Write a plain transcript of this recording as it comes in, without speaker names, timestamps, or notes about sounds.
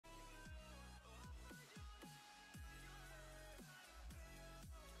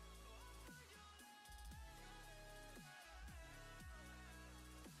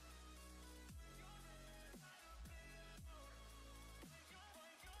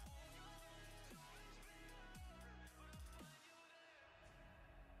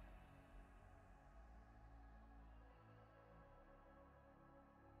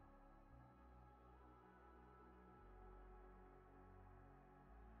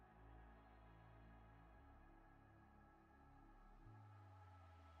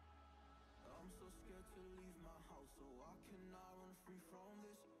so I cannot run free from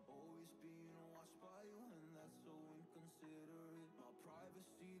this. Always being watched by you, and that's so inconsiderate. My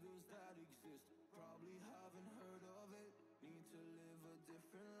privacy, does that exist? Probably haven't heard of it. Need to live a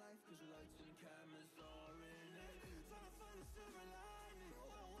different life, cause lights and cameras are in it. Trying to find a silver lining.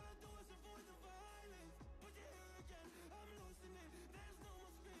 All I do is avoid the violence. But you're here again, I'm losing it. There's no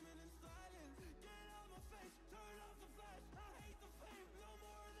more screaming in silence. Get out my face, turn off the flash. I hate the fame, no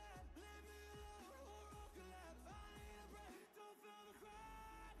more of that. Leave me alone, or I'll collapse. I need a break, don't feel the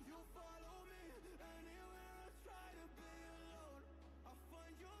crack. You follow me, anywhere I try to be alone, I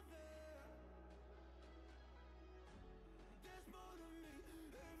find you there. There's more to me,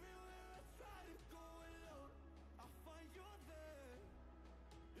 everywhere I try to go alone, I find you there.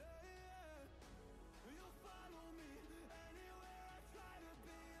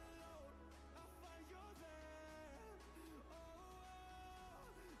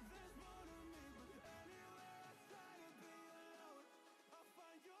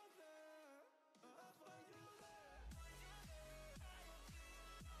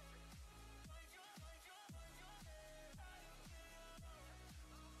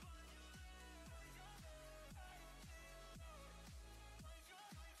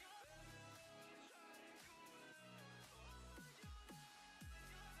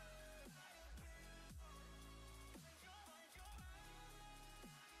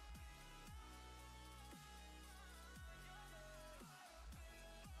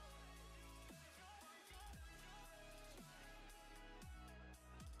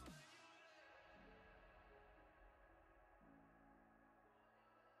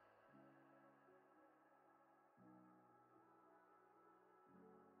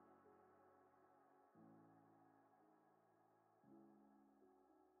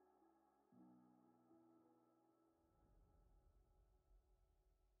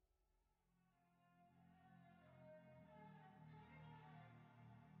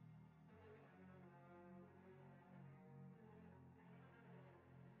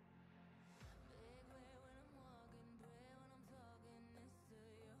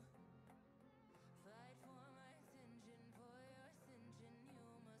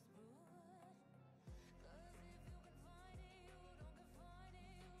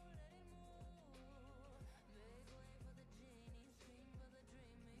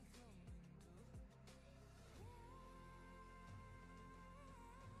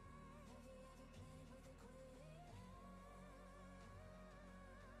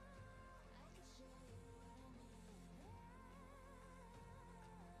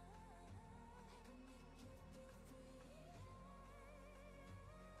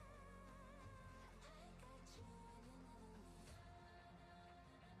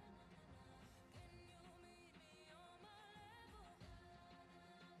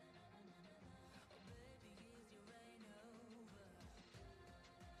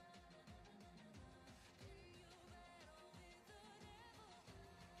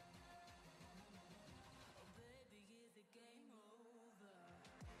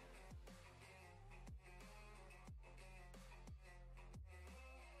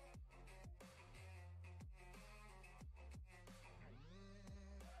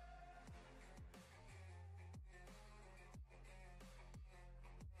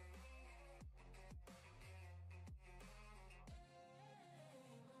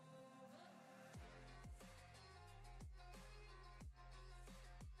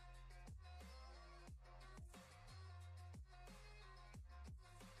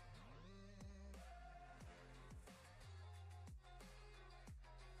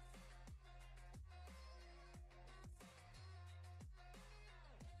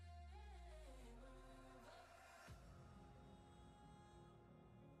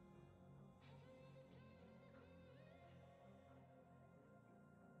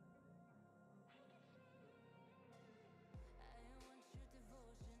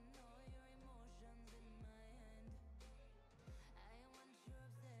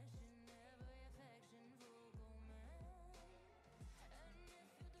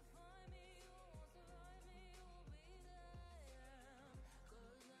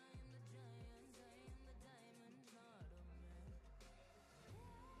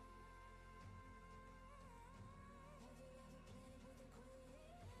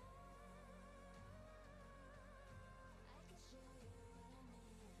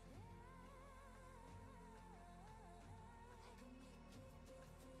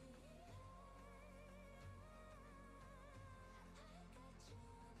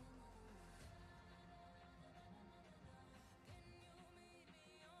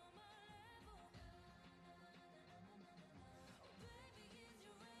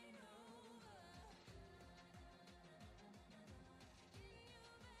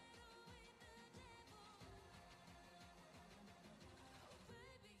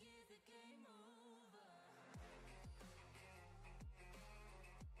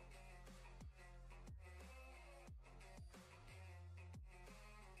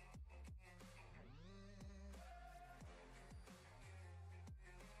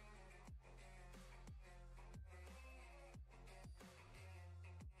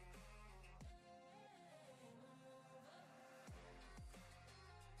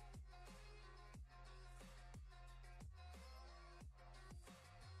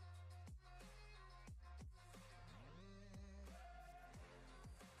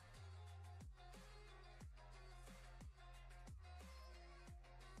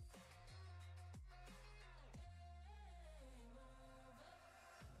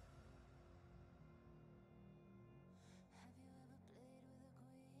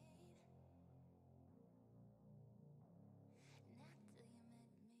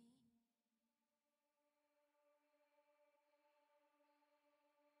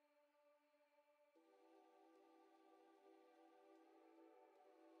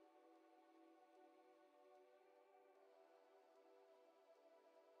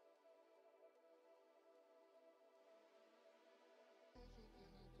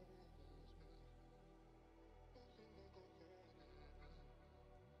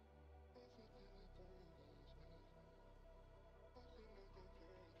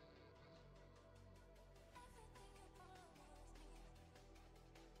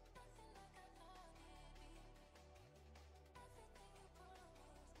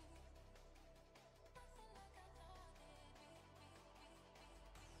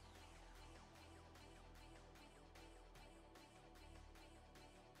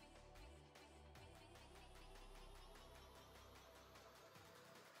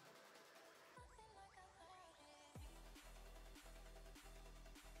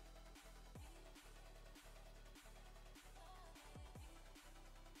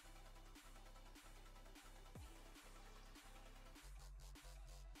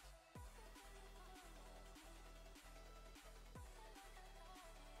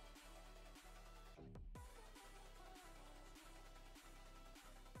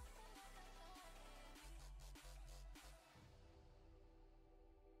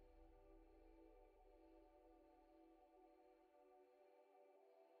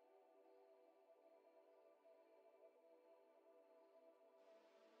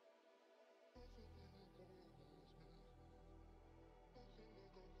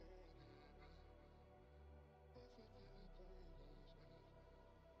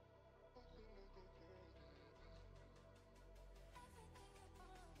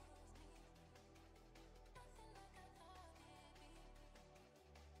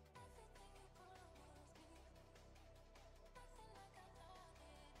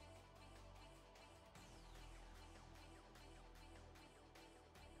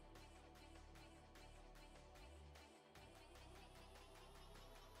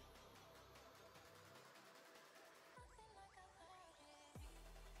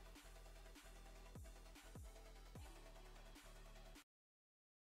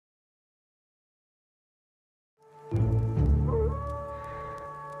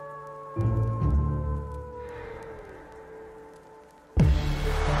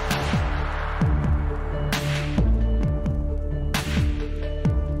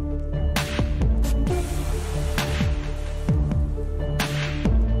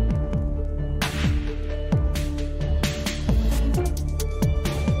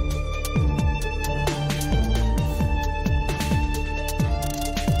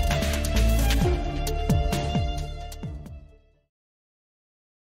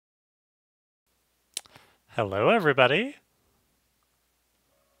 Hello, everybody.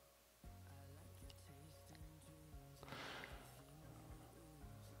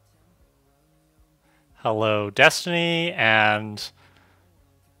 Hello, Destiny, and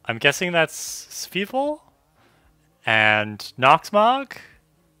I'm guessing that's Svevel and Noxmog.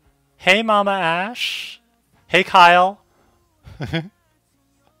 Hey, Mama Ash. Hey, Kyle.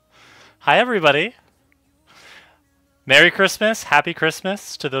 Hi, everybody. Merry Christmas, Happy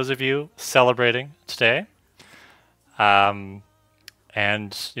Christmas to those of you celebrating today. Um,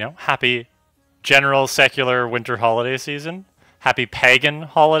 and, happy general secular winter holiday season. Happy pagan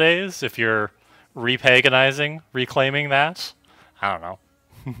holidays if you're repaganizing, reclaiming that. I don't know.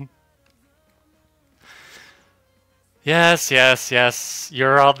 Yes, yes, yes.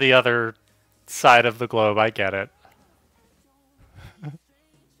 You're on the other side of the globe. I get it.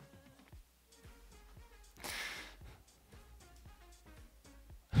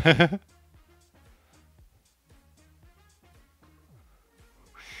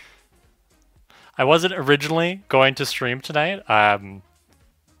 I wasn't originally going to stream tonight. I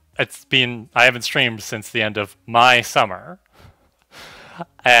haven't streamed since the end of my summer,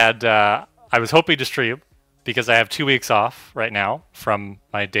 and I was hoping to stream because I have 2 weeks off right now from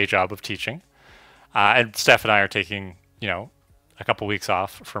my day job of teaching, and Steph and I are taking a couple weeks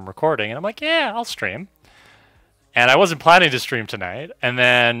off from recording, and I'm like, yeah, I'll stream. And I wasn't planning to stream tonight, and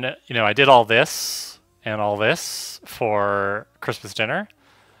then I did all this and all this for Christmas dinner,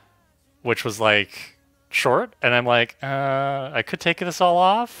 which was like short, and I'm like, I could take this all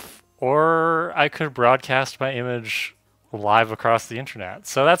off, or I could broadcast my image live across the internet.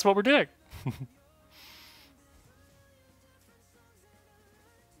 So that's what we're doing.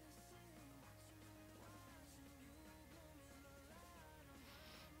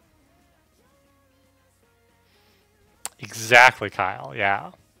 Exactly, Kyle.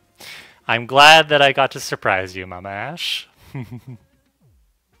 Yeah. I'm glad that I got to surprise you, Mama Ash.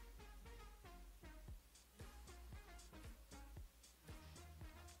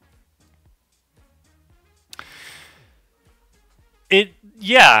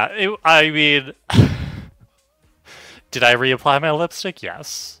 I mean, did I reapply my lipstick?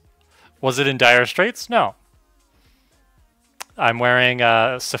 Yes. Was it in dire straits? No. I'm wearing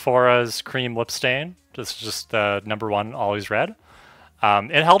Sephora's cream lip stain. This is just the number one, always red.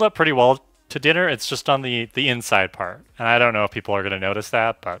 It held up pretty well to dinner. It's just on the inside part, and I don't know if people are going to notice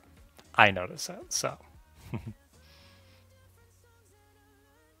that, but I notice it. So,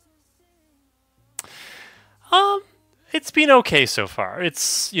 um, it's been okay so far.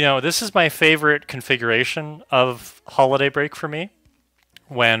 This is my favorite configuration of holiday break for me.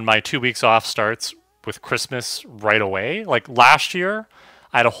 When my 2 weeks off starts with Christmas right away. Like last year,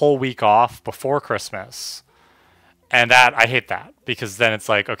 I had a whole week off before Christmas. And that I hate that because then it's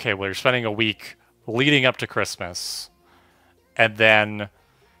like, okay, well, you're spending a week leading up to Christmas, and then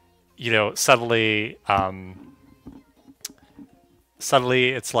suddenly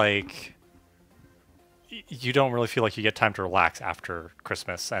it's like you don't really feel like you get time to relax after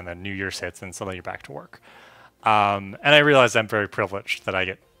Christmas, and then New Year's hits, and suddenly you're back to work. And I realize I'm very privileged that I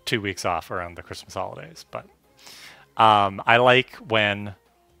get 2 weeks off around the Christmas holidays, but I like when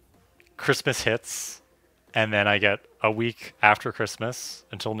Christmas hits, and then I get a week after Christmas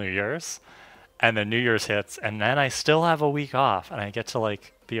until New Year's, and then New Year's hits, and then I still have a week off, and I get to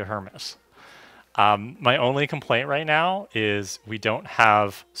like be a hermit. My only complaint right now is we don't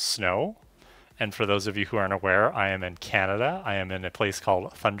have snow. And for those of you who aren't aware, I am in Canada. I am in a place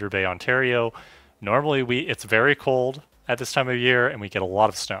called Thunder Bay, Ontario. Normally, it's very cold at this time of year, and we get a lot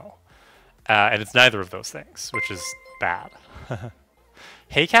of snow. And it's neither of those things, which is bad.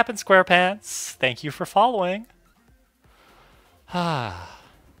 Hey, Captain Squarepants. Thank you for following. So,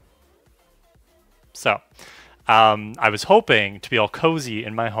 I was hoping to be all cozy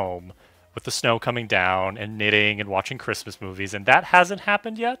in my home with the snow coming down and knitting and watching Christmas movies, and that hasn't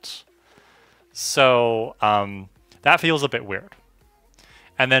happened yet. So, that feels a bit weird.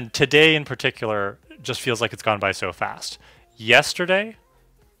 And then today in particular just feels like it's gone by so fast. Yesterday,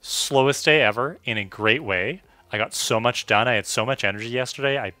 slowest day ever in a great way. I got so much done. I had so much energy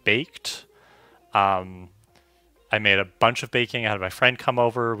yesterday. I baked. I made a bunch of baking. I had my friend come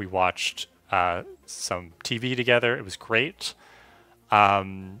over. We watched some TV together. It was great.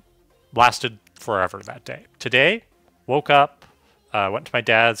 Lasted forever that day. Today, woke up, went to my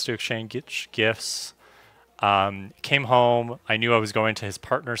dad's to exchange gifts. Came home. I knew I was going to his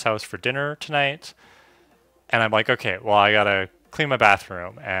partner's house for dinner tonight. And I'm like, okay, well, I got to clean my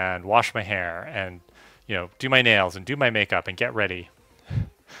bathroom and wash my hair and, do my nails and do my makeup and get ready. And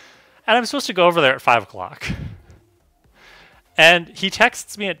I'm supposed to go over there at 5 o'clock. And he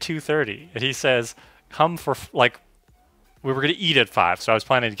texts me at 2:30 and he says, come for like we were gonna eat at 5, so I was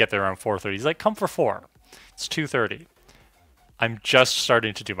planning to get there around 4:30. He's like, come for 4. It's 2:30. I'm just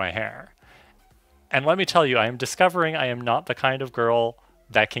starting to do my hair. And let me tell you, I am discovering I am not the kind of girl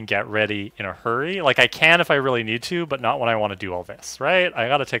that can get ready in a hurry. Like I can if I really need to, but not when I want to do all this, right? I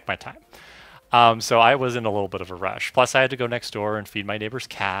got to take my time. So I was in a little bit of a rush. Plus, I had to go next door and feed my neighbor's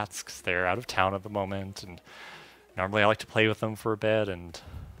cats because they're out of town at the moment. And normally I like to play with them for a bit. And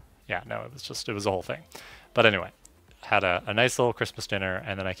yeah, no, it was a whole thing. But anyway, had a nice little Christmas dinner.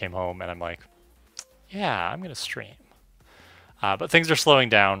 And then I came home and I'm like, yeah, I'm going to stream. But things are slowing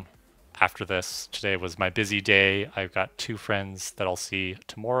down after this. Today was my busy day. I've got 2 friends that I'll see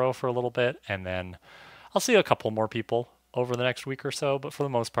tomorrow for a little bit. And then I'll see a couple more people over the next week or so. But for the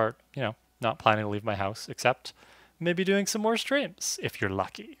most part, not planning to leave my house, except maybe doing some more streams, if you're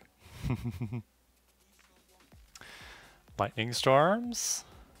lucky. Lightning storms?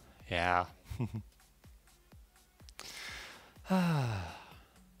 Yeah.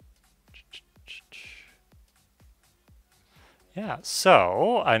 Yeah,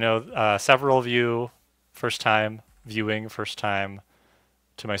 so I know several of you, first time viewing, first time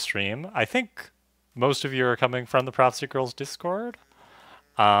to my stream. I think most of you are coming from the Prophecy Girls Discord.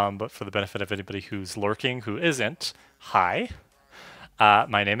 But for the benefit of anybody who's lurking who isn't, hi.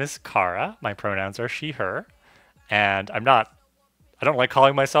 My name is Kara. My pronouns are she, her. And I don't like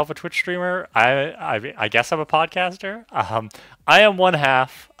calling myself a Twitch streamer. I guess I'm a podcaster. I am one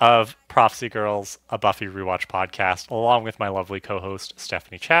half of Prophecy Girls, a Buffy rewatch podcast, along with my lovely co-host,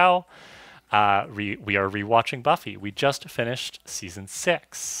 Stephanie Chow. We are rewatching Buffy. We just finished season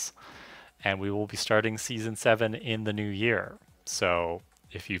 6. And we will be starting season 7 in the new year. So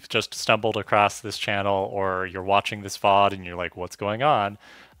if you've just stumbled across this channel or you're watching this VOD and you're like, what's going on?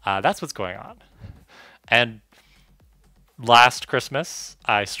 That's what's going on. And last Christmas,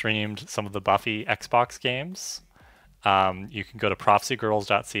 I streamed some of the Buffy Xbox games. You can go to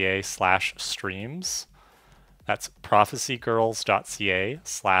prophecygirls.ca/streams. That's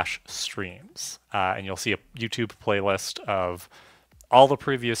prophecygirls.ca/streams. And you'll see a YouTube playlist of all the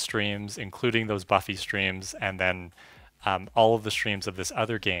previous streams, including those Buffy streams, and then all of the streams of this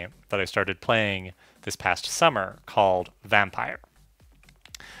other game that I started playing this past summer called Vampire.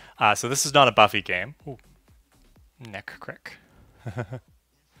 So this is not a Buffy game. Ooh. Neck crick.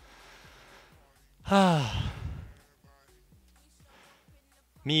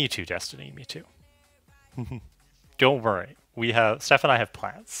 Me too, Destiny. Me too. Don't worry. Steph and I have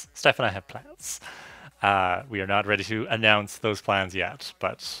plans. We are not ready to announce those plans yet,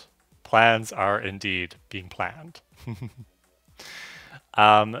 but plans are indeed being planned.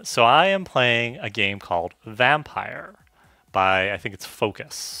 So I am playing a game called Vampire by, I think it's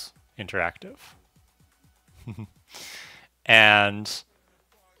Focus Interactive. And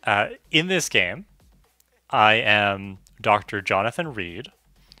in this game, I am Dr. Jonathan Reed.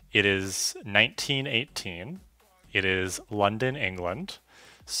 It is 1918. It is London, England.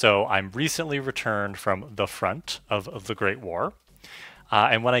 So I'm recently returned from the front of the Great War.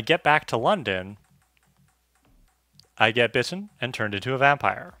 And when I get back to London, I get bitten and turned into a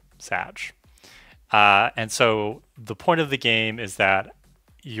vampire. Sag. And so the point of the game is that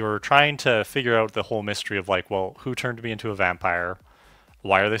you're trying to figure out the whole mystery of like, well, who turned me into a vampire?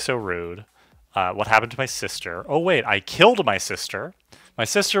 Why are they so rude? What happened to my sister? Oh, wait, I killed my sister. My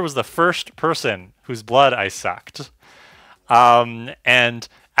sister was the first person whose blood I sucked. And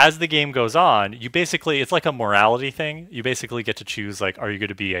as the game goes on, it's like a morality thing. You basically get to choose, like, are you going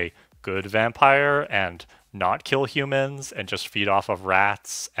to be a good vampire and not kill humans and just feed off of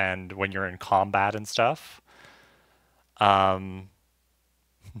rats and when you're in combat and stuff?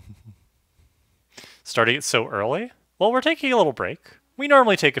 Starting it so early? Well, we're taking a little break. We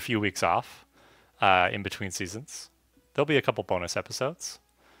normally take a few weeks off in between seasons. There'll be a couple bonus episodes,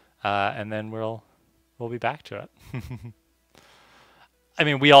 and then we'll be back to it. I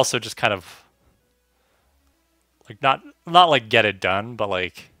mean, we also just kind of like not like get it done, but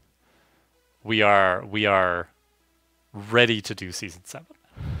like we are ready to do season 7.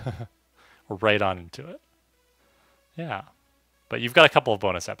 We're right on into it. Yeah. But you've got a couple of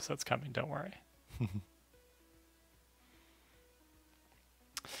bonus episodes coming, don't worry.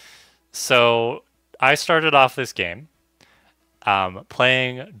 So I started off this game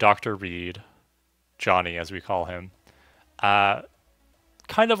playing Dr. Reed, Johnny as we call him,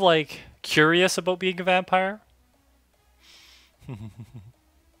 kind of like curious about being a vampire.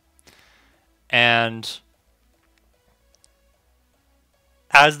 And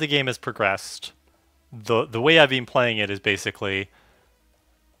as the game has progressed, the way I've been playing it is basically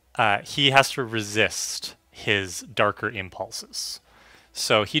he has to resist his darker impulses.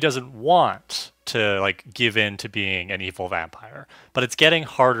 So he doesn't want to like give in to being an evil vampire, but it's getting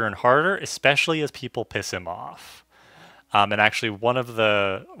harder and harder, especially as people piss him off. And actually, one of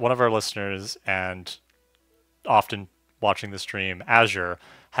our listeners and often watching the stream, Azure,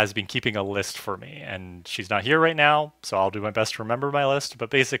 has been keeping a list for me, and she's not here right now, so I'll do my best to remember my list. But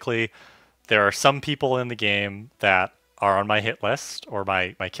basically, there are some people in the game that are on my hit list or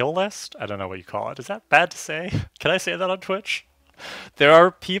my kill list. I don't know what you call it. Is that bad to say? Can I say that on Twitch? There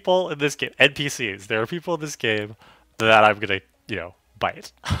are people in this game, NPCs. There are people in this game that I'm gonna,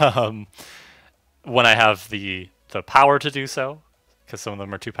 bite when I have the power to do so, because some of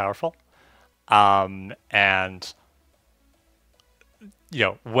them are too powerful. And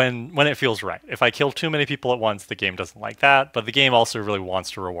when it feels right. If I kill too many people at once, the game doesn't like that, but the game also really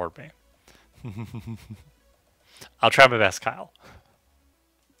wants to reward me. I'll try my best, Kyle.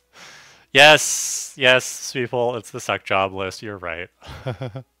 Yes, people, it's the suck job list. You're right.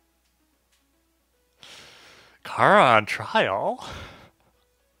 Kara on trial?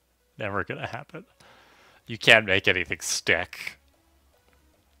 Never gonna happen. You can't make anything stick.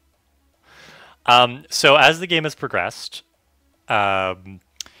 So as the game has progressed,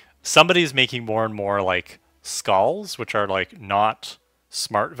 somebody's making more and more like skulls, which are like not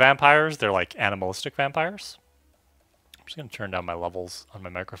smart vampires. They're like animalistic vampires. I'm just going to turn down my levels on my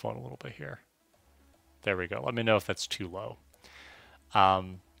microphone a little bit here. There we go. Let me know if that's too low. Let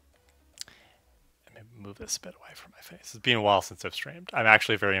me move this a bit away from my face. It's been a while since I've streamed. I'm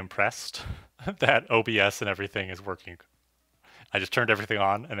actually very impressed that OBS and everything is working. I just turned everything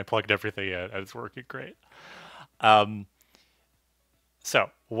on and I plugged everything in and it's working great.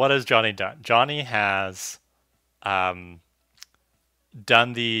 So what has Johnny done? Johnny has done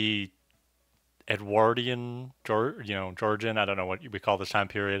the Edwardian, Georgian, I don't know what we call this time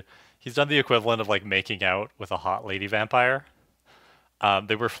period. He's done the equivalent of like making out with a hot lady vampire.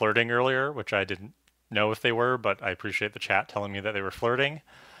 They were flirting earlier, which I didn't know if they were, but I appreciate the chat telling me that they were flirting.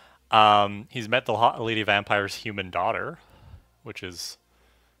 He's met the hot lady vampire's human daughter, which is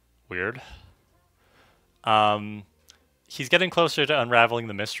weird. He's getting closer to unraveling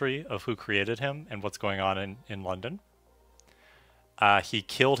the mystery of who created him and what's going on in London. He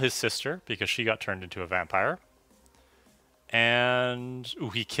killed his sister because she got turned into a vampire. And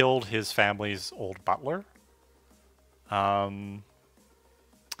he killed his family's old butler. That's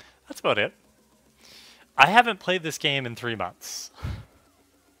about it. I haven't played this game in 3 months.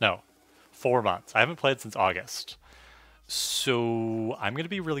 No, 4 months. I haven't played since August. So I'm going to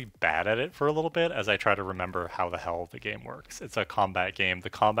be really bad at it for a little bit as I try to remember how the hell the game works. It's a combat game. The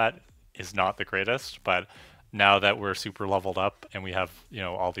combat is not the greatest, but now that we're super leveled up and we have,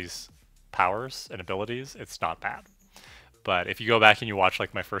 all these powers and abilities, it's not bad. But if you go back and you watch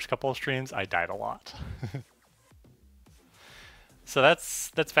like my first couple of streams, I died a lot. So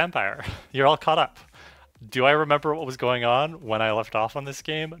that's Vampire. You're all caught up. Do I remember what was going on when I left off on this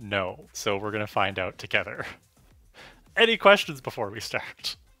game? No. So we're going to find out together. Any questions before we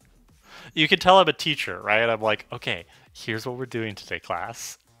start? You can tell I'm a teacher, right? I'm like, okay, here's what we're doing today,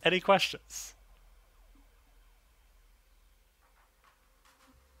 class. Any questions?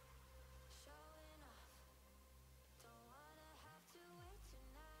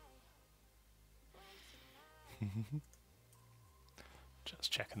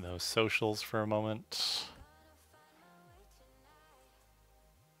 Just checking those socials for a moment.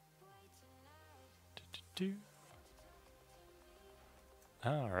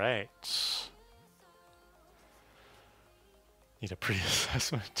 All right. Need a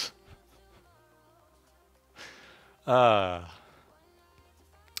pre-assessment. Let's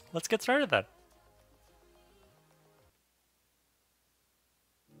get started then.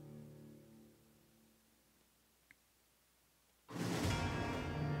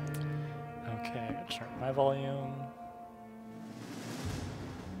 Okay, turn my volume.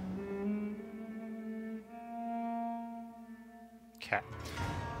 Okay.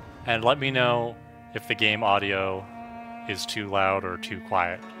 And let me know if the game audio is too loud or too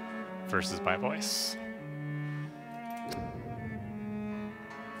quiet versus my voice.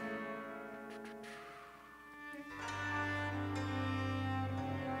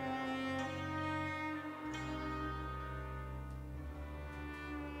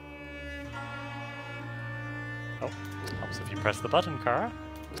 Oh, helps if you press the button, Kara.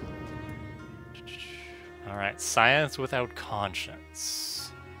 All right, science without conscience.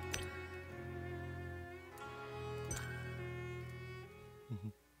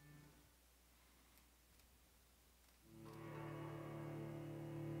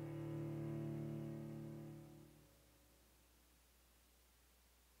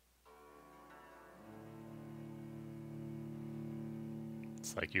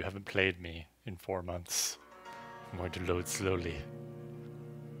 It's like, you haven't played me in 4 months. I'm going to load slowly.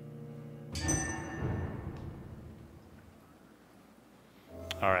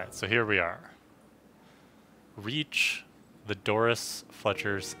 Alright, so here we are. Reach the Doris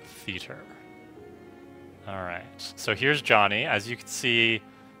Fletcher's theater. Alright, so here's Johnny. As you can see,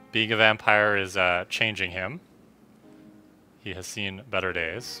 being a vampire is changing him. He has seen better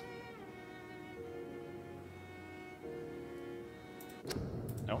days.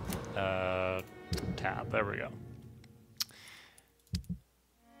 Nope. Tab, there we go.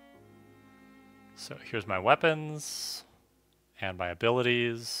 So here's my weapons and my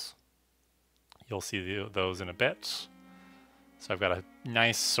abilities. You'll see those in a bit. So I've got a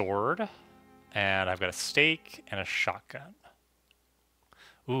nice sword, and I've got a stake and a shotgun.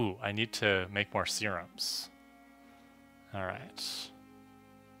 Ooh, I need to make more serums. All right.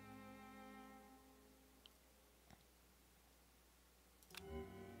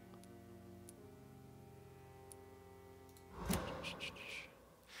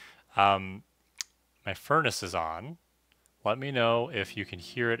 My furnace is on. Let me know if you can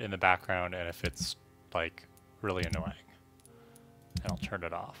hear it in the background and if it's, like, really annoying. And I'll turn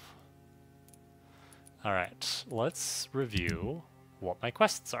it off. Alright, let's review what my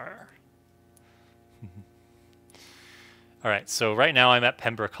quests are. Alright, so right now I'm at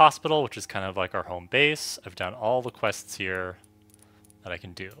Pembroke Hospital, which is kind of like our home base. I've done all the quests here that I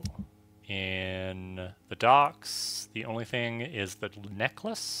can do. In the docks, the only thing is the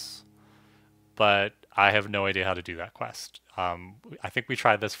necklace, but I have no idea how to do that quest. I think we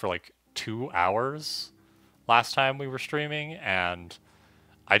tried this for like 2 hours last time we were streaming, and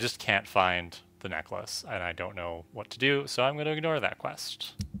I just can't find the necklace, and I don't know what to do, so I'm going to ignore that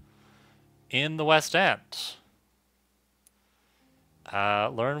quest. In the West End,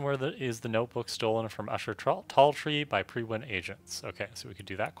 learn where is the notebook stolen from Usher Talltree by Pre-Win agents. Okay, so we could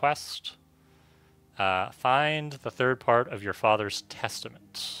do that quest. Find the third part of your father's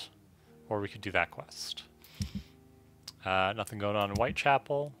testament. Or we could do that quest. Nothing going on in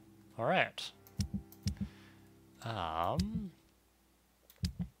Whitechapel. All right.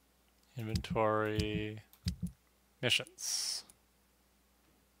 Inventory. Missions.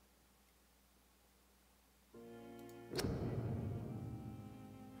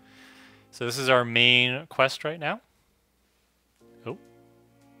 So this is our main quest right now. Oh.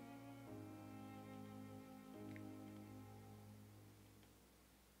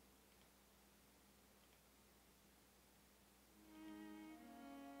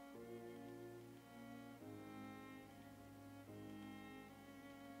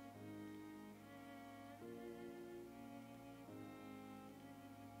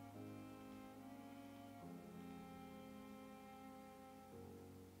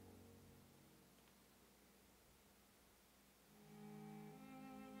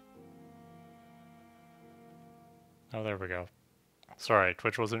 Oh, there we go. Sorry,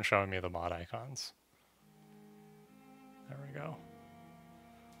 Twitch wasn't showing me the mod icons. There we go.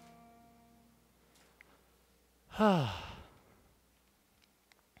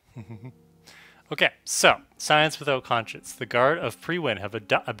 Okay, so, Science Without Conscience. The Guard of Pre-Win have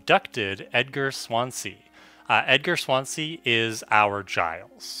abducted Edgar Swansea. Edgar Swansea is our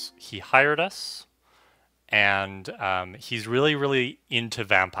Giles. He hired us, and he's really, really into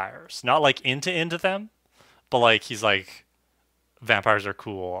vampires. Not like into them, but like he's like, vampires are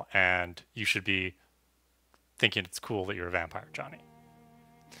cool, and you should be thinking it's cool that you're a vampire, Johnny.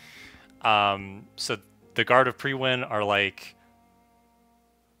 So the Guard of Pre-Win are like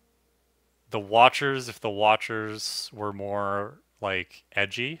the Watchers if the Watchers were more like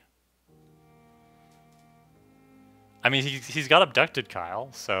edgy. I mean, he's got abducted, Kyle,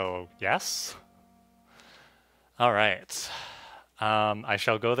 so yes. All right. I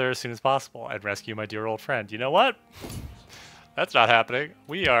shall go there as soon as possible and rescue my dear old friend. You know what? That's not happening.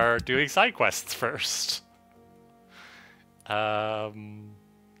 We are doing side quests first.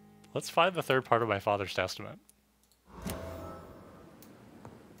 Let's find the third part of my father's testament.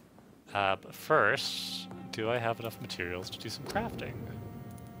 But first, do I have enough materials to do some crafting?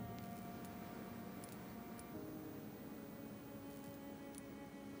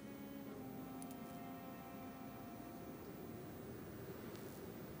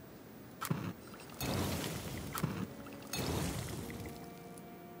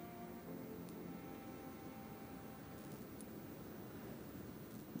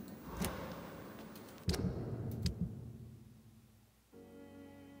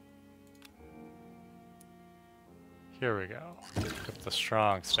 Here we go. With the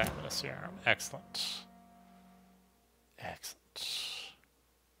strong stamina serum. Excellent. Excellent.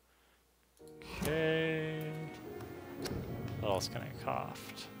 Okay. Little else can I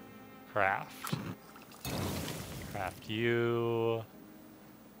craft? Craft you.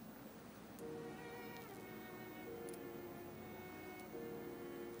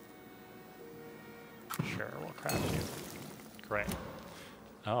 Sure, we'll craft you. Great.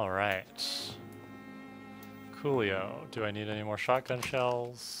 Alright. Coolio. Do I need any more shotgun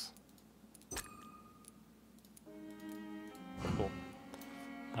shells? Cool.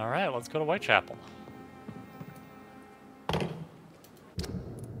 Alright, let's go to Whitechapel.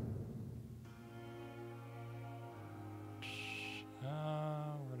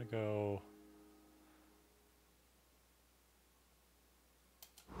 We're gonna go...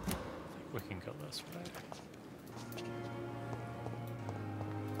 I think we can go this way.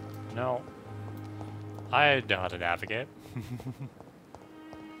 No. I know how to navigate.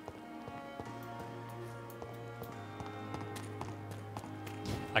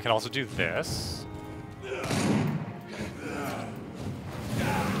 I can also do this.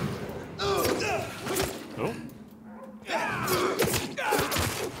 Oh.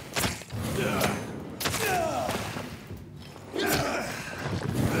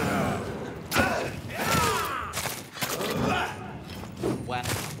 Wow.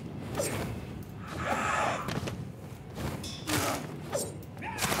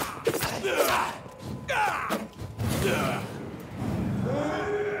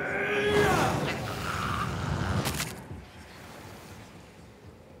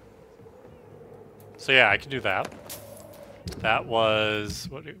 So yeah, I can do that. That was...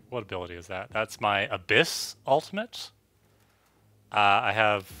 What ability is that? That's my Abyss ultimate. I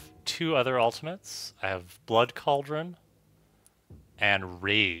have 2 other ultimates. I have Blood Cauldron and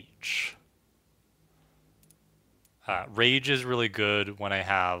Rage. Rage is really good when I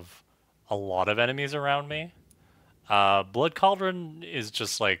have a lot of enemies around me. Blood Cauldron is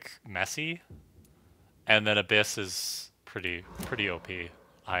just like messy. And then Abyss is pretty OP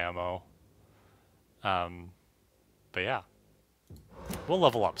IMO. But yeah, we'll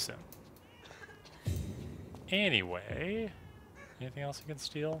level up soon. Anyway, anything else you can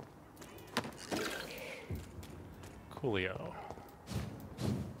steal? Coolio.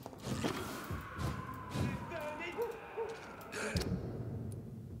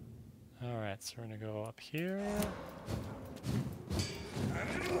 Alright, so we're gonna go up here.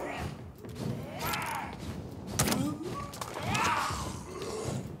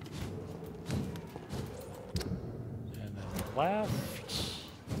 Left.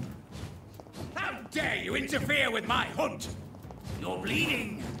 How dare you interfere with my hunt? You're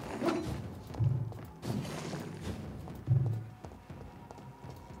bleeding.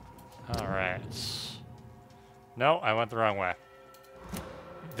 Alright. No, I went the wrong way.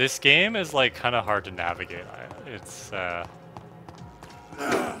 This game is like kind of hard to navigate. It's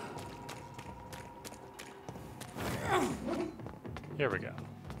Here we go.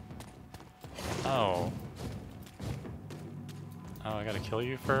 Oh. Oh, I gotta kill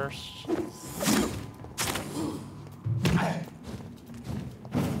you first.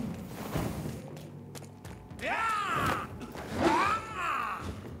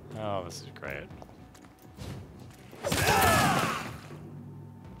 Oh, this is great.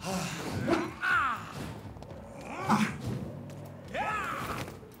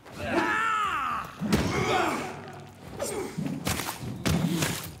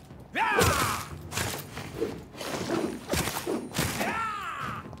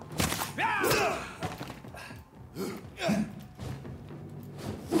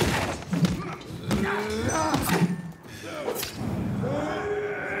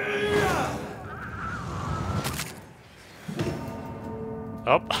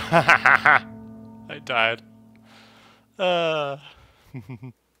 Oh, I died.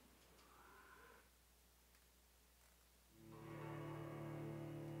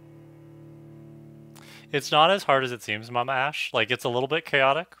 It's not as hard as it seems, Mama Ash. Like, it's a little bit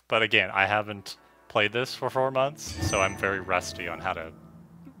chaotic, but again, I haven't played this for 4 months, so I'm very rusty on how to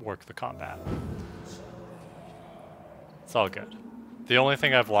work the combat. It's all good. The only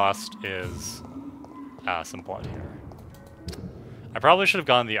thing I've lost is some blood here. I probably should have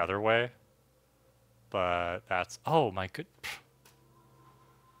gone the other way, but that's... Oh, my good...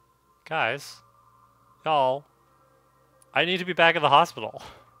 Guys. Y'all. I need to be back at the hospital.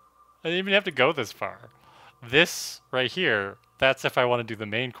 I didn't even have to go this far. This right here, that's if I want to do the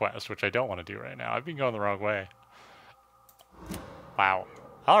main quest, which I don't want to do right now. I've been going the wrong way. Wow.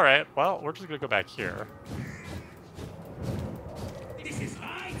 Alright, well, we're just going to go back here. This is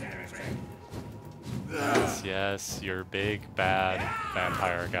my territory. Yes, yes, you're big, bad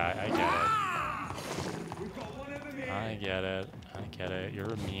vampire guy. I get it. I get it. I get it.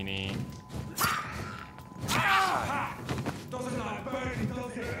 You're a meanie. Don't doesn't like burning,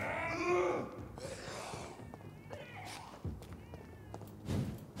 does it?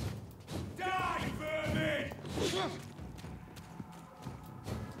 Die, vermin!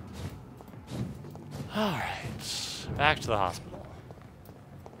 Alright, back to the hospital.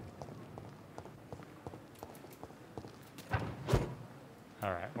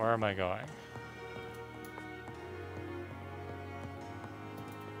 Alright, where am I going?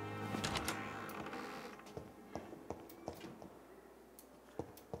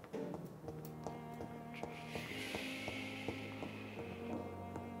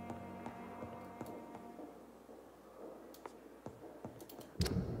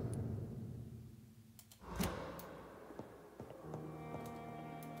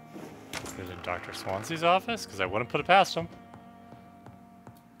 Is it in Dr. Swansea's office? Because I wouldn't put it past him.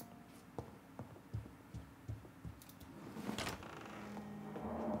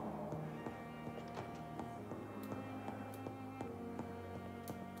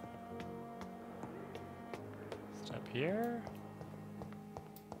 Step here.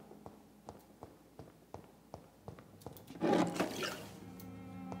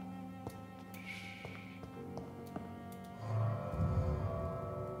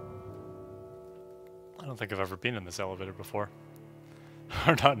 I don't think I've ever been in this elevator before.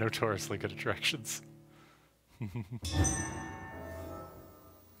 I'm not notoriously good at directions.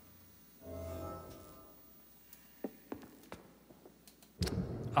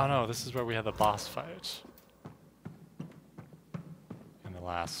 Oh no, this is where we had the boss fight. In the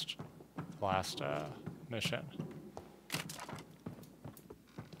last mission.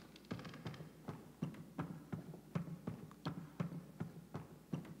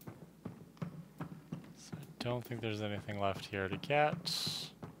 Don't think there's anything left here to get.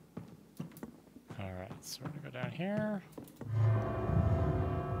 Alright, so we're gonna go down here.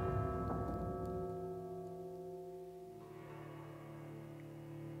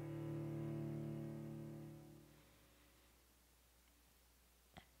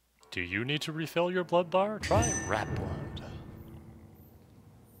 Do you need to refill your blood bar? Try rat blood.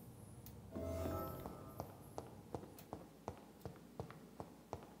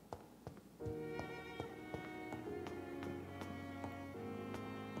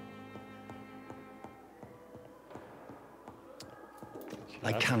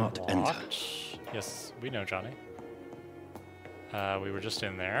 I That's cannot enter. locked. Yes, we know, Johnny. We were just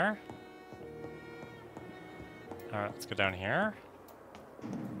in there. Alright, let's go down here.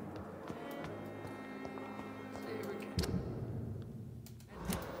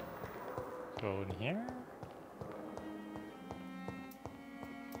 Go in here.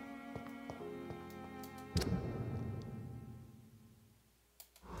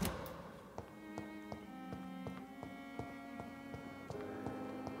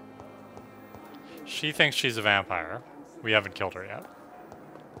 She thinks she's a vampire. We haven't killed her yet.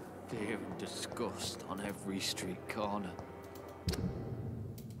 Fear and disgust on every street corner.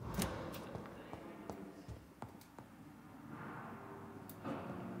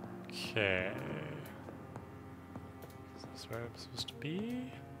 Okay. Is this where I'm supposed to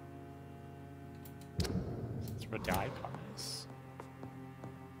be? That's where the icon is.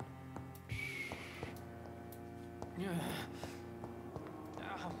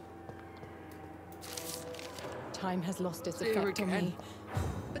 Time has lost its There effect on again. me.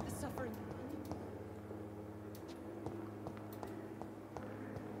 But the suffering...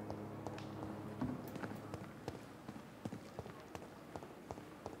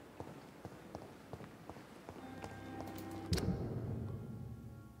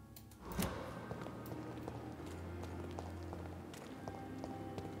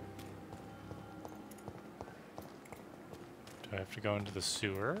 Do I have to go into the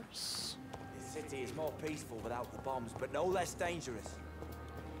sewers? This city is more peaceful without the bombs, but no less dangerous.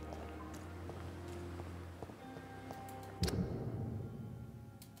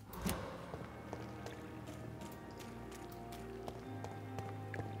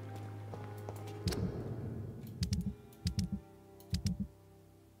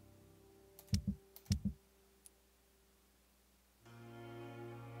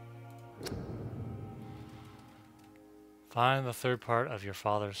 Find the third part of your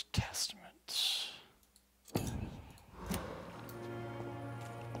father's testament.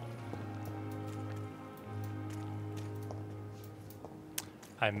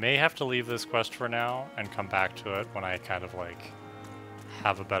 I may have to leave this quest for now and come back to it when I kind of like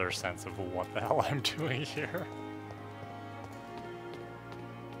have a better sense of what the hell I'm doing here.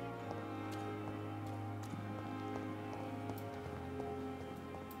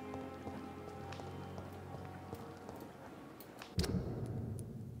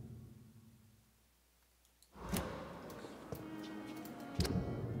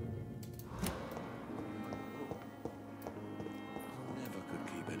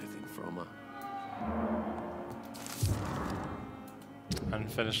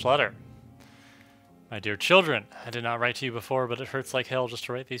 Unfinished letter. My dear children, I did not write to you before, but it hurts like hell just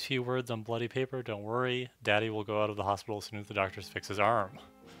to write these few words on bloody paper. Don't worry. Daddy will go out of the hospital as soon as the doctors fix his arm.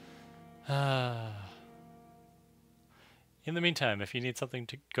 In the meantime, if you need something,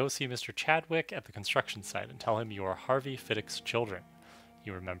 to go see Mr. Chadwick at the construction site and tell him you are Harvey Fiddick's children.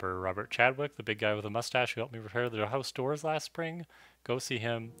 You remember Robert Chadwick, the big guy with a mustache who helped me repair the house doors last spring? Go see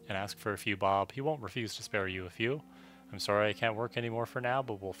him and ask for a few bob. He won't refuse to spare you a few. I'm sorry I can't work anymore for now,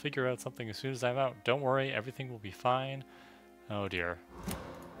 but we'll figure out something as soon as I'm out. Don't worry, everything will be fine. Oh dear.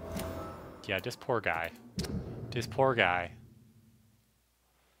 Yeah, this poor guy. This poor guy.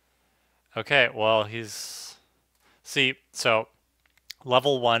 Okay, well, he's... See, so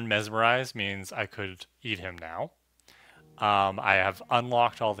level 1 mesmerize means I could eat him now. I have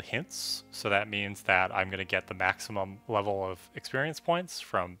unlocked all the hints, so that means that I'm going to get the maximum level of experience points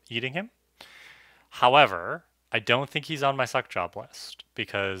from eating him. However, I don't think he's on my suck job list,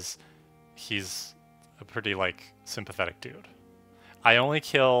 because he's a pretty, like, sympathetic dude. I only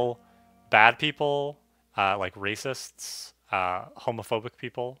kill bad people, like racists, homophobic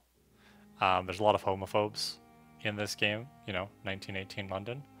people. There's a lot of homophobes in this game, you know, 1918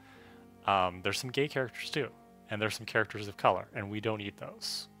 London. There's some gay characters too, and there's some characters of color, and we don't eat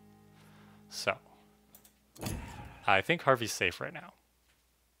those. So, I think Harvey's safe right now.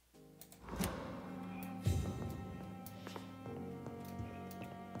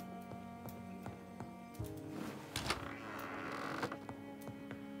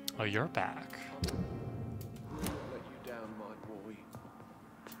 Oh, you're back. Let you down, my boy.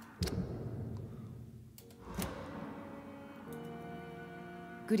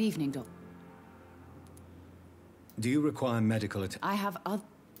 Good evening, Doc. Do you require medical attention? I have other...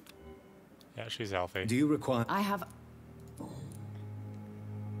 Yeah, she's healthy. Do you require... I have...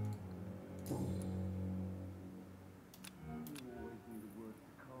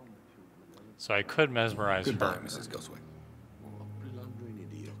 So I could mesmerize Goodbye, her. Mrs. Goswick. What a blundering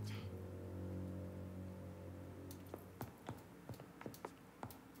idiot.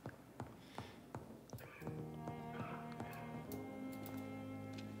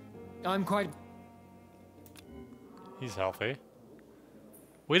 I'm quite... He's healthy.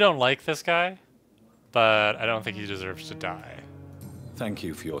 We don't like this guy, but I don't think he deserves to die. Thank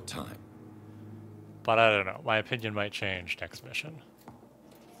you for your time. But I don't know. My opinion might change next mission.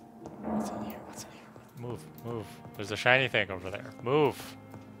 What's in here? What's in here? Move, move. There's a shiny thing over there. Move.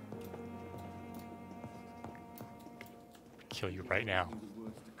 Kill you right now.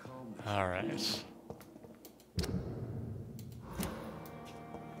 All right.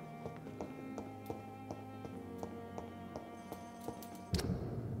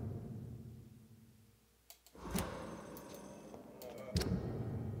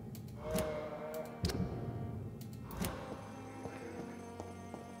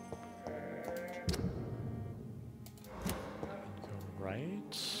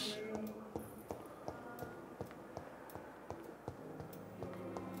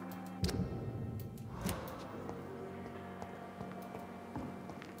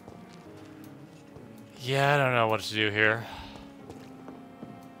 Yeah, I don't know what to do here.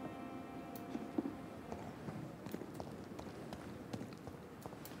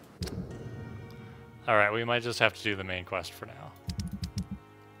 Alright, we might just have to do the main quest for now.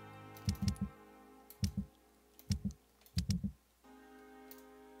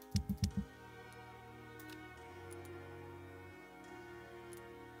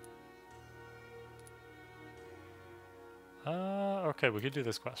 Okay, we could do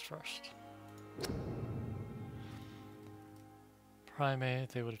this quest first. Primate,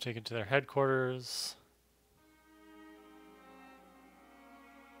 they would have taken to their headquarters.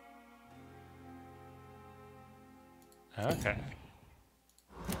 Okay.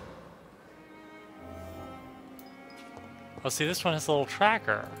 Oh, see, this one has a little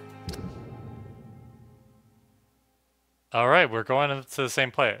tracker. Alright, we're going to the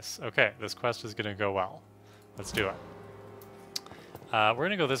same place. Okay, this quest is going to go well. Let's do it. We're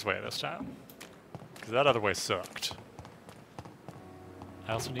going to go this way this time. Because that other way sucked.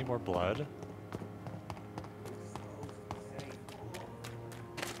 I also need more blood.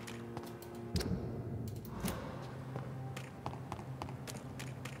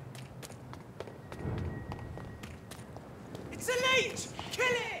 It's elite! Kill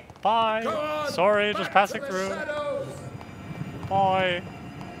it! Bye! Go on, Sorry, just back passing to the through. shadows. Bye!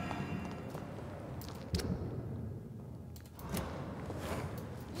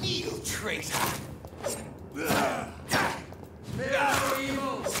 You traitor! Fear no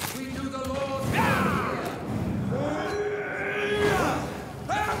evil. We do the Lord's will.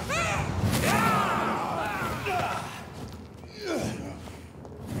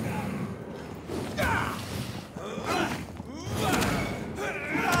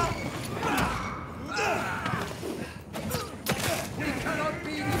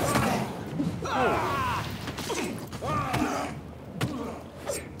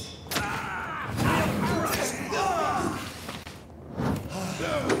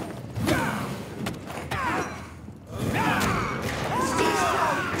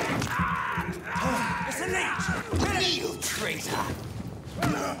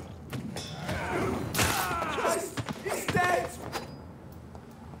 He's dead!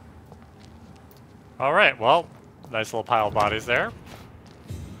 All right, well, nice little pile of bodies there.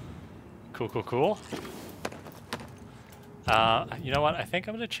 Cool, cool, cool. You know what? I think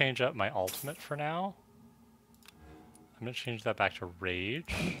I'm going to change up my ultimate for now. I'm going to change that back to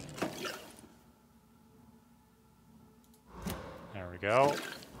Rage. There we go.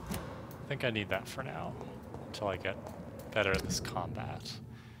 I think I need that for now, until I get better at this combat.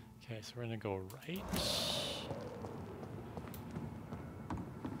 Okay, so we're going to go right.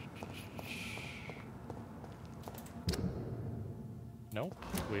 Nope,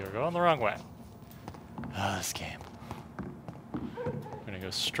 we are going the wrong way. Ah, this game. We're gonna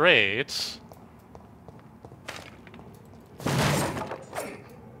go straight. And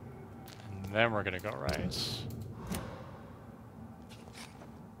then we're gonna go right. Is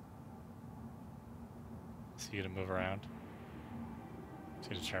he gonna move around? Is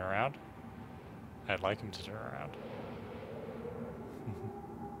he gonna turn around? I'd like him to turn around.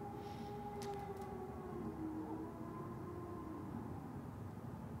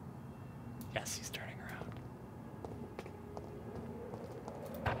 Yes, he's turning around.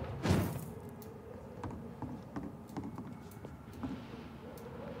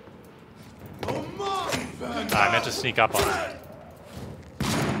 I meant to sneak up on him.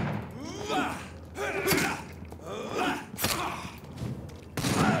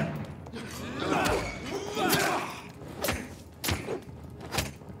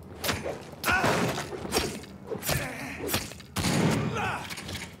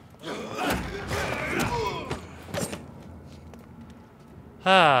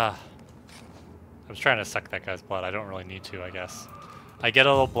 Ah. I was trying to suck that guy's blood. I don't really need to, I guess. I get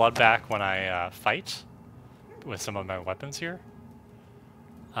a little blood back when I fight with some of my weapons here.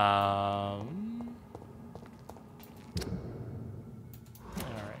 Alright,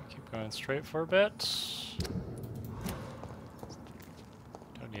 keep going straight for a bit.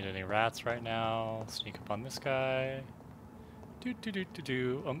 Don't need any rats right now. Sneak up on this guy.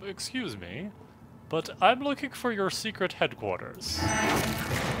 Excuse me, but I'm looking for your secret headquarters.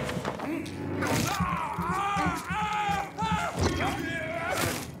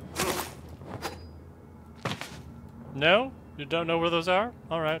 No? You don't know where those are?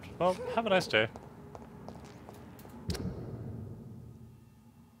 Alright, well, have a nice day.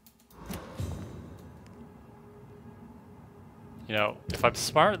 You know, if I'm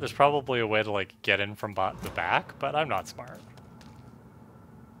smart, there's probably a way to, like, get in from the back, but I'm not smart.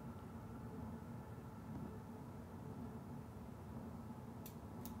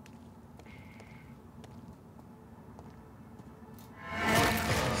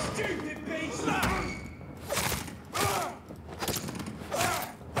 Stupid beast!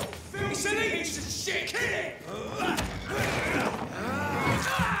 Silly piece of shit! Kill it!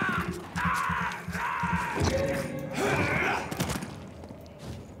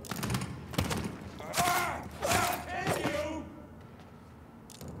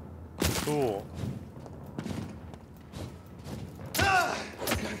 Cool.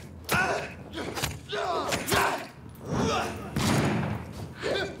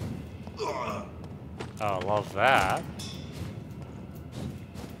 Oh, love that.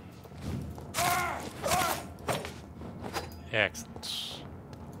 Excellent.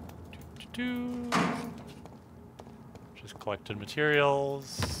 Just collected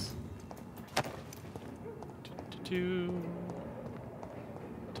materials.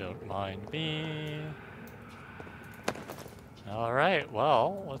 Don't mind me. Alright,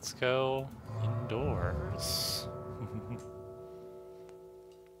 well, let's go indoors.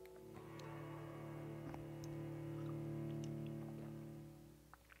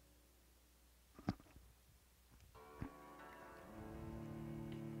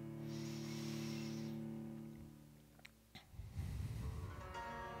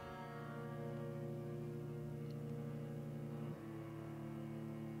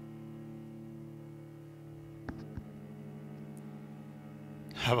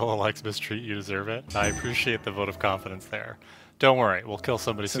 Have a little Xmas treat, you deserve it. I appreciate the vote of confidence there. Don't worry, we'll kill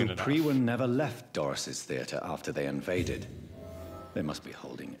somebody So soon enough. Priwen never left Doris's theater after they invaded. They must be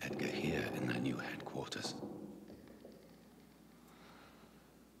holding Edgar here in their new headquarters.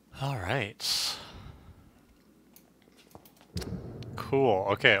 All right. Cool.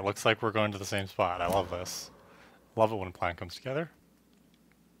 Okay, it looks like we're going to the same spot. I love this. Love it when a plan comes together.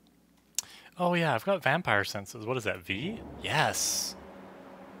 Oh yeah, I've got vampire senses. What is that, V? Yes!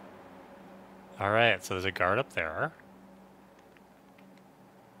 Alright, so there's a guard up there.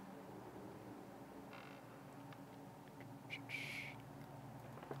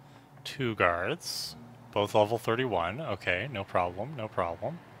 Two guards. Both level 31. Okay, no problem, no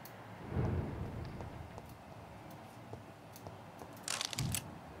problem.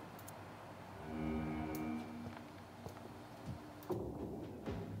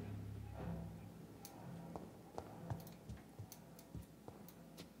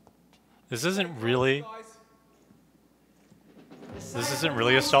 This isn't really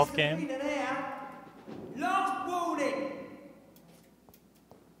a stealth game. Last warning.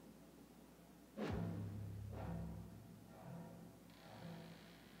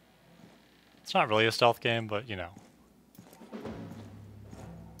 It's not really a stealth game, but you know.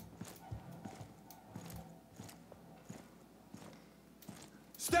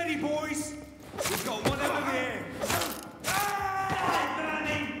 Steady, boys. We've got one over here.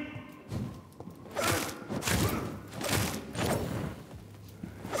 Burning.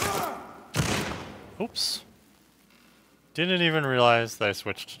 Oops. Didn't even realize that I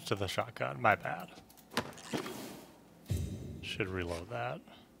switched to the shotgun. My bad. Should reload that.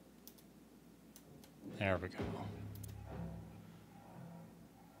 There we go.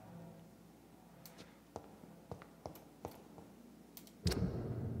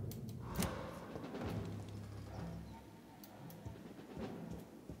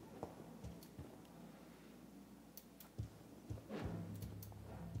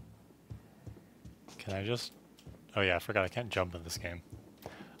 Can I just... Oh yeah, I forgot I can't jump in this game.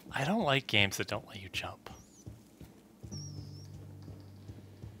 I don't like games that don't let you jump.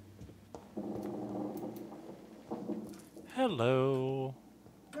 Hello.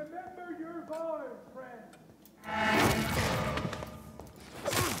 Remember your guard, friend.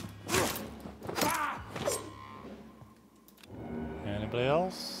 Anybody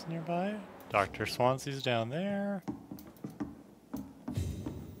else nearby? Dr. Swansea's down there.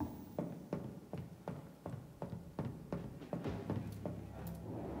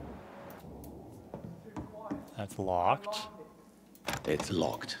 That's locked. It's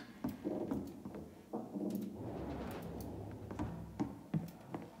locked.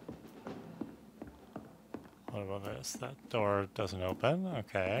 What about this? That door doesn't open.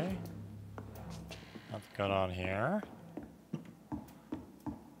 Okay. Nothing going on here.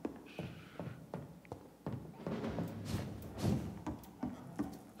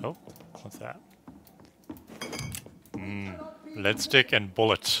 Oh, what's that? Lead stick and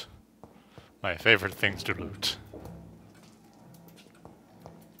bullet. My favorite things to loot.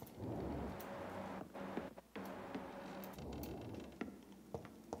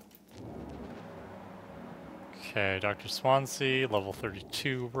 Okay, Dr. Swansea, level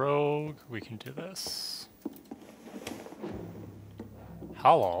 32 rogue. We can do this.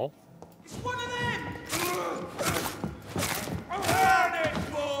 Hello. It's one of them. Burn it,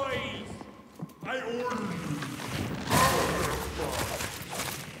 boys. I order you.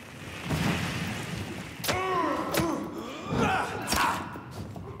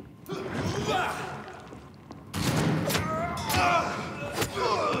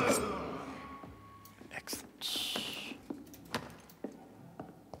 Excellent.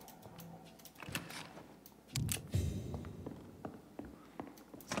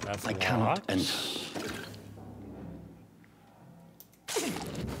 So that's I cannot locked. enter.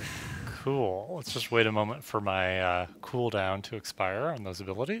 Cool. Let's just wait a moment for my cooldown to expire on those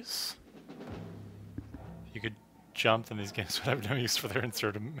abilities. If you could jump in these games would have no use for their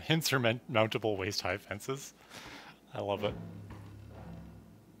insurmountable waist-high fences. I love it.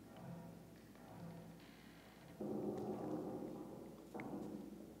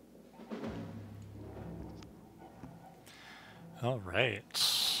 All right.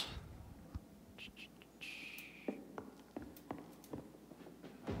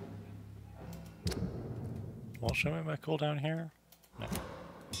 Will it show me my cooldown here? No.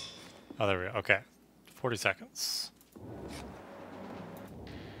 Oh, there we go. Okay. 40 seconds.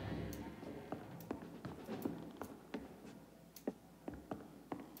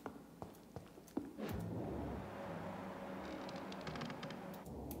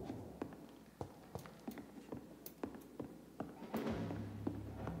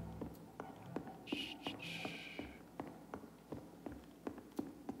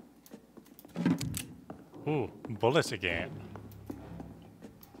 Ooh, bullet again.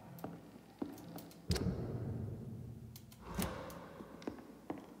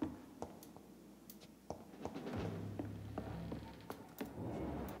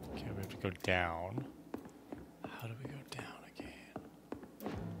 Okay, we have to go down. How do we go down again?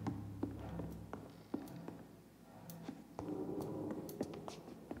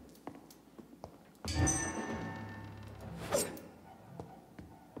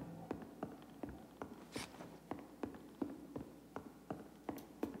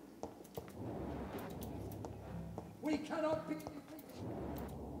 cannot be defeated.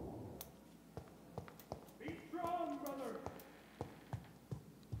 Be strong, brother.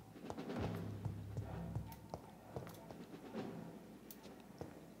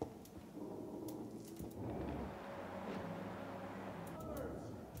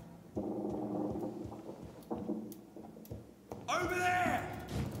 Over there!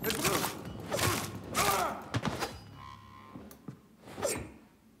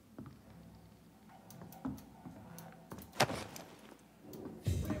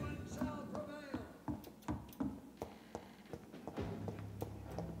 Women shall prevail.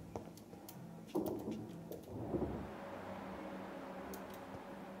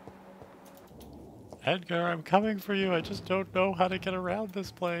 Edgar, I'm coming for you. I just don't know how to get around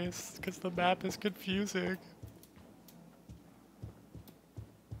this place because the map is confusing.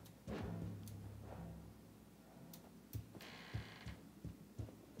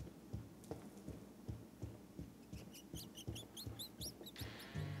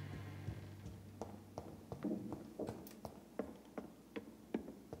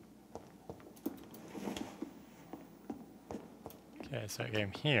 Okay, so I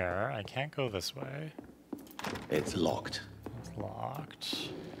came here. I can't go this way. It's locked. It's locked.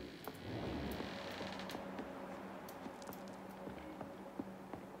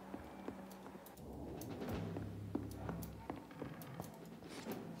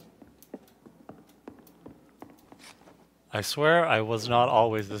 I swear I was not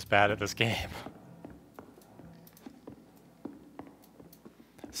always this bad at this game.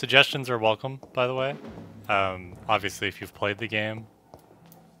 Suggestions are welcome, by the way. Obviously, if you've played the game,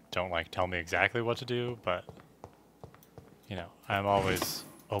 don't like tell me exactly what to do, but you know, I'm always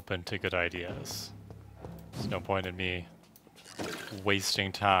open to good ideas. There's no point in me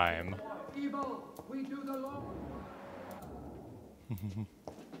wasting time. Evil, we do the Lord.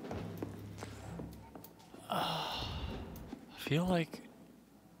 I feel like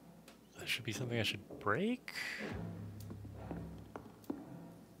there should be something I should break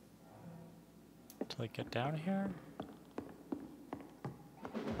to like get down here.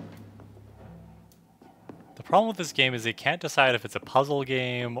 The problem with this game is you can't decide if it's a puzzle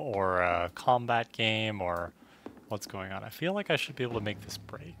game or a combat game or what's going on. I feel like I should be able to make this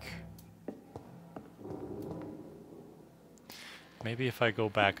break. Maybe if I go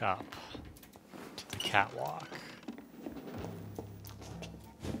back up to the catwalk.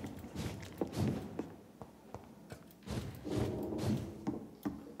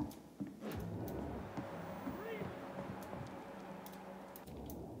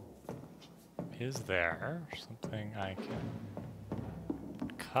 Is there something I can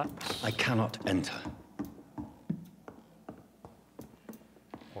cut? I cannot enter.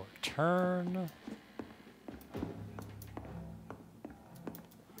 Or turn?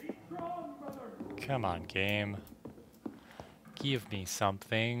 Come on, game. Give me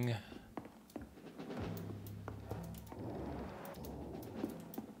something.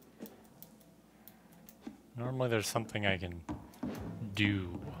 Normally there's something I can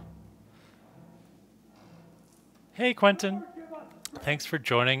do. Hey, Quentin. Thanks for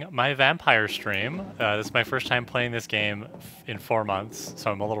joining my vampire stream. This is my first time playing this game in 4 months, so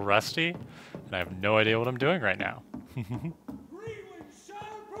I'm a little rusty, and I have no idea what I'm doing right now. Greenwood shall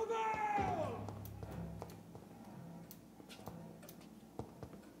prevail!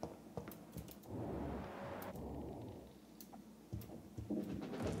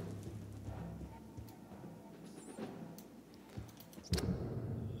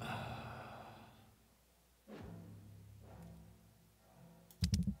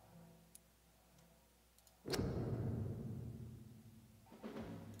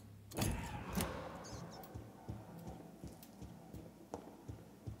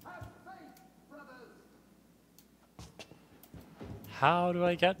 How do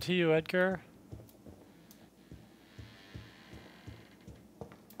I get to you, Edgar?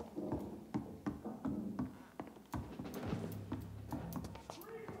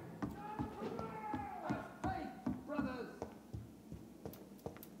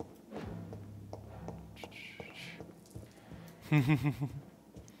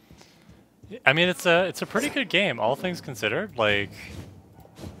 I mean, it's a pretty good game, all things considered. Like,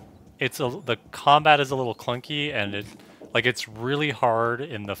 the combat is a little clunky, and it's really hard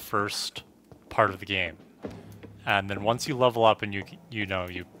in the first part of the game, and then once you level up and you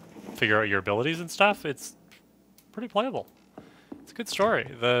figure out your abilities and stuff, it's pretty playable. It's a good story.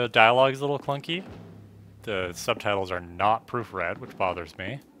 The dialogue is a little clunky. The subtitles are not proofread, which bothers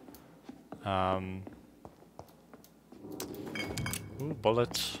me. Ooh,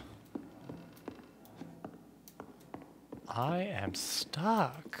 bullet. I am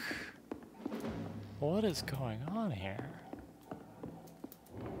stuck. What is going on here?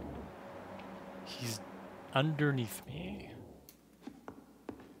 He's underneath me.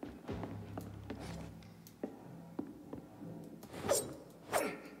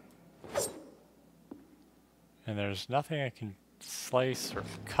 And there's nothing I can slice or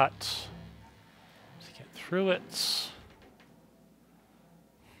cut to get through it.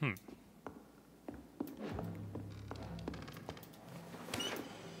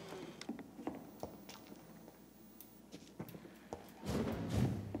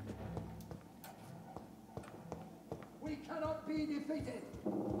 We cannot be defeated.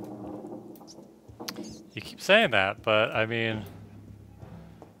 You keep saying that, but I mean,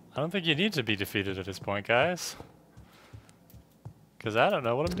 I don't think you need to be defeated at this point, guys. Because I don't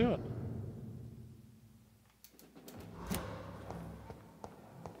know what I'm doing.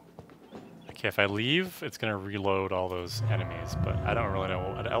 Okay, if I leave, it's going to reload all those enemies, but I don't really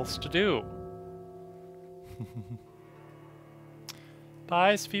know what else to do.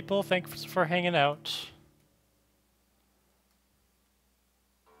 Bye, people. Thanks for hanging out.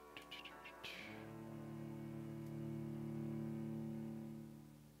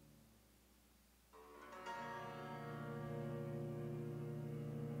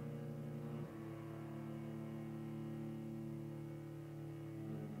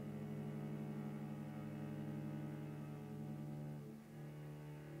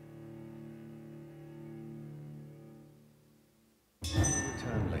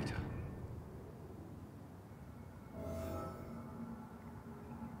 Return later.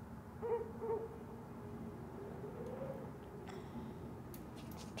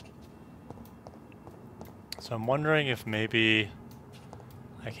 So I'm wondering if maybe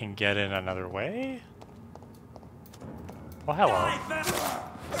I can get in another way? Oh, hello.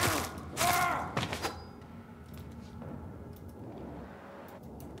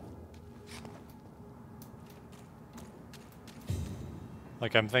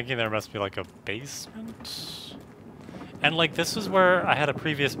 Like, I'm thinking there must be like a basement? And like, this is where I had a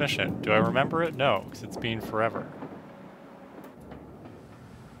previous mission. Do I remember it? No, because it's been forever.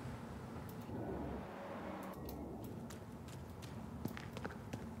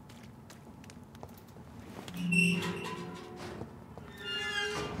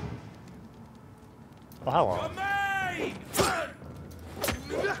 Oh, hello.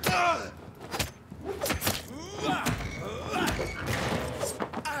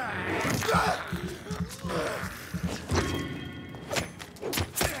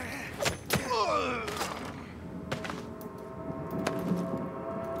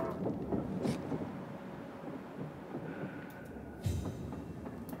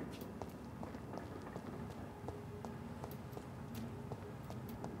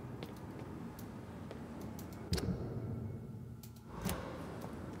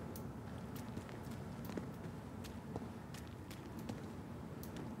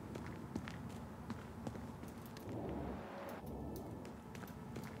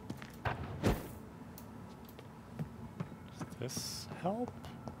 This help?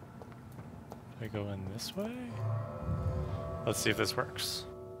 If I go in this way? Let's see if this works.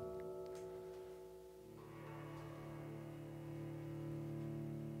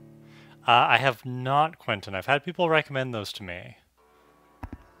 I have not, Quentin. I've had people recommend those to me.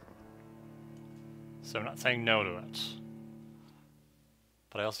 So I'm not saying no to it.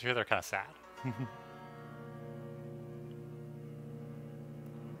 But I also hear they're kind of sad.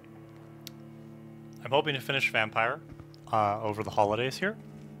 I'm hoping to finish Vampire over the holidays here.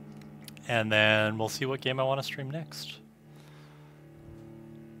 And then we'll see what game I want to stream next.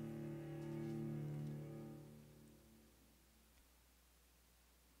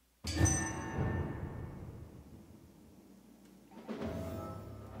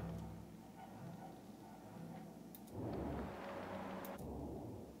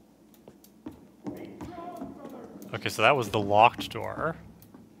 Okay, so that was the locked door.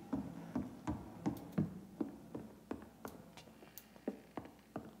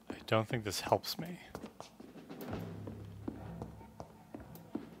 I don't think this helps me.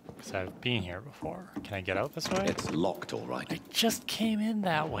 Because I've been here before. Can I get out this way? It's locked, all right. I just came in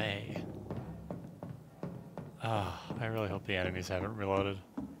that way. Ah, I really hope the enemies haven't reloaded.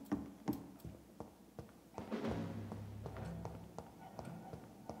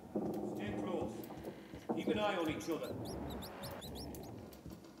 Stay close. Keep an eye on each other.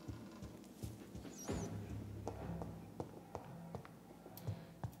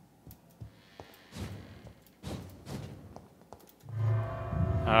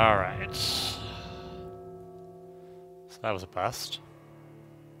 Alright. So that was a bust.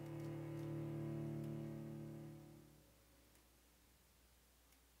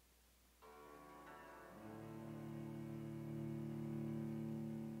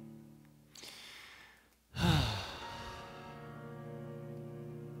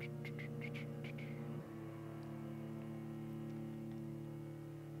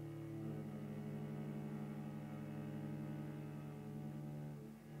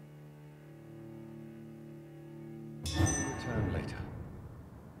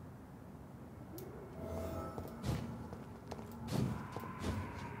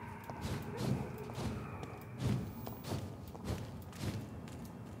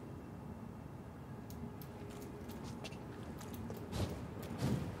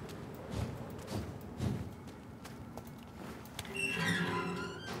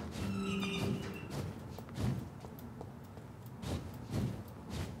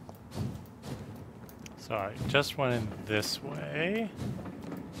 So I just went in this way.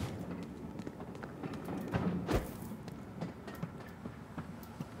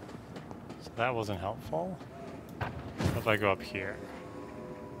 So that wasn't helpful. What if I go up here?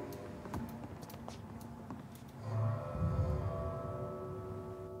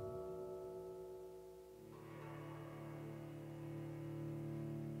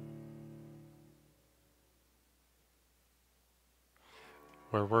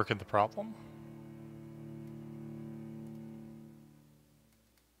 We're working the problem.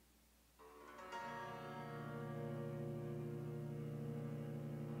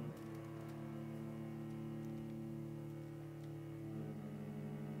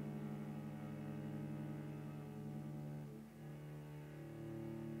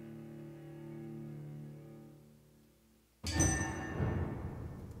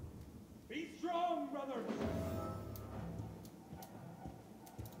 Be strong, brothers!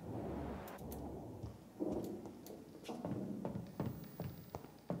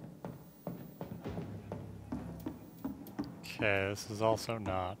 Okay, this is also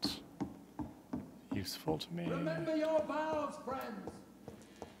not useful to me. Remember your vows, friends!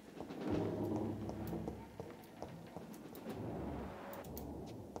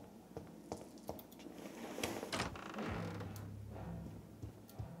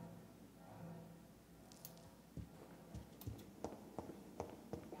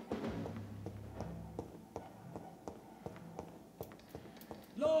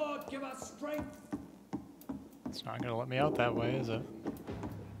 Lord, give us strength! It's not gonna let me out that way, is it?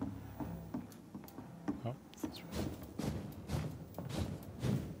 Oh, that's right.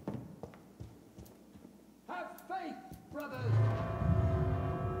 Have faith, brothers!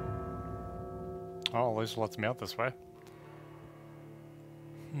 Oh, at least it lets me out this way.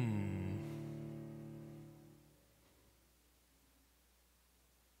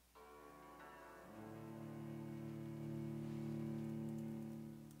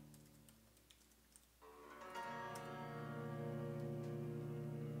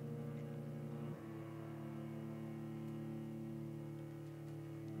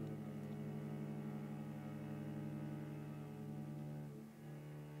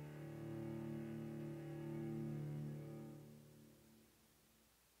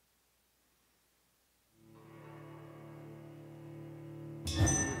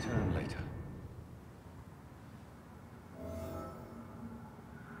 Return later.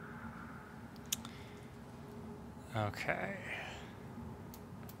 Okay.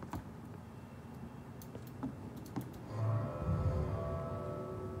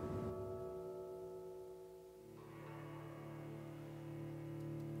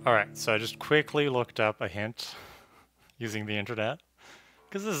 Alright, so I just quickly looked up a hint using the internet,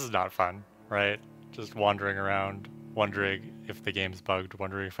 because this is not fun, right? Just wandering around, wondering if the game's bugged,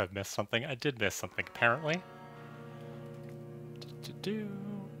 wondering if I've missed something. I did miss something, apparently. Do-do-do.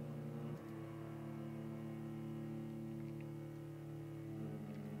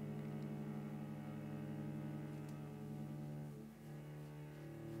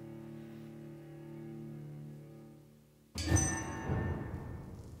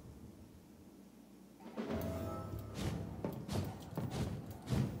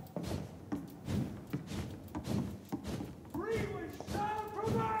 Greenwich shall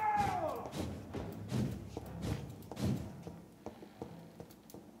prevail!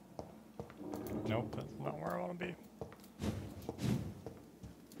 Nope, that's not where I want to be.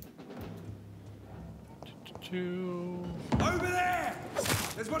 Do-do-do. Over there!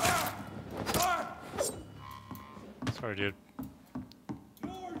 There's one. Sorry, dude.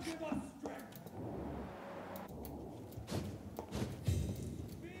 Lord, give us strength!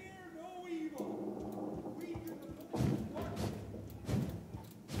 Fear no evil! We do the Lord's work!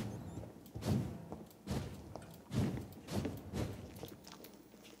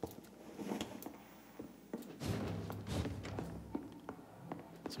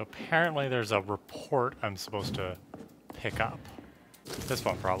 So apparently there's a report I'm supposed to pick up. This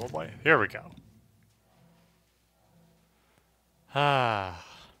one probably. Here we go.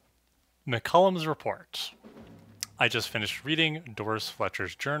 McCullum's report. I just finished reading Doris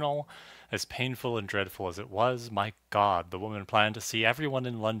Fletcher's journal. As painful and dreadful as it was, my God, the woman planned to see everyone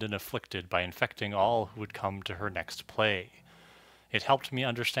in London afflicted by infecting all who would come to her next play. It helped me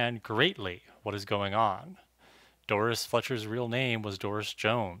understand greatly what is going on. Doris Fletcher's real name was Doris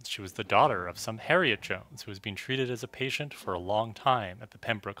Jones. She was the daughter of some Harriet Jones, who has been treated as a patient for a long time at the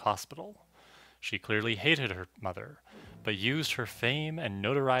Pembroke Hospital. She clearly hated her mother, but used her fame and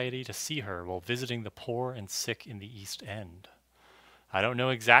notoriety to see her while visiting the poor and sick in the East End. I don't know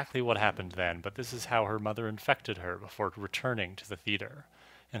exactly what happened then, but this is how her mother infected her before returning to the theater.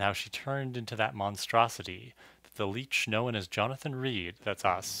 and how she turned into that monstrosity that the leech known as Jonathan Reed, that's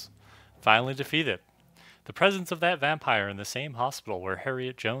us, finally defeated. The presence of that vampire in the same hospital where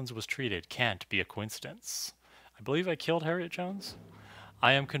Harriet Jones was treated can't be a coincidence. I believe I killed Harriet Jones?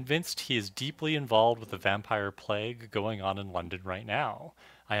 I am convinced he is deeply involved with the vampire plague going on in London right now.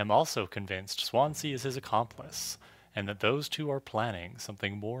 I am also convinced Swansea is his accomplice, and that those two are planning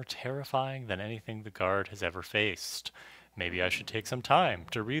something more terrifying than anything the guard has ever faced. Maybe I should take some time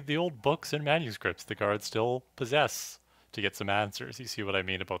to read the old books and manuscripts the guards still possess to get some answers. You see what I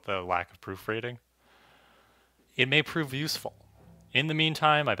mean about the lack of proofreading? It may prove useful. In the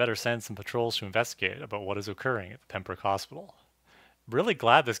meantime, I better send some patrols to investigate about what is occurring at the Pembroke Hospital. Really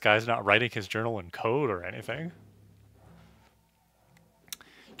glad this guy's not writing his journal in code or anything.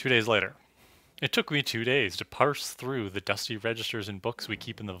 2 days later. It took me 2 days to parse through the dusty registers and books we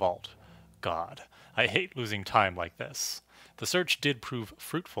keep in the vault. God, I hate losing time like this. The search did prove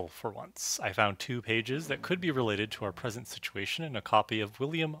fruitful for once. I found 2 pages that could be related to our present situation in a copy of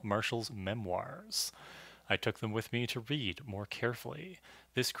William Marshall's memoirs. I took them with me to read more carefully.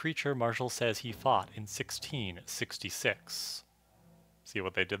 This creature Marshall says he fought in 1666. See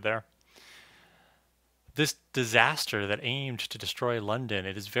what they did there? This disaster that aimed to destroy London,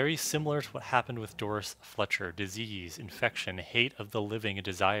 it is very similar to what happened with Doris Fletcher. Disease, infection, hate of the living, a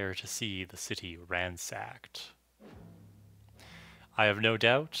desire to see the city ransacked. I have no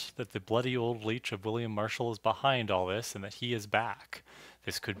doubt that the bloody old leech of William Marshall is behind all this and that he is back.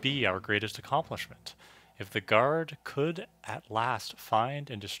 This could be our greatest accomplishment. If the guard could at last find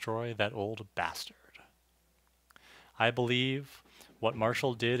and destroy that old bastard. I believe what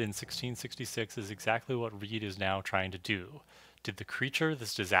Marshall did in 1666 is exactly what Reed is now trying to do. Did the creature,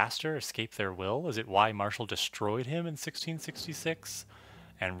 this disaster, escape their will? Is it why Marshall destroyed him in 1666?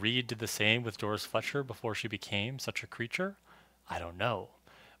 And Reed did the same with Doris Fletcher before she became such a creature? I don't know.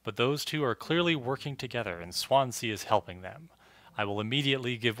 But those two are clearly working together, and Swansea is helping them. I will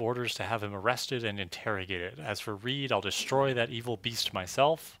immediately give orders to have him arrested and interrogated. As for Reed, I'll destroy that evil beast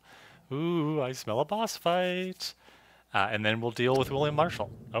myself. Ooh, I smell a boss fight. And then we'll deal with William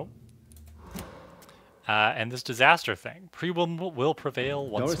Marshall. Oh. And this disaster thing. Pre-will will prevail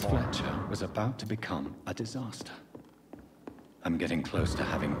once more. Doris Fletcher was about to become a disaster. I'm getting close to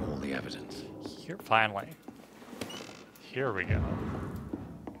having all the evidence. Here, finally. Here we go.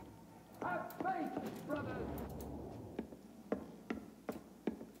 Have faith, brothers!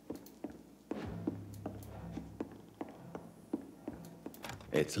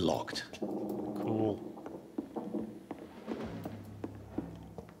 It's locked. Cool.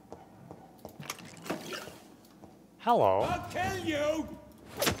 Hello. I'll kill you!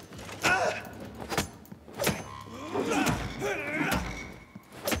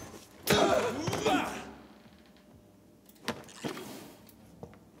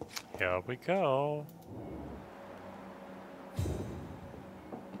 Here we go.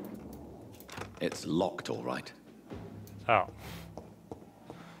 It's locked, all right. Oh.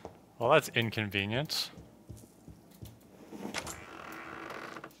 Well, that's inconvenient.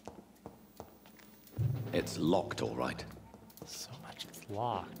 It's locked, all right. So much is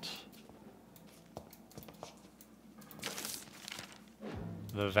locked.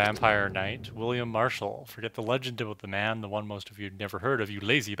 The Vampire Knight, William Marshall. Forget the legend about the man, the one most of you never heard of, you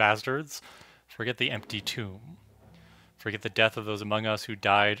lazy bastards. Forget the empty tomb. Forget the death of those among us who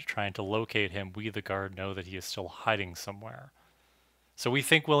died trying to locate him. We, the guard, know that he is still hiding somewhere. So we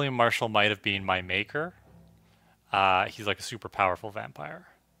think William Marshall might have been my maker. He's like a super powerful vampire.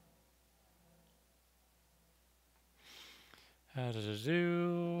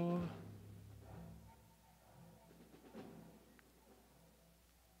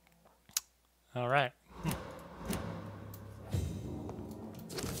 All right.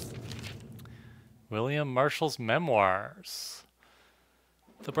 William Marshall's memoirs.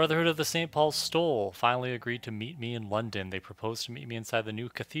 The Brotherhood of the St. Paul's Stole finally agreed to meet me in London. They proposed to meet me inside the new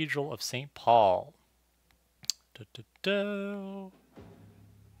Cathedral of St. Paul. Tear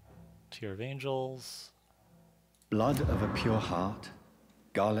of Angels. Blood of a pure heart,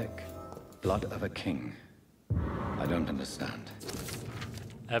 garlic, blood of a king. I don't understand.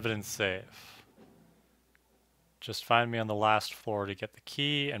 Evidence safe. Just find me on the last floor to get the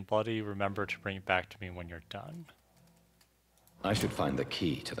key, and Bloody, remember to bring it back to me when you're done. I should find the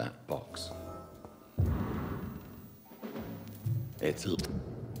key to that box. It's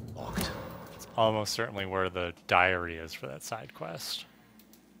locked. It's almost certainly where the diary is for that side quest.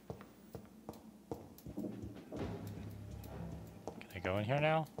 Can I go in here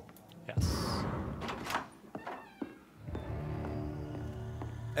now? Yes.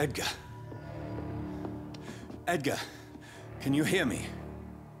 Edgar. Edgar, can you hear me?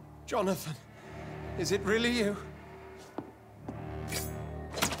 Jonathan, is it really you?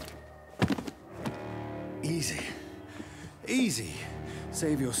 Easy. Easy.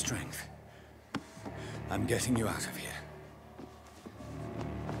 Save your strength. I'm getting you out of here.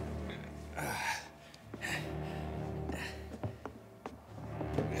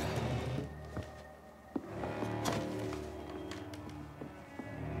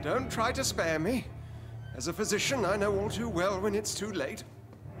 Don't try to spare me. As a physician, I know all too well when it's too late.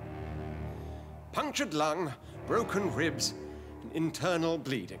 Punctured lung, broken ribs, and internal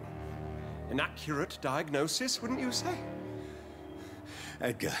bleeding. An accurate diagnosis, wouldn't you say?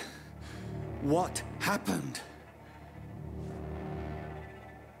 Edgar, what happened?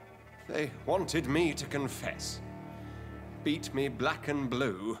 They wanted me to confess. Beat me black and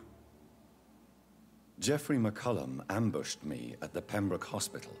blue. Jeffrey McCullum ambushed me at the Pembroke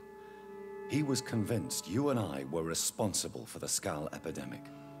Hospital. He was convinced you and I were responsible for the Skal epidemic.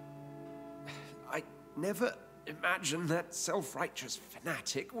 I never imagined that self-righteous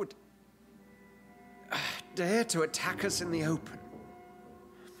fanatic would dare to attack us in the open.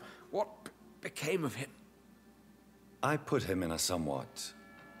 What became of him? I put him in a somewhat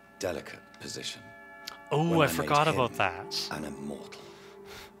delicate position. Oh, when I made forgot him about that. An immortal.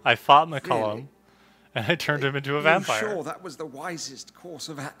 I fought McCullum, Really? and I turned him into a Are you vampire. sure that was the wisest course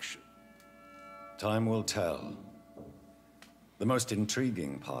of action? Time will tell. The most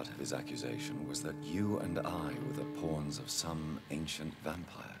intriguing part of his accusation was that you and I were the pawns of some ancient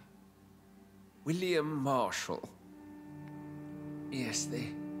vampire. William Marshall. Yes, they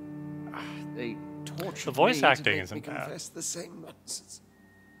tortured The voice me to acting make isn't me bad. confess the same nonsense.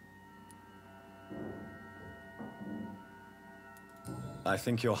 I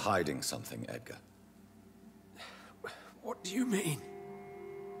think you're hiding something, Edgar. What do you mean?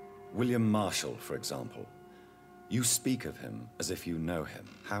 William Marshall, for example. You speak of him as if you know him.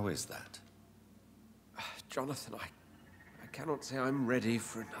 How is that? Jonathan, I cannot say I'm ready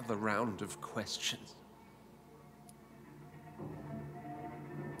for another round of questions.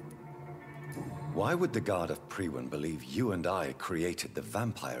 Why would the Guard of Priwen believe you and I created the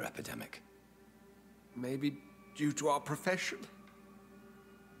vampire epidemic? Maybe due to our profession?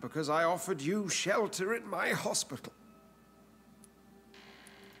 Because I offered you shelter in my hospital.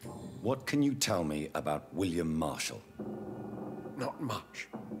 What can you tell me about William Marshall? Not much.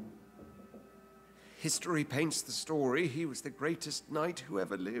 History paints the story he was the greatest knight who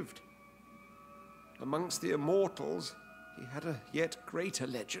ever lived. Amongst the immortals, he had a yet greater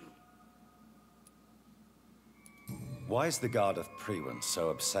legend. Why is the Guard of Priwen so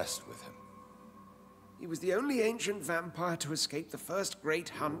obsessed with him? He was the only ancient vampire to escape the first great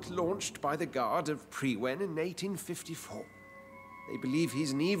hunt launched by the Guard of Priwen in 1854. They believe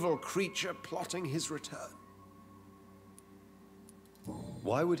he's an evil creature plotting his return.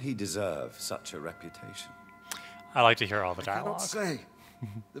 Why would he deserve such a reputation? I like to hear all the I cannot dialogue. say.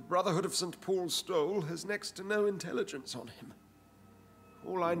 The Brotherhood of St. Paul's Stole has next to no intelligence on him.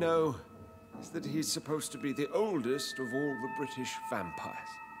 All I know is that he's supposed to be the oldest of all the British vampires.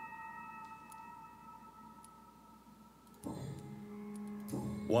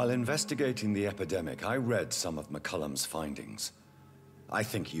 While investigating the epidemic, I read some of McCullum's findings. I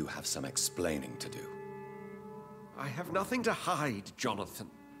think you have some explaining to do. I have nothing to hide, Jonathan.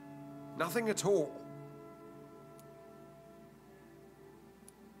 Nothing at all.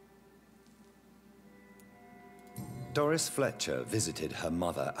 Doris Fletcher visited her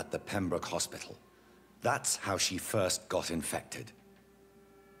mother at the Pembroke Hospital. That's how she first got infected.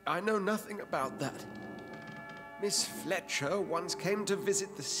 I know nothing about that. Miss Fletcher once came to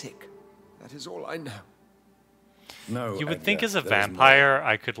visit the sick. That is all I know. No, You would Edgar, think as a there's vampire,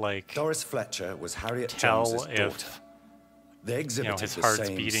 I could like Doris Fletcher was Harriet tell Jones's daughter. if They exhibited his the heart's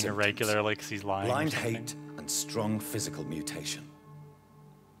same beating symptoms. irregularly because he's lying. or Blind something. hate and strong physical mutation.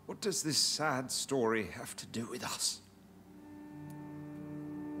 What does this sad story have to do with us?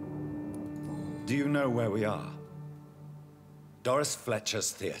 Do you know where we are? Doris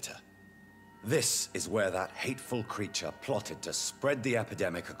Fletcher's theater. This is where that hateful creature plotted to spread the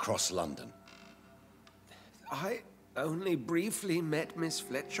epidemic across London. I only briefly met Miss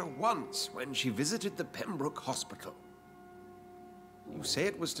Fletcher once when she visited the Pembroke Hospital. You say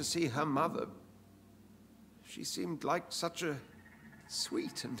it was to see her mother. She seemed like such a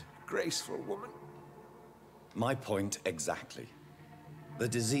sweet and graceful woman. My point exactly. The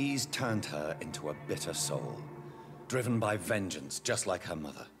disease turned her into a bitter soul, driven by vengeance just like her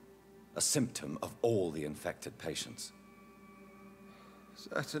mother. A symptom of all the infected patients.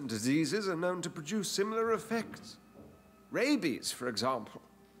 Certain diseases are known to produce similar effects. Rabies, for example.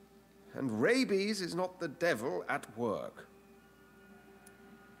 And rabies is not the devil at work.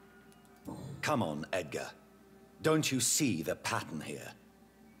 Come on, Edgar. Don't you see the pattern here?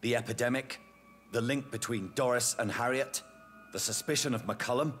 The epidemic, the link between Doris and Harriet, the suspicion of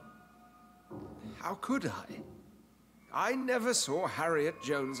McCullum. How could I? I never saw Harriet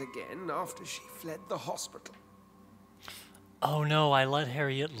Jones again after she fled the hospital. Oh no, I let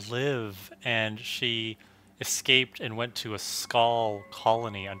Harriet live, and she escaped and went to a Skull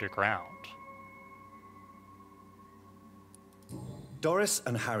colony underground. Doris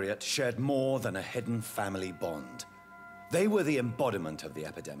and Harriet shared more than a hidden family bond. They were the embodiment of the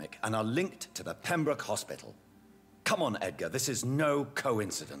epidemic and are linked to the Pembroke Hospital. Come on, Edgar, this is no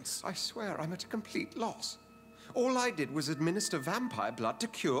coincidence. I swear I'm at a complete loss. All I did was administer vampire blood to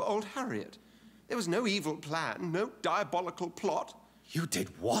cure old Harriet. There was no evil plan, no diabolical plot. You did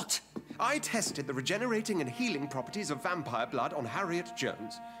what? I tested the regenerating and healing properties of vampire blood on Harriet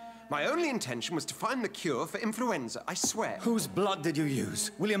Jones. My only intention was to find the cure for influenza, I swear. Whose blood did you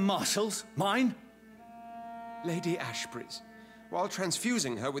use? William Marshall's? Mine? Lady Ashbury's. While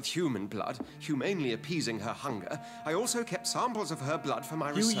transfusing her with human blood, humanely appeasing her hunger, I also kept samples of her blood for my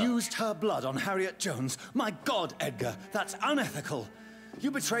research. You used her blood on Harriet Jones? My God, Edgar, that's unethical. You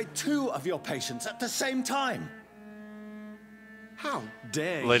betrayed 2 of your patients at the same time. How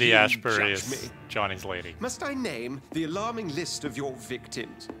dare Lady you Ashbury judge is me? Johnny's lady. Must I name the alarming list of your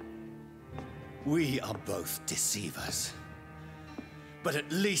victims? We are both deceivers. But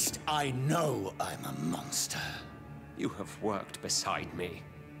at least I know I'm a monster. You have worked beside me.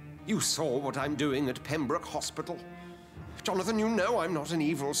 You saw what I'm doing at Pembroke Hospital. Jonathan, you know I'm not an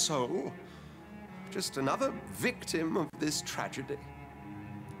evil soul. Just another victim of this tragedy.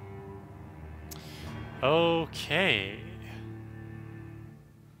 Okay.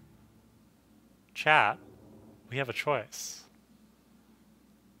 Chat, we have a choice.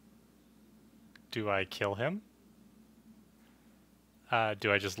 Do I kill him?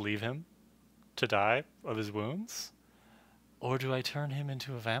 Do I just leave him to die of his wounds? Or do I turn him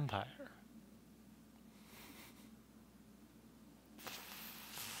into a vampire?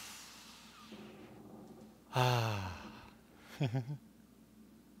 Ah.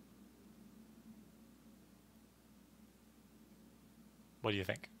 What do you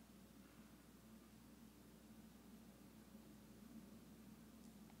think?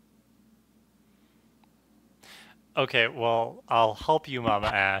 Okay, well, I'll help you, Mama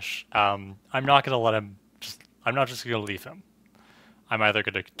Ash. I'm not gonna let him I'm not just gonna leave him. I'm either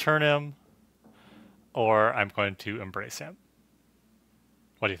gonna turn him or I'm going to embrace him.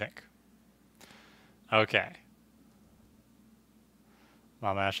 What do you think? Okay.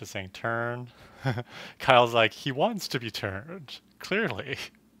 Mama Ash is saying turn. Kyle's like, he wants to be turned. Clearly.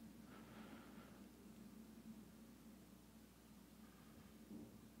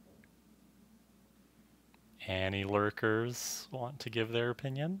 Any lurkers want to give their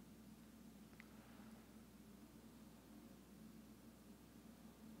opinion?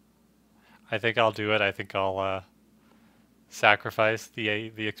 I think I'll do it. I think I'll sacrifice the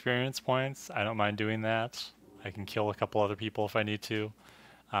experience points. I don't mind doing that. I can kill a couple other people if I need to.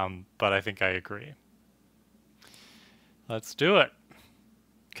 But I think I agree. Let's do it.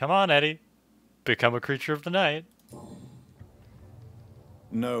 Come on, Eddie. Become a creature of the night.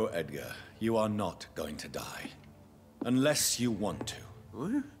 No, Edgar. You are not going to die. Unless you want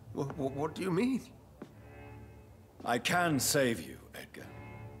to. What do you mean? I can save you, Edgar.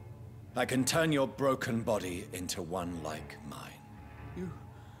 I can turn your broken body into one like mine. You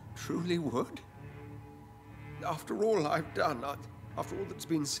truly would? After all I've done, after all that's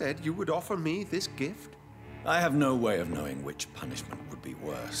been said, you would offer me this gift? I have no way of knowing which punishment would be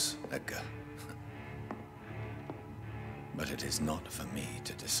worse, Edgar. But it is not for me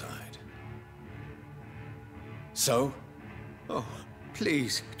to decide. So? Oh,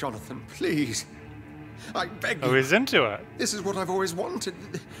 please, Jonathan, please. I beg you. Oh, he's into it. This is what I've always wanted.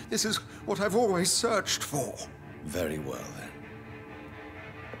 This is what I've always searched for. Very well, then.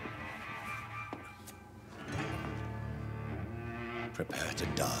 Prepare to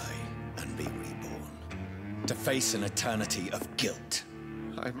die and be reborn. To face an eternity of guilt.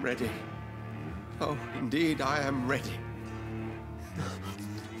 I'm ready. Oh, indeed, I am ready.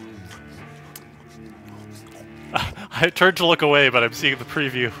 I turned to look away, but I'm seeing the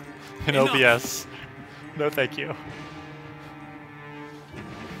preview in Enough. OBS. No, thank you.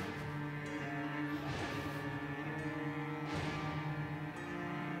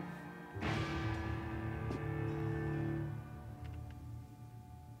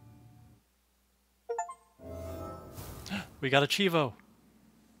 We got a Chivo.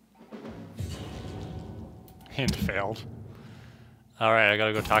 Hint failed. Alright, I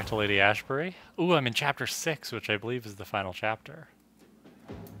gotta go talk to Lady Ashbury. Ooh, I'm in chapter 6, which I believe is the final chapter.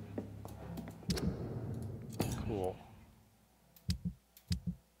 Cool.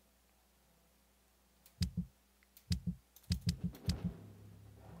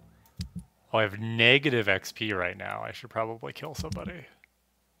 Oh, I have negative XP right now. I should probably kill somebody.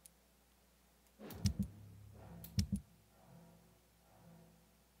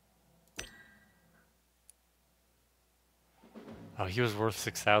 Oh, he was worth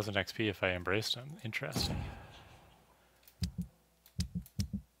 6,000 XP if I embraced him. Interesting.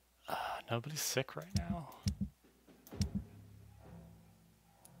 Nobody's sick right now.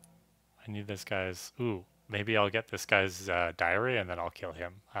 I need this guy's... Ooh, maybe I'll get this guy's diary and then I'll kill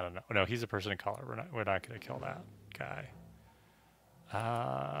him. I don't know. No, he's a person of color. We're not going to kill that guy.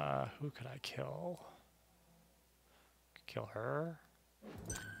 Who could I kill? Kill her.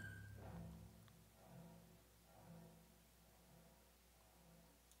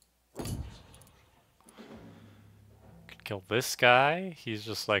 Could kill this guy. He's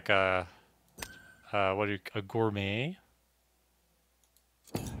just like a gourmet.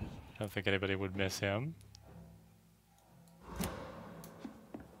 I don't think anybody would miss him.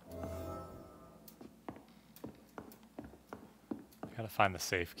 Gotta find the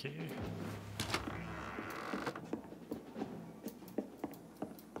safe key.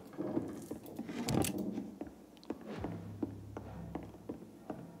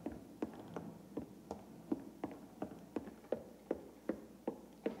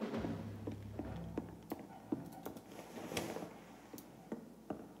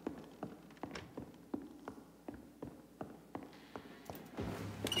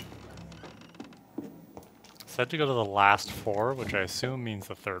 Said to go to the last floor, which I assume means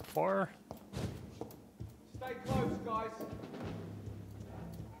the third floor. Stay close, guys.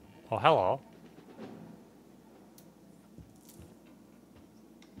 Oh, hello.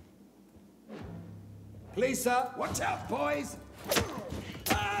 Please, sir. Watch out, boys.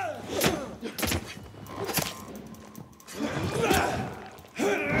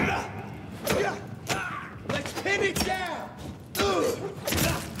 Let's pin it down.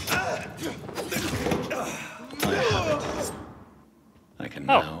 I can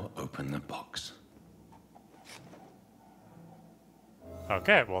now open the box.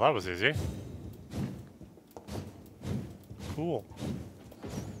 Okay, well that was easy. Cool.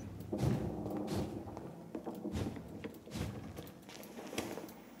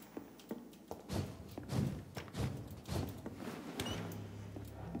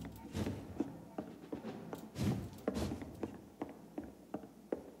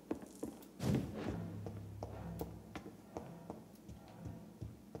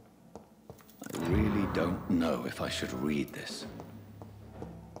 I really don't know if I should read this.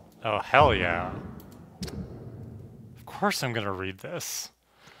 Oh, hell yeah. Of course I'm gonna read this.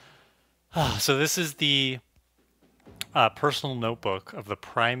 So this is the personal notebook of the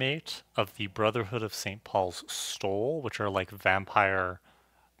primate of the Brotherhood of St. Paul's Stole, which are like vampire,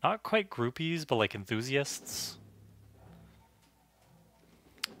 not quite groupies, but like enthusiasts.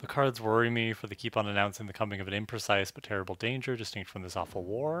 The cards worry me, for they keep on announcing the coming of an imprecise but terrible danger distinct from this awful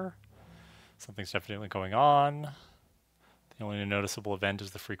war. Something's definitely going on. The only noticeable event is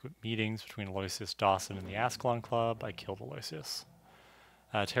the frequent meetings between Aloysius Dawson and the Ascalon Club. I killed Aloysius.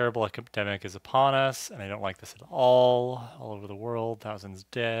 A terrible epidemic is upon us, and I don't like this at all. All over the world, thousands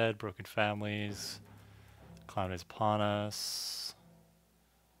dead, broken families. Clown is upon us.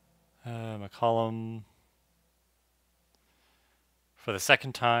 McCollum. For the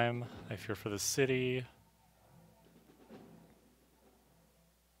second time, I fear for the city.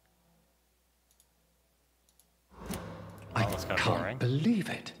 I that's kind of can't boring. believe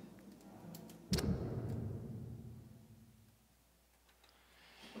it.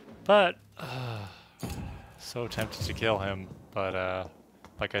 But, so tempted to kill him, but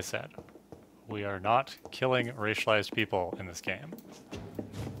like I said, we are not killing racialized people in this game.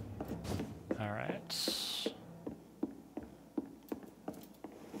 Alright.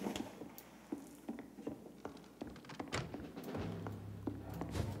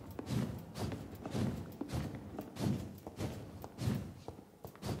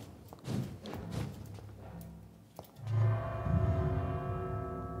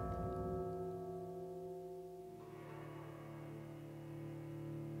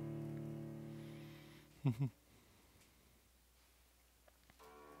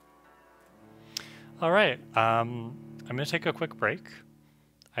 All right, I'm gonna take a quick break.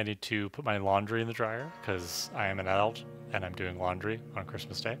 I need to put my laundry in the dryer because I am an adult and I'm doing laundry on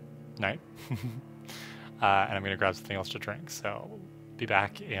Christmas Day night. And I'm gonna grab something else to drink. So be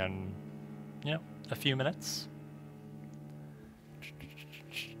back in, a few minutes.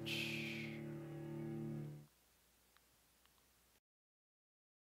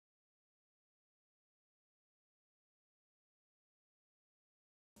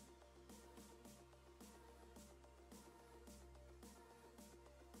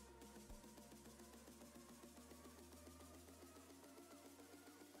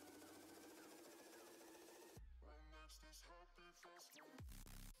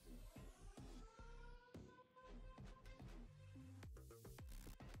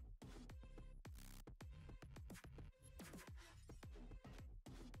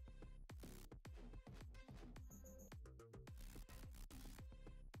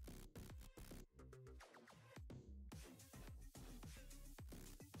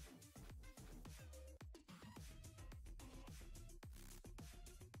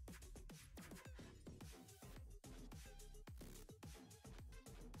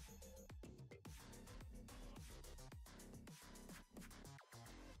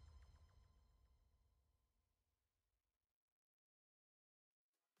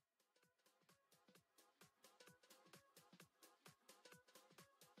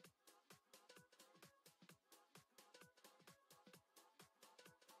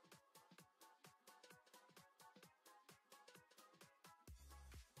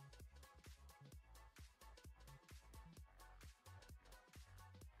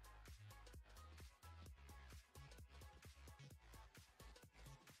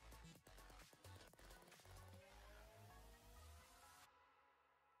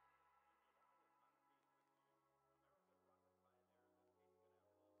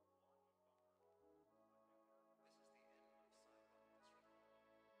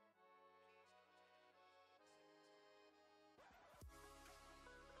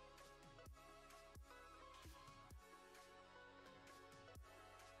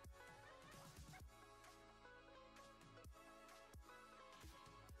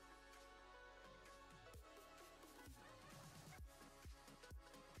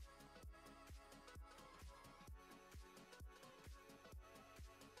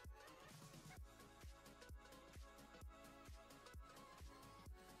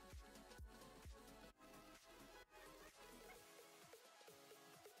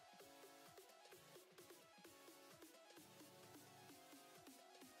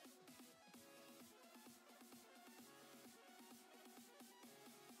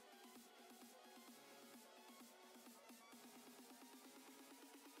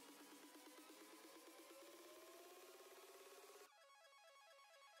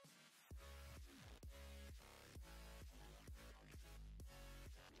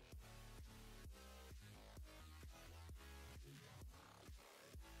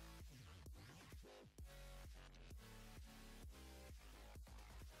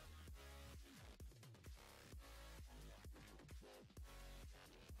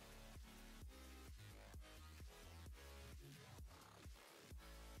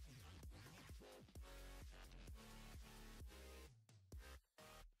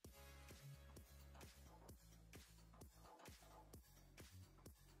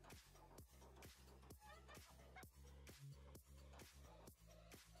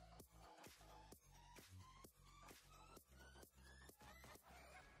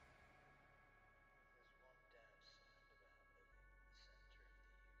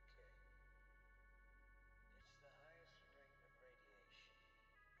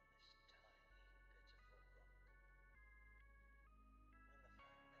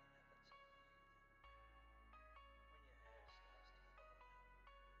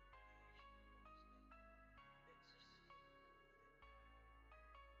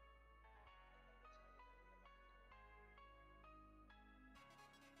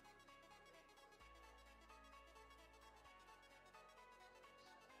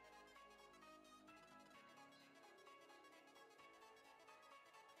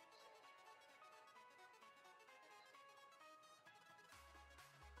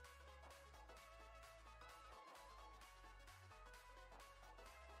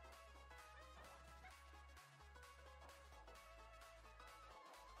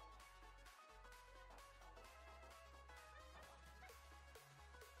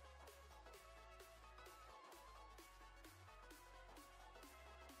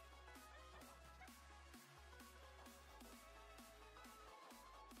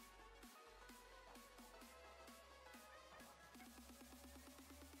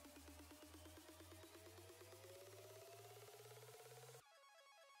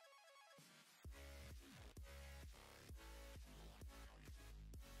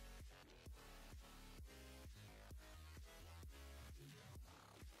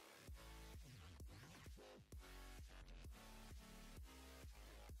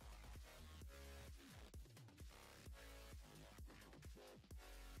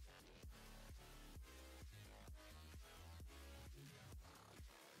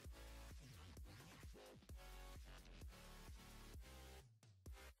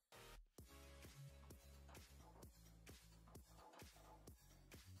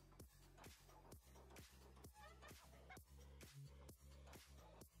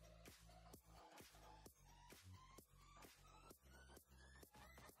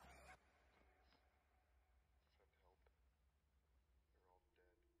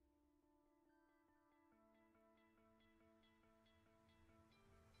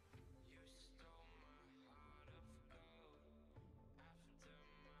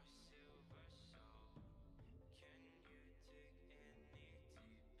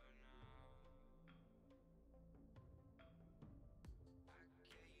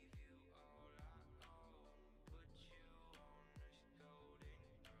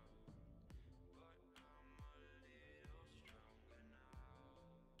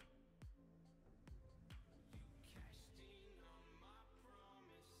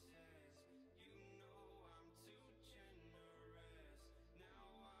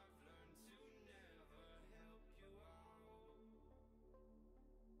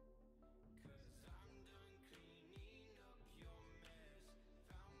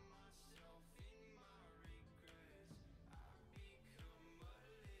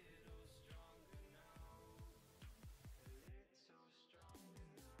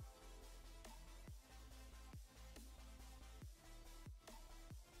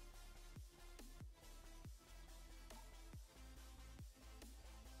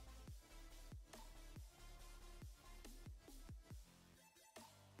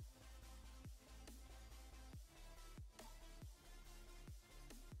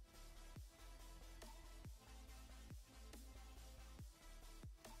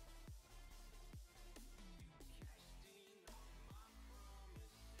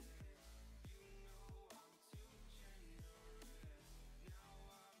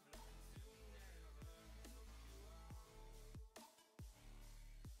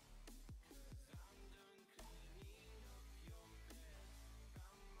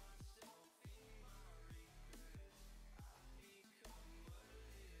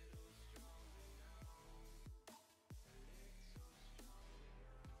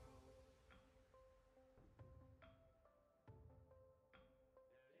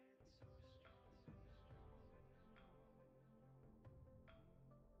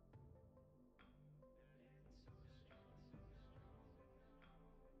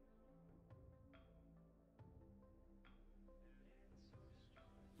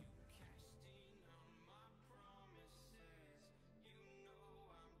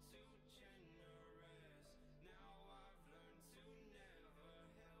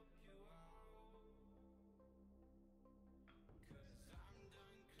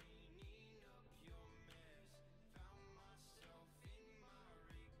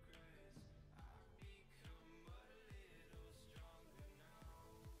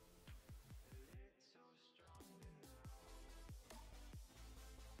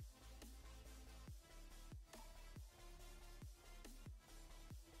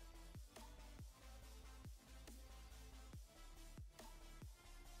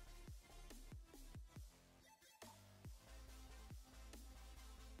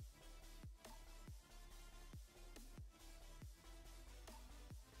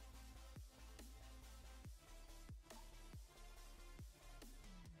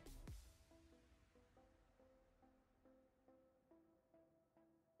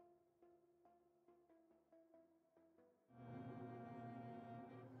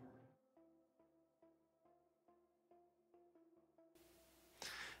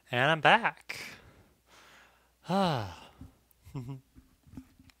 And I'm back. Mama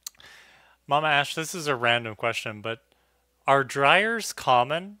Ash, this is a random question, but are dryers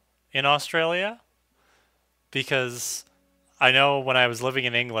common in Australia? Because I know when I was living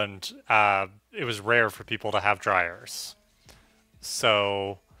in England, it was rare for people to have dryers.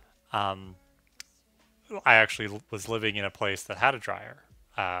 So I actually was living in a place that had a dryer.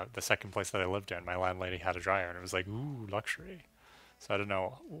 The second place that I lived in, my landlady had a dryer, and it was like, ooh, luxury. So I don't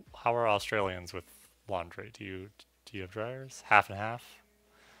know. How are Australians with laundry? Do you have dryers? Half and half?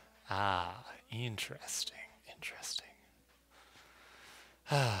 Ah, interesting. Interesting.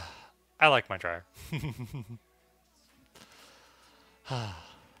 I like my dryer.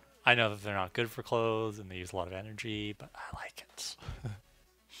 I know that they're not good for clothes and they use a lot of energy, but I like it.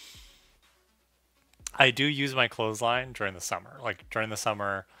 I do use my clothesline during the summer. Like during the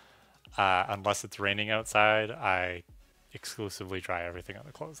summer, unless it's raining outside, I exclusively dry everything on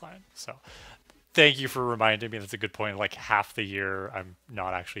the clothesline. So thank you for reminding me. That's a good point. Like half the year, I'm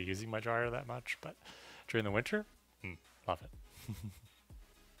not actually using my dryer that much, but during the winter, love it.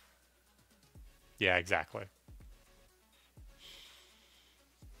 Yeah, exactly.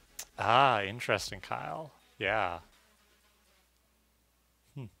 Ah, interesting, Kyle. Yeah.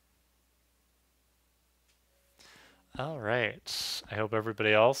 All right. I hope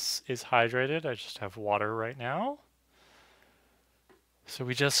everybody else is hydrated. I just have water right now. So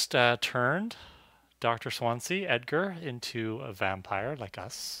we just turned Dr. Swansea, Edgar, into a vampire like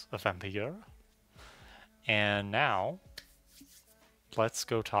us, a vampire. And now, let's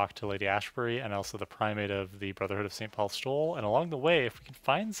go talk to Lady Ashbury and also the primate of the Brotherhood of St. Paul's Stole. And along the way, if we can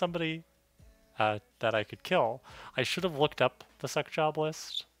find somebody that I could kill, I should have looked up the suck job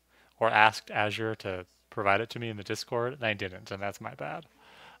list or asked Azure to provide it to me in the Discord, and I didn't, and that's my bad.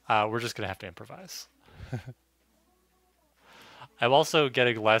 We're just going to have to improvise. I'm also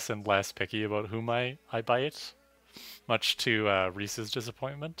getting less and less picky about whom I bite, much to Reese's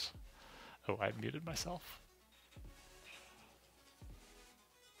disappointment. Oh, I muted myself.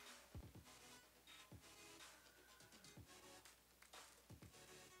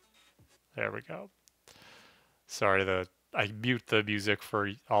 There we go. Sorry, I mute the music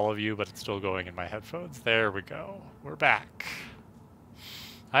for all of you, but it's still going in my headphones. There we go. We're back.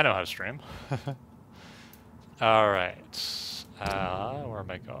 I know how to stream. All right. Where am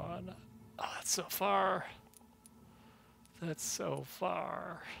I going? Oh, that's so far. That's so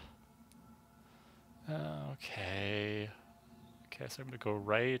far. Okay. Okay, so I'm going to go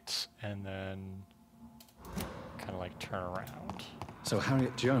right and then kind of like turn around. So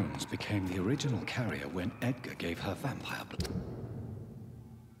Harriet Jones became the original carrier when Edgar gave her vampire blood.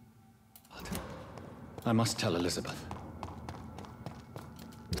 I must tell Elizabeth.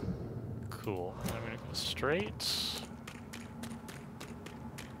 Cool. I'm going to go straight.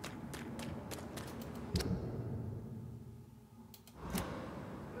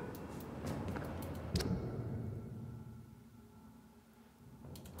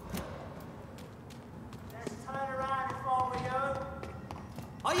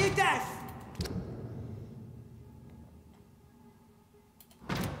 Are you deaf?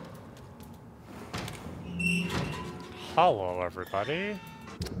 Hello, everybody.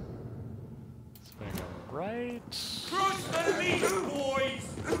 So we go right. Cross the meat, boys!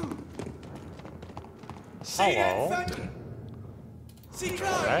 Hello. See,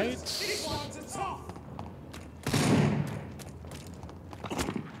 Right. these ones are tough.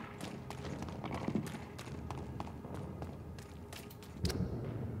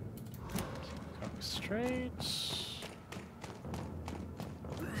 Go straight.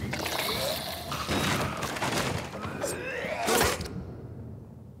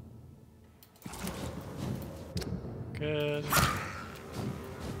 Good.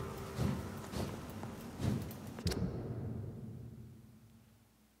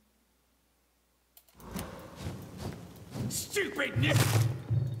 Stupid nip!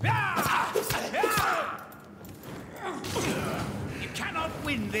 Ah! Ah! You cannot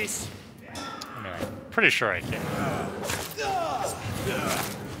win this. I mean, I'm pretty sure I can.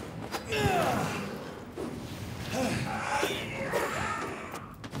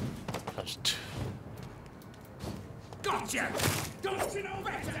 Gotcha! Don't you know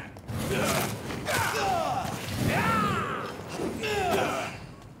better?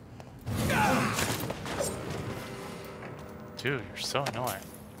 Dude, you're so annoying.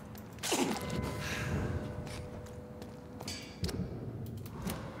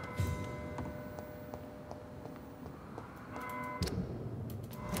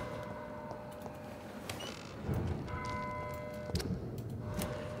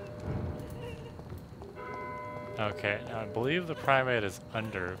 Okay, now I believe the primate is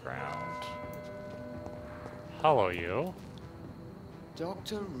underground. Hello, you.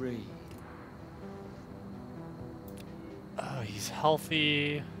 Dr. Reed. Oh, he's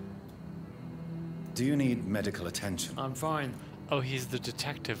healthy. Do you need medical attention? I'm fine. Oh, he's the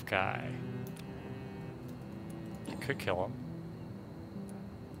detective guy. You could kill him.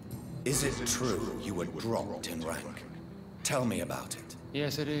 Is it true you were dropped in rank? Tell me about it.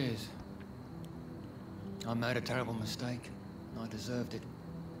 Yes, it is. I made a terrible mistake. I deserved it.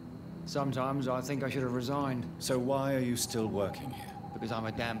 Sometimes I think I should have resigned. So why are you still working here? Because I'm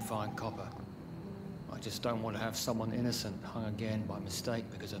a damn fine copper. I just don't want to have someone innocent hung again by mistake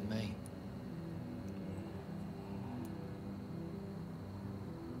because of me.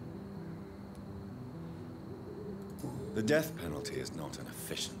 The death penalty is not an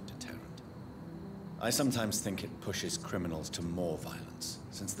efficient deterrent. I sometimes think it pushes criminals to more violence,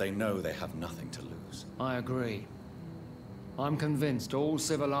 since they know they have nothing to lose. I agree. I'm convinced all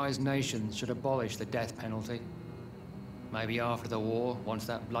civilized nations should abolish the death penalty. Maybe after the war, once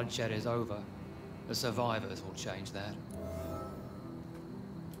that bloodshed is over, the survivors will change that.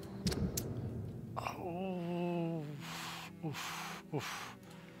 Oh, oof, oof.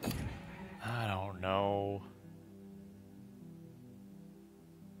 I don't know.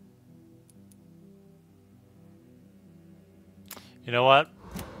 You know what?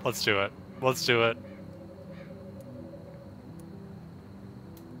 Let's do it. Let's do it.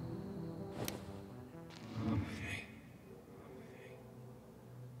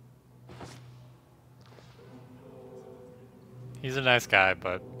 He's a nice guy,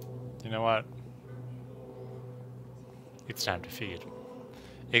 but you know what? It's time to feed.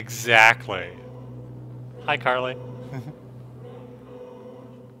 Exactly. Hi, Carly.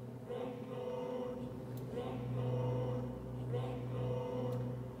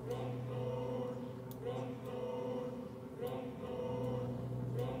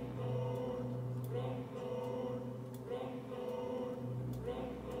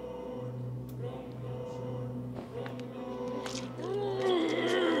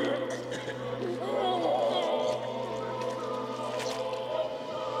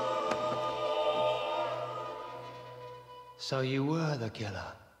 So you were the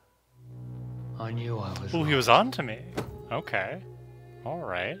killer. I knew I was Ooh, wrong. he was on to me. Okay.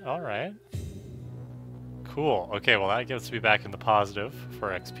 Alright, alright. Cool. Okay, well that gets me back in the positive for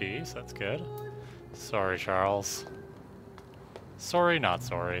XP, so that's good. Sorry, Charles. Sorry, not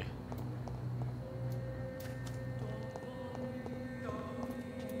sorry.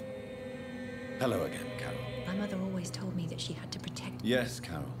 Hello again, Carol. My mother always told me that she had to protect me. Yes,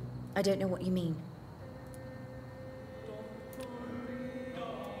 Carol. I don't know what you mean.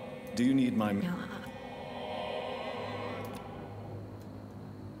 Do you need my... No,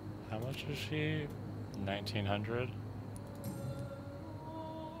 How much is she? 1900?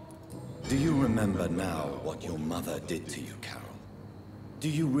 Do you remember now what your mother did to you, Carol? Do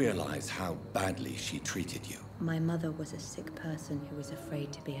you realize how badly she treated you? my mother was a sick person who was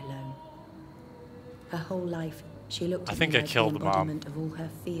afraid to be alone. Her whole life, she looked I at think me I like killed the the mom. embodiment of all her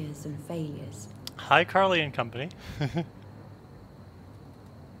fears and failures. Hi, Carly and company.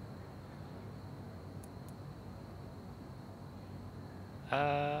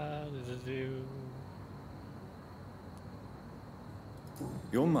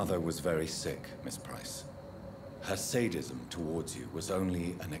 Your mother was very sick, Miss Price. Her sadism towards you was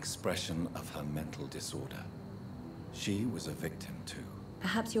only an expression of her mental disorder. She was a victim too.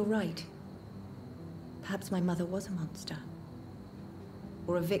 Perhaps you're right. Perhaps my mother was a monster.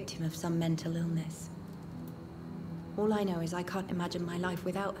 Or a victim of some mental illness. All I know is I can't imagine my life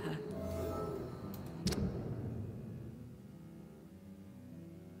without her.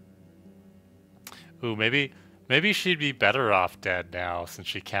 Ooh, maybe she'd be better off dead now since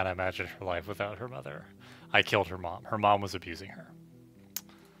she can't imagine her life without her mother. I killed her mom. Her mom was abusing her.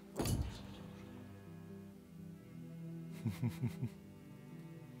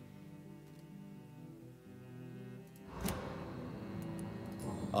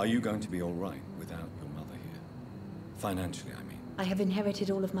 Are you going to be all right without your mother here? Financially, I mean. I have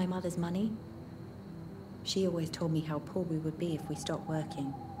inherited all of my mother's money. She always told me how poor we would be if we stopped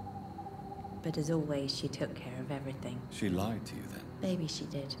working. But as always, she took care of everything. She lied to you then? Maybe she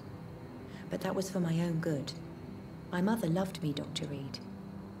did. But that was for my own good. My mother loved me, Dr. Reed.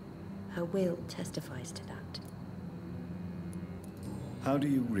 Her will testifies to that. How do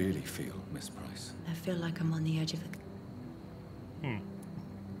you really feel, Miss Price? I feel like I'm on the edge of a...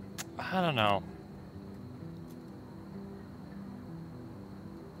 I don't know.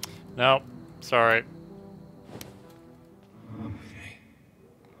 Nope. Sorry.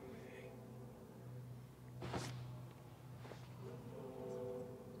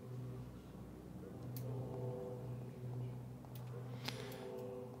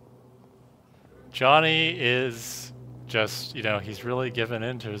 Johnny is just, you know, he's really given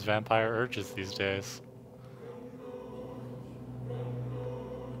in to his vampire urges these days.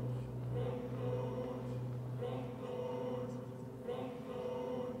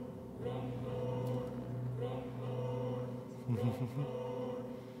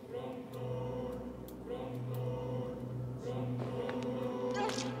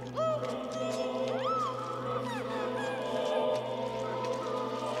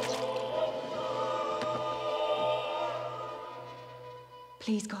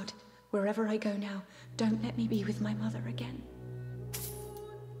 Please, God, wherever I go now, don't let me be with my mother again.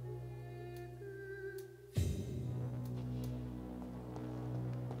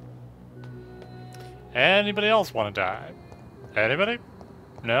 Anybody else want to die? Anybody?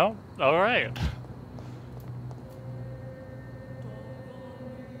 No? Alright.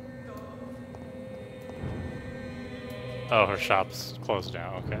 Oh, her shop's closed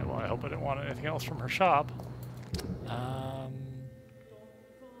now. Okay, well, I hope I didn't want anything else from her shop.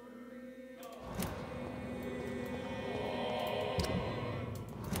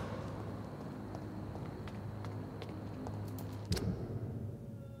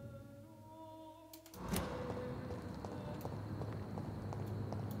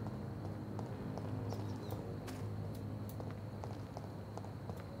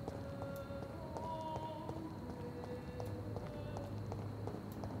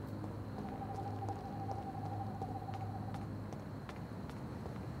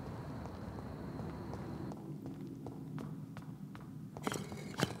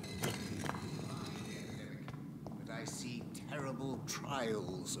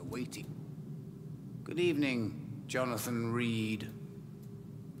 Trials awaiting. Good evening, Jonathan Reed.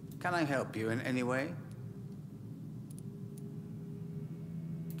 Can I help you in any way?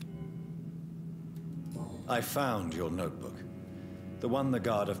 I found your notebook. The one the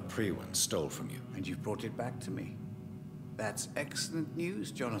guard of Prewen stole from you. And you've brought it back to me. That's excellent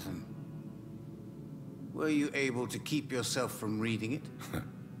news, Jonathan. Were you able to keep yourself from reading it?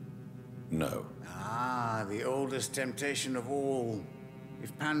 No. Ah, the oldest temptation of all.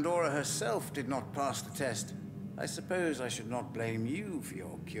 If Pandora herself did not pass the test, I suppose I should not blame you for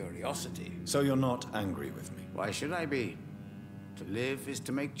your curiosity. So you're not angry with me? Why should I be? To live is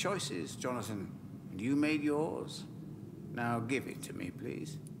to make choices, Jonathan. And you made yours. Now give it to me,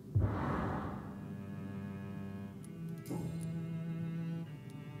 please.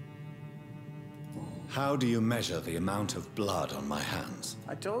 How do you measure the amount of blood on my hands?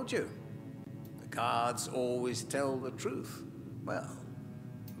 I told you. The cards always tell the truth. Well,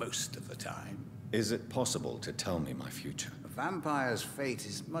 most of the time. Is it possible to tell me my future? A vampire's fate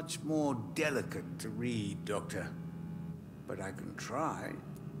is much more delicate to read, Doctor. But I can try.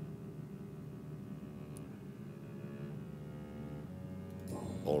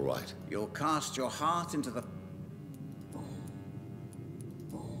 All right. You'll cast your heart into the...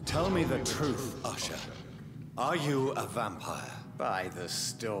 Tell me the truth, Usher. Are you a vampire? By the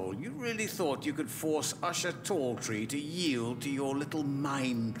stole, you really thought you could force Usher Talltree to yield to your little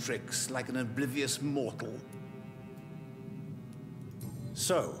mind tricks like an oblivious mortal?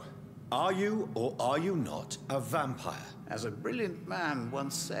 So, are you or are you not a vampire? As a brilliant man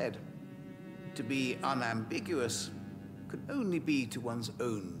once said, to be unambiguous can only be to one's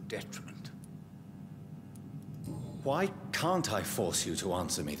own detriment. Why can't I force you to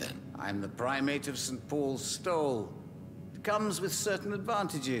answer me then? I'm the primate of St. Paul's Stole. It comes with certain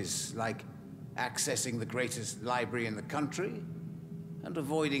advantages, like accessing the greatest library in the country and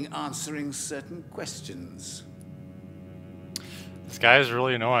avoiding answering certain questions. This guy is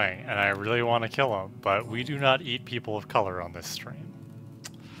really annoying, and I really want to kill him, but we do not eat people of color on this stream.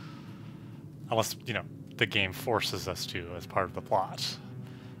 Unless, you know, the game forces us to as part of the plot.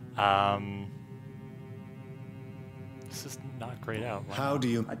 This is not grayed out. Wow. How do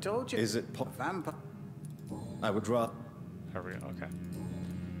you... I told you. Is it... vampire? I would rather... There we go, okay.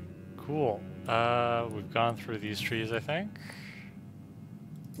 Cool. We've gone through these trees, I think.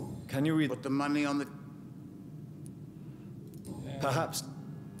 Can you read... Put the money on the... Yeah. Perhaps...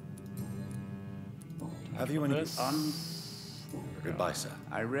 Have you any... Goodbye, sir.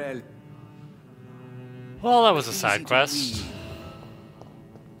 I rarely... Well, that was a side quest.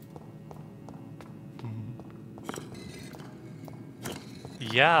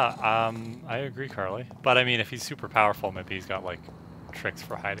 Yeah, I agree, Carly. But I mean, if he's super powerful, maybe he's got, like, tricks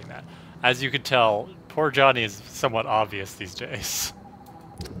for hiding that. As you can tell, poor Johnny is somewhat obvious these days.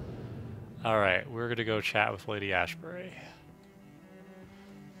 Alright, we're gonna go chat with Lady Ashbury.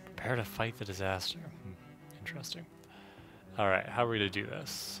 Prepare to fight the disaster. Interesting. Alright, how are we gonna do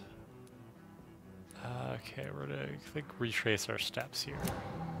this? Okay, we're gonna, I think, retrace our steps here.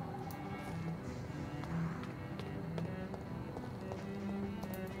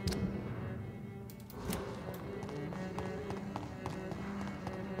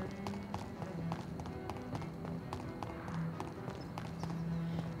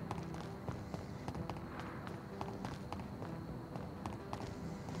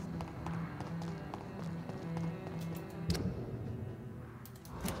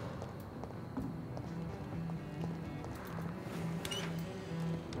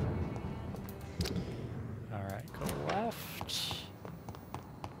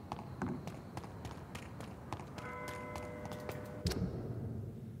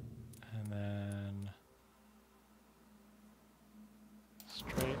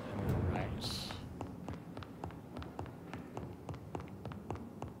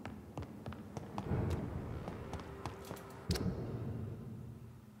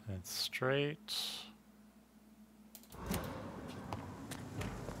 straight.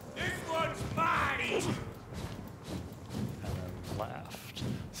 This one's mine! And then left.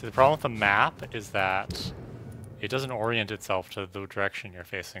 See, the problem with the map is that it doesn't orient itself to the direction you're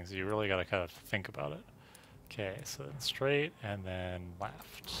facing, so you really gotta kind of think about it. Okay, so then straight and then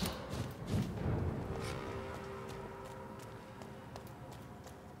left.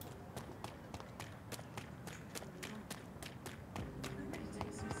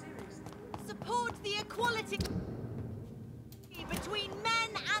 Support the equality between men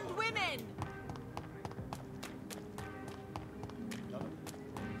and women.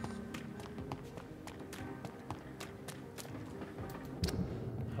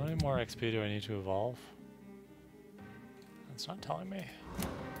 How many more XP do I need to evolve? It's not telling me.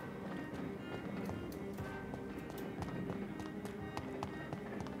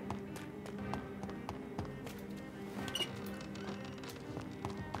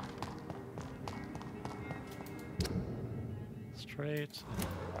 Straight and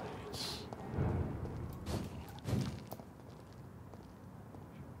right.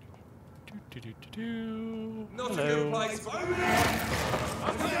 Do. Not Hello. a good place for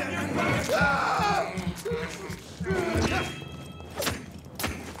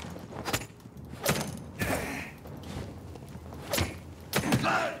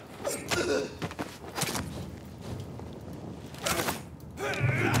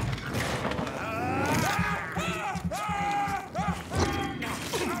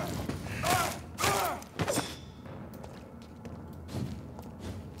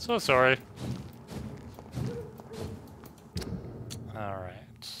So sorry.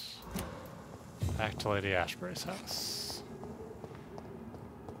 Alright. Back to Lady Ashbury's house.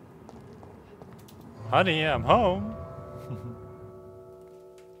 Honey, I'm home.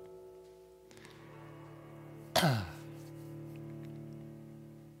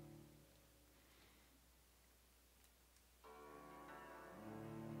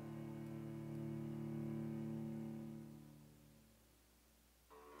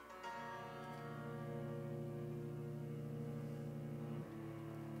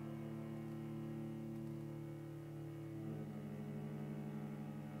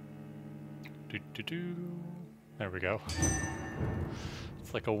 There we go.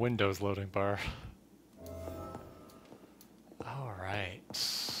 It's like a Windows loading bar. Alright.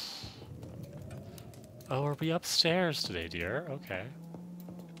 Oh, are we upstairs today, dear? Okay.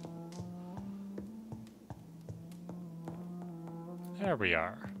 There we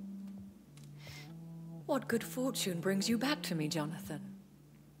are. What good fortune brings you back to me, Jonathan?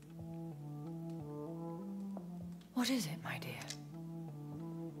 What is it, my dear?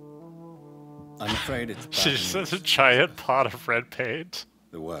 I'm afraid it's bad She just has a giant pot of red paint.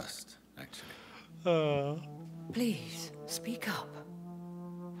 The worst, actually. Please, speak up.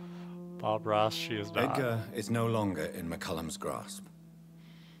 Bob Ross, she is not. Edgar is no longer in McCullum's grasp.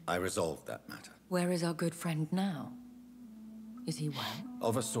 I resolved that matter. Where is our good friend now? Is he well?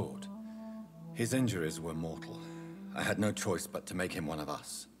 Of a sort. His injuries were mortal. I had no choice but to make him one of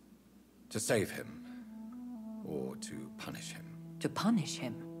us. To save him. Or to punish him. To punish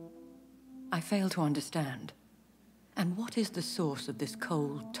him? I fail to understand. And what is the source of this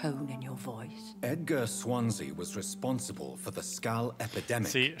cold tone in your voice? Edgar Swansea was responsible for the Skull epidemic.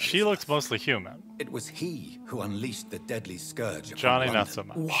 See, she looks mostly human. It was he who unleashed the deadly scourge upon Johnny, London. not so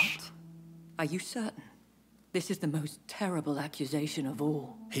much. What? Are you certain? This is the most terrible accusation of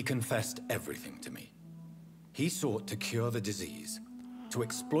all. He confessed everything to me. He sought to cure the disease, to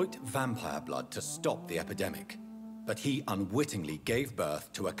exploit vampire blood to stop the epidemic. But he unwittingly gave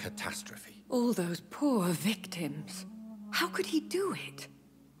birth to a catastrophe. All those poor victims. How could he do it?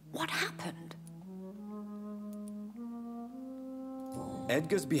 What happened?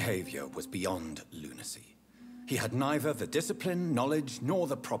 Edgar's behavior was beyond lunacy. He had neither the discipline, knowledge, nor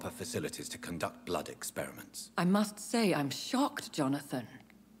the proper facilities to conduct blood experiments. I must say I'm shocked, Jonathan.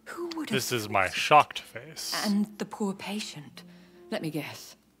 Who would have... This is my shocked face. And the poor patient. Let me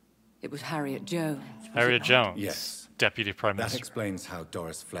guess. It was Harriet Jones. Harriet Jones. Yes. Deputy Prime That Minister. explains how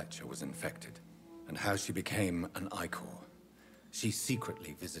Doris Fletcher was infected, and how she became an Icor. She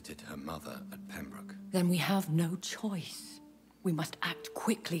secretly visited her mother at Pembroke. Then we have no choice. We must act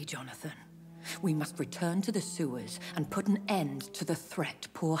quickly, Jonathan. We must return to the sewers and put an end to the threat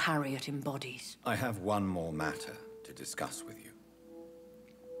poor Harriet embodies. I have one more matter to discuss with you.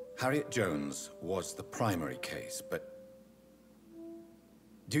 Harriet Jones was the primary case, but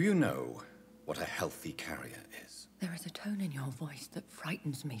do you know what a healthy carrier is? There is a tone in your voice that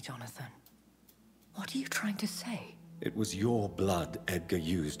frightens me, Jonathan. What are you trying to say? It was your blood Edgar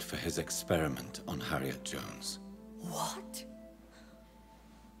used for his experiment on Harriet Jones. What?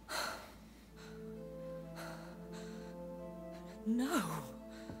 No.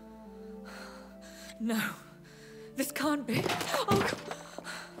 No. This can't be. Oh,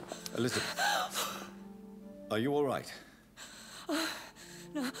 Elizabeth, are you all right?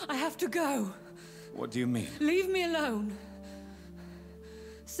 no, I have to go. What do you mean? Leave me alone.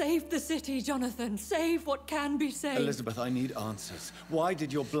 Save the city, Jonathan. Save what can be saved. Elizabeth, I need answers. Why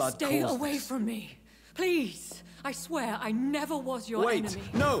did your blood Stay cause away this? from me. Please. I swear I never was your Wait! enemy.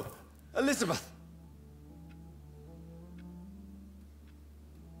 No! Elizabeth!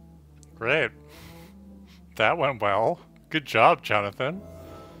 Great. That went well. Good job, Jonathan.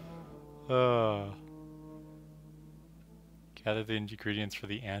 Gather the ingredients for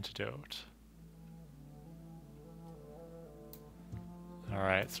the antidote.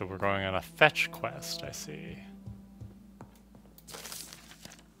 Alright, so we're going on a fetch quest, I see.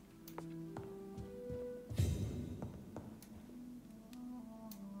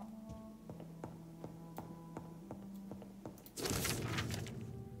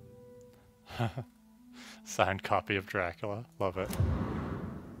 Signed copy of Dracula. Love it.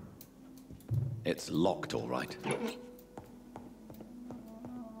 It's locked, all right.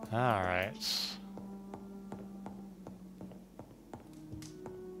 Alright.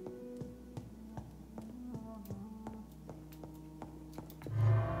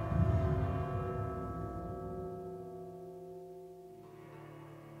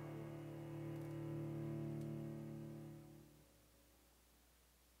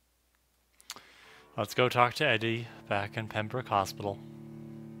 Let's go talk to Eddie back in Pembroke Hospital.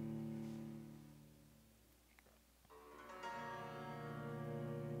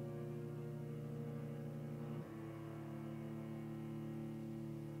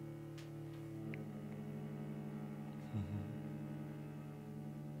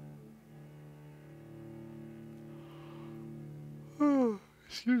 Oh,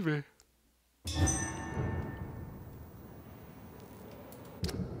 excuse me.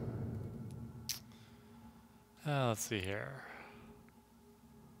 Let's see here.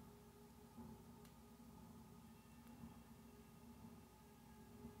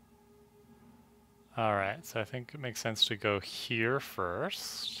 Alright, so I think it makes sense to go here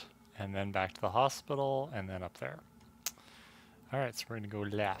first, and then back to the hospital, and then up there. Alright, so we're going to go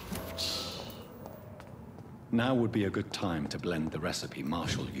left. Now would be a good time to blend the recipe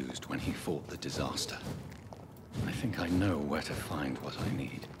Marshall used when he fought the disaster. I think I know where to find what I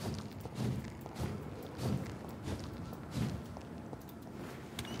need.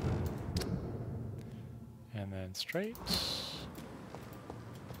 And then straight. Is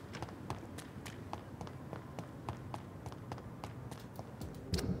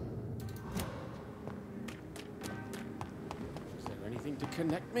there anything to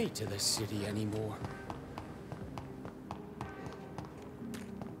connect me to this city anymore?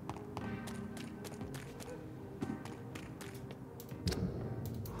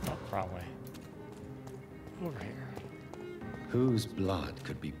 Oh, wrong way. Over here. Whose blood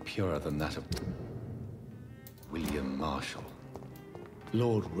could be purer than that of William Marshall?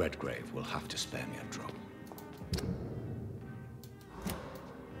 Lord Redgrave will have to spare me a drop.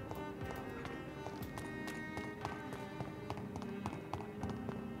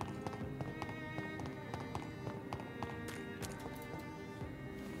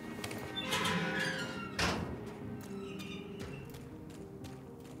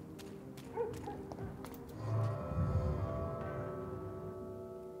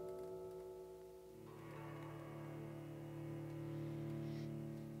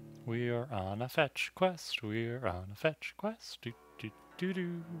 We are on a fetch quest. We're on a fetch quest. Do do do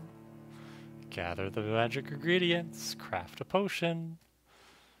do. Gather the magic ingredients. Craft a potion.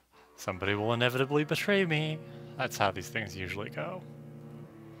 Somebody will inevitably betray me. That's how these things usually go.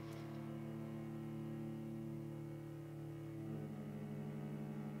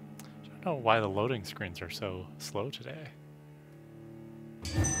 I don't know why the loading screens are so slow today.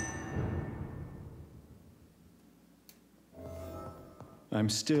 I'm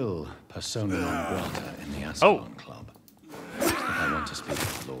still persona non grata in the Ascalon Club. If I want to speak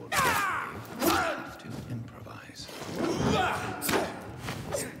with Lord Redgrave, I have to improvise.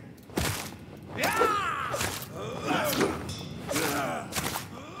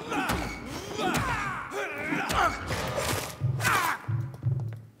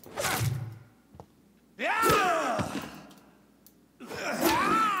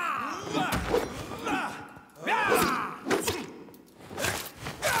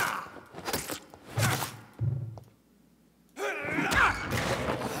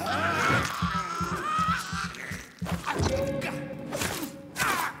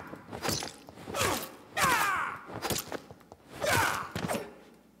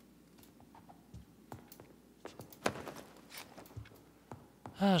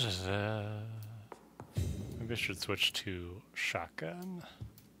 Maybe I should switch to shotgun.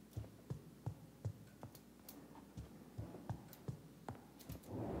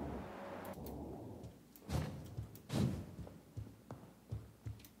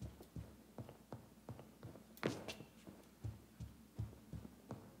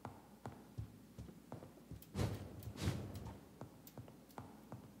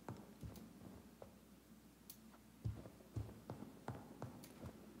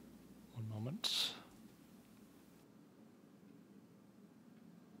 One moment.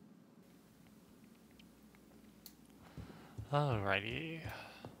 Alrighty.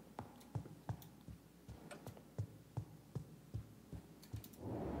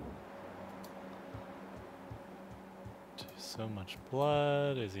 So much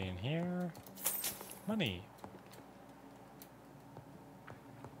blood. Is he in here? Money.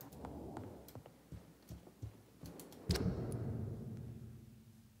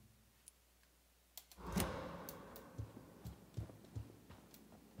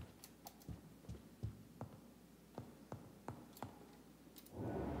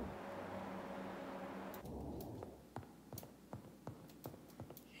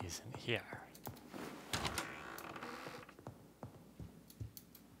 He's in here.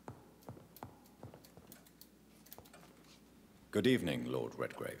 Good evening, Lord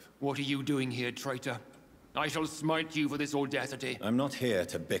Redgrave. What are you doing here, traitor? I shall smite you for this audacity. I'm not here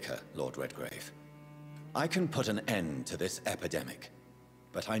to bicker, Lord Redgrave. I can put an end to this epidemic,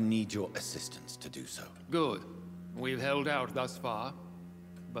 but I need your assistance to do so. Good. We've held out thus far,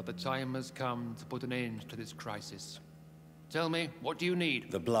 but the time has come to put an end to this crisis. Tell me, what do you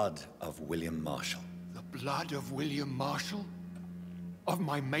need? The blood of William Marshall. The blood of William Marshall? Of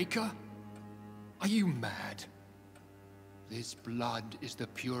my maker? Are you mad? This blood is the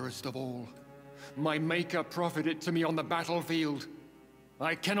purest of all. My maker proffered it to me on the battlefield.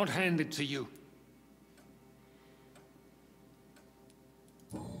 I cannot hand it to you.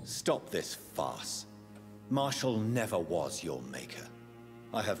 Stop this farce. Marshall never was your maker.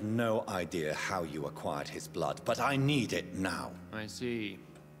 I have no idea how you acquired his blood, but I need it now. I see.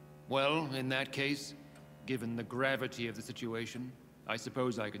 Well, in that case, given the gravity of the situation, I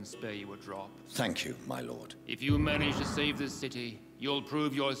suppose I can spare you a drop. Thank you, my lord. If you manage to save this city, you'll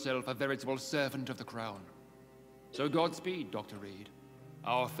prove yourself a veritable servant of the crown. So Godspeed, Dr. Reed.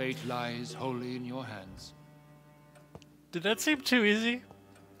 Our fate lies wholly in your hands. Did that seem too easy?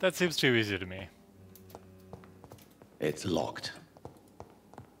 That seems too easy to me. It's locked.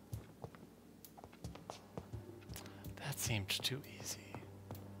 That seemed too easy.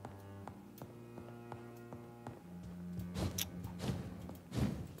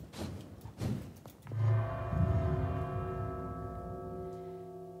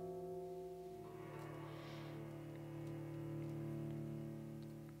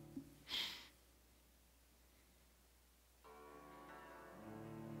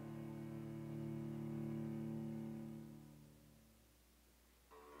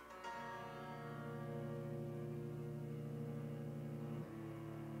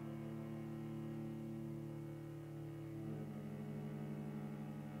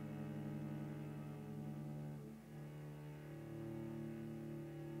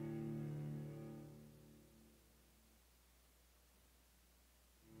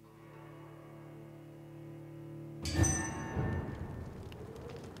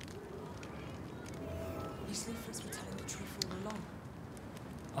 These leaflets were telling the truth all along.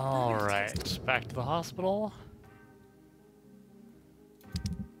 All right, back to the hospital.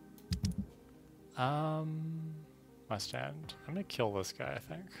 Must end. I'm gonna kill this guy, I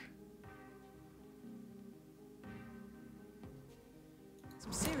think.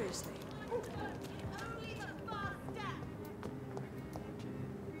 So seriously?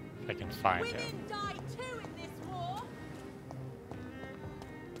 If I can find him. Women die too in this war.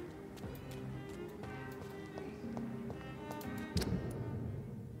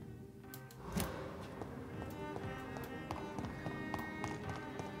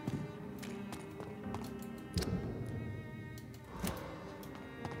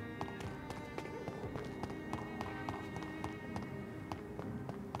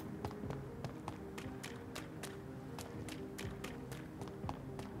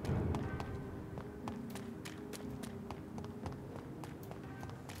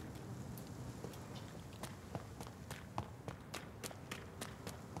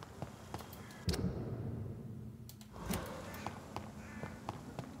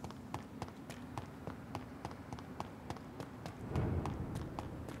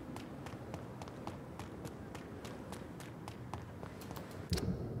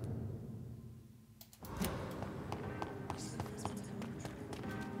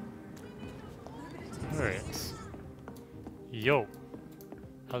 There he is. Yo.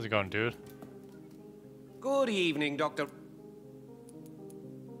 How's it going, dude? Good evening, Doctor.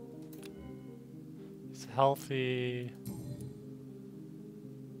 He's healthy.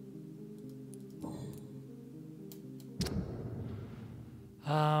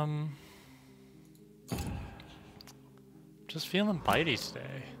 Just feeling bitey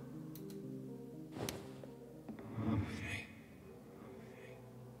today.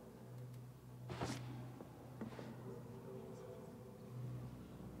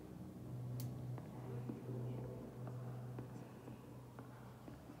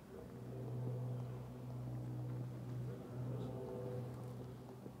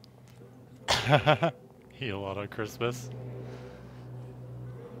 Heal out on Christmas.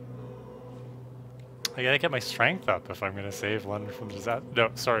 I gotta get my strength up if I'm gonna save London from disaster.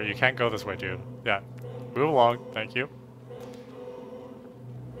 No, sorry, you can't go this way, dude. Yeah, move along. Thank you.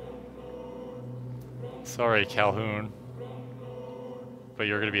 Sorry, Calhoun. But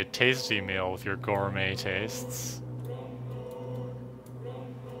you're gonna be a tasty meal with your gourmet tastes.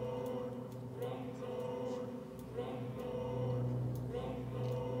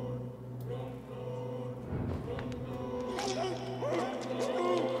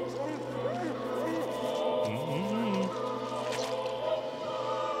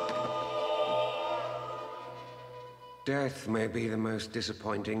 Death may be the most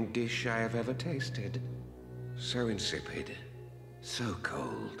disappointing dish I have ever tasted. So insipid. So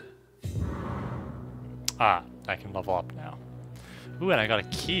cold. Ah, I can level up now. Ooh, and I got a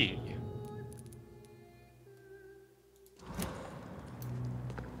key.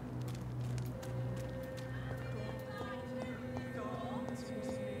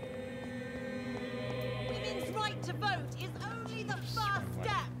 Women's right to vote is only the first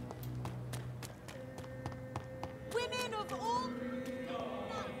step. Women of all...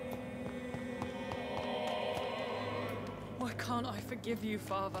 Why can't I forgive you,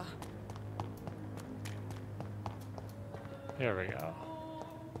 Father? Here we go.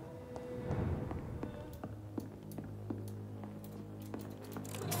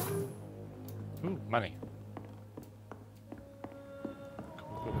 Ooh, money.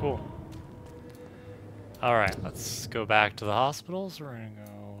 Cool, cool. Alright, let's go back to the hospitals. We're gonna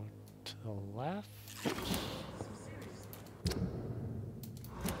go to the left.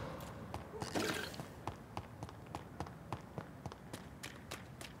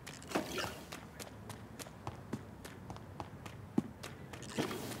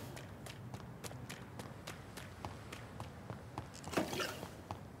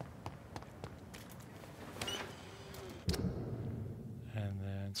 And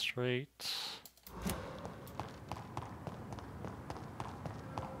then straight.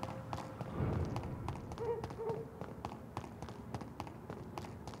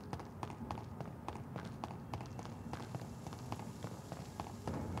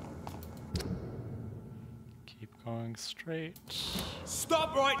 Keep going straight.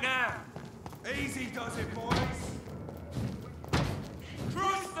 Stop right now! Easy does it, boys.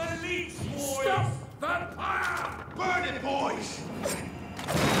 Cross the leech, boys! Stop the fire! Burn it, boys!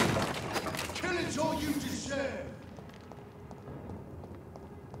 Killing's all you deserve.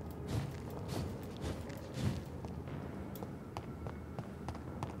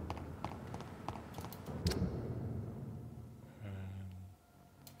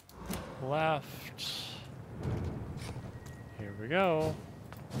 Left. Here we go.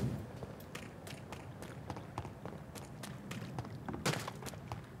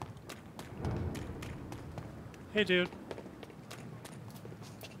 Hey, dude.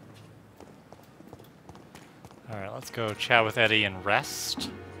 Alright, let's go chat with Eddie and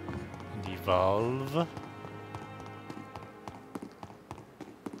rest. And evolve.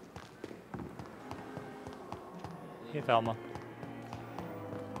 Hey, Velma.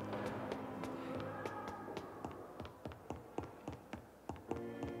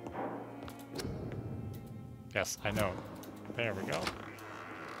 Yes, I know. There we go.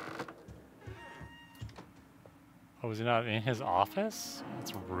 Oh, is he not in his office?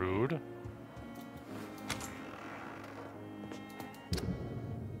 That's rude.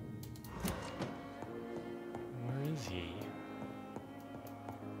 Where is he?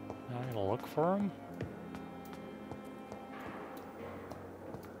 Now I gotta look for him?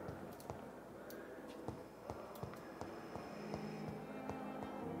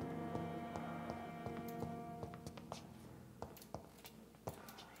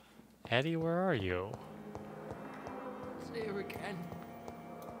 Eddie, where are you? See you again.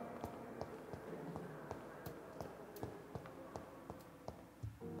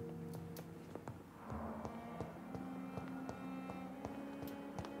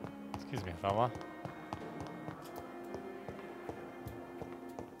 Excuse me, fella.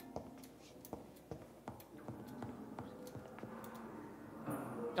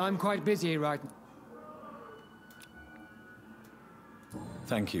 I'm quite busy right now.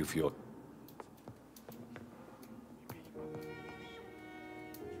 Thank you for your...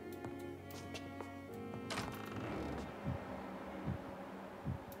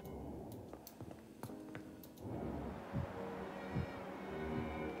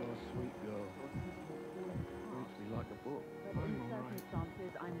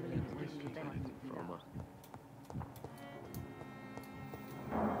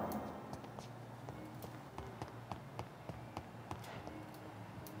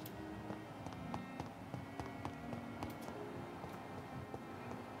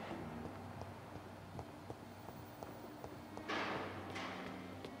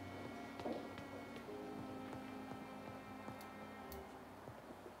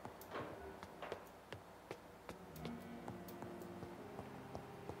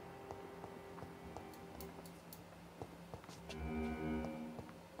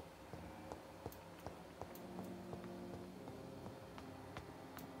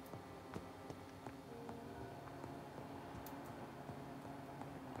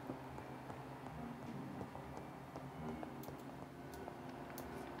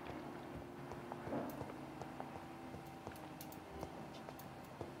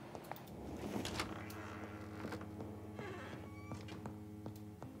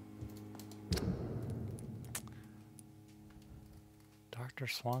 Dr.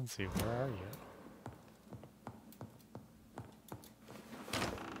 Swansea, where are you?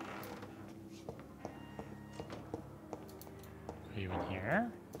 Are you in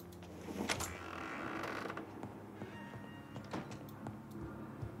here?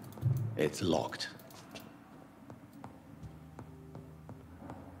 It's locked.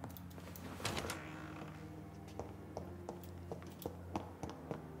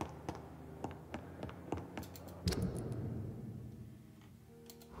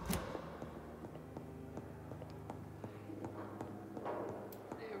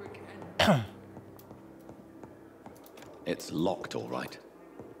 It's locked, all right.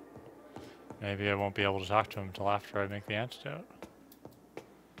 Maybe I won't be able to talk to him until after I make the antidote.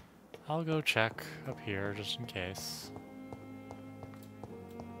 I'll go check up here just in case.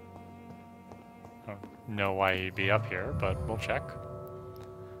 I don't know why he'd be up here, but we'll check.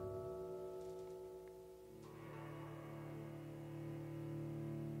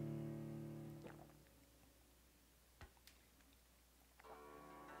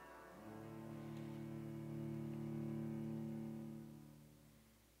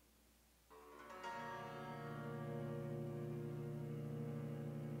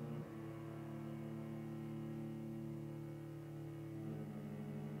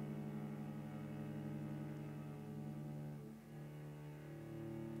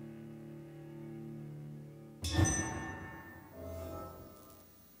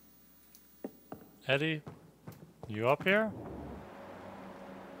 Eddie, you up here?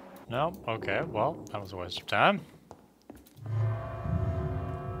 No? Okay, well, that was a waste of time.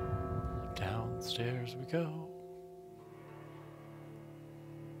 Downstairs we go.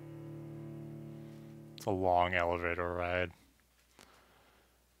 It's a long elevator ride.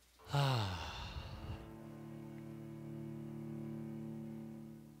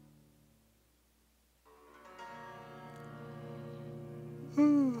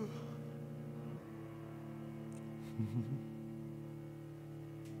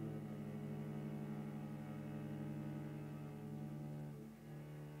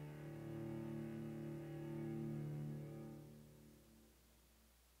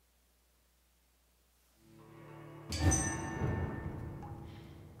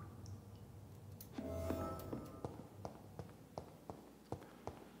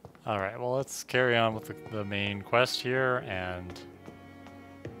 Alright, well let's carry on with the main quest here and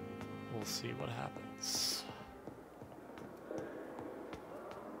we'll see what happens.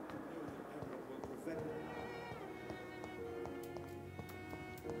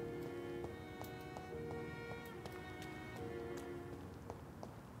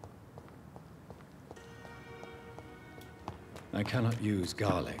 I cannot use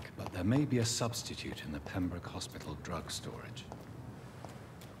garlic, but there may be a substitute in the Pembroke Hospital drug storage.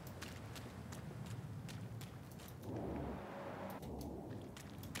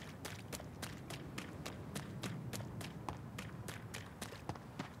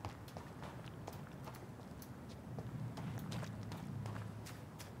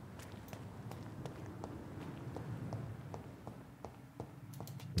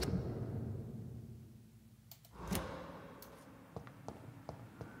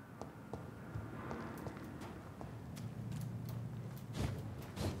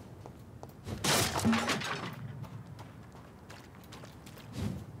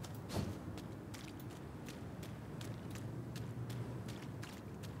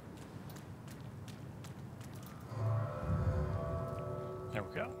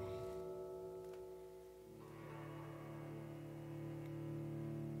 we go.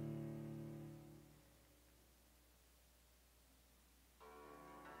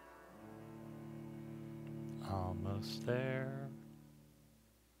 Almost there.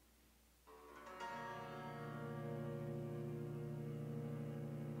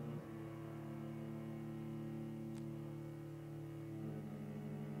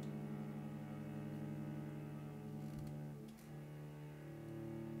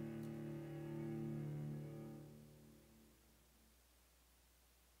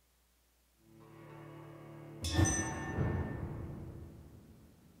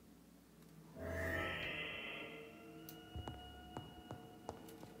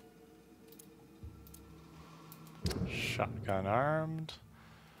 Shotgun armed.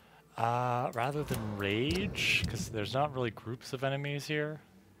 Rather than rage, because there's not really groups of enemies here.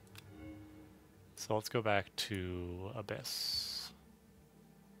 So let's go back to Abyss.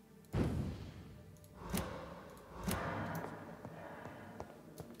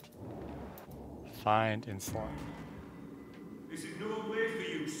 Find insulin. This is no way for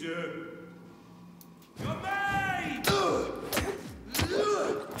you, sir. You're made!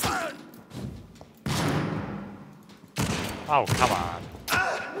 Oh, come on.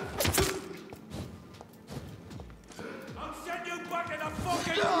 I'll send you back in the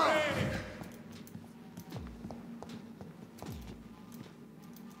fucking grave!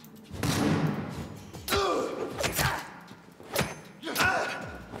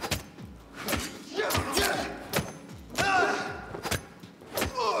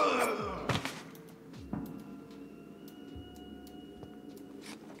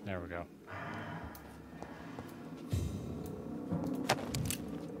 There we go.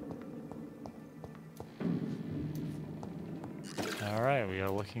 Alright, we are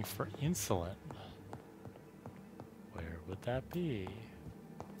looking for insulin. Where would that be?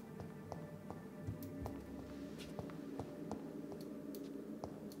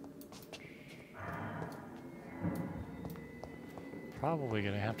 Probably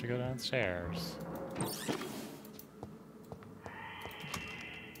gonna have to go downstairs.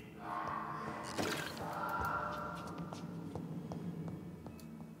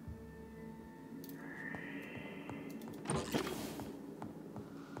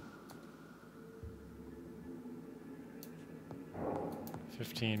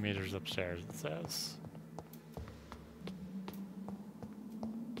 Meters upstairs, it says.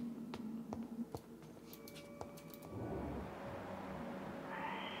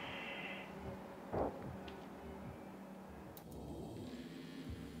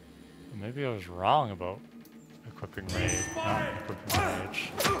 Maybe I was wrong about equipping rage, not equipping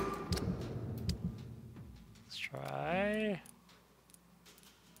rage. Let's try.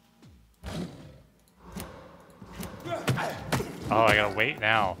 Oh, I gotta wait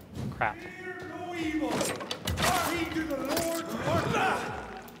now. Crap.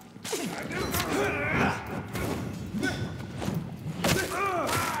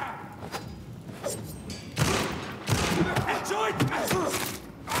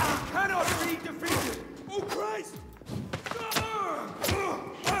 Cannot be defeated! Oh Christ!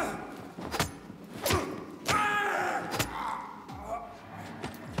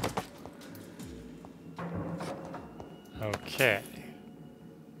 Okay.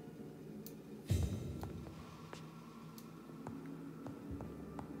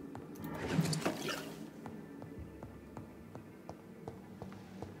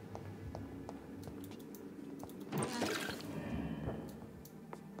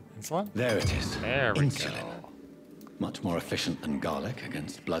 Insulin? There it is. There we Insulin. go. Much more efficient than garlic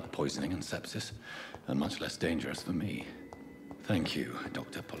against blood poisoning and sepsis, and much less dangerous for me. Thank you,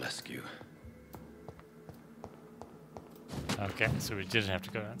 Dr. Polescu. Okay, so we didn't have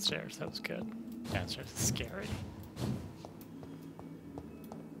to go downstairs. That was good. Downstairs is scary.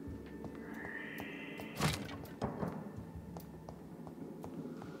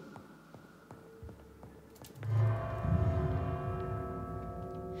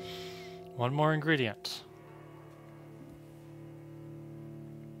 One more ingredient.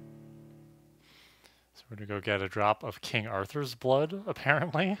 So we're gonna go get a drop of King Arthur's blood,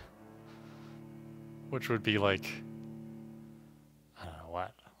 apparently. Which would be like, I don't know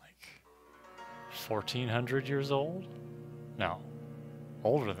what, like 1,400 years old? No,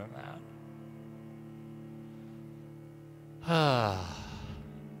 older than that. Ah.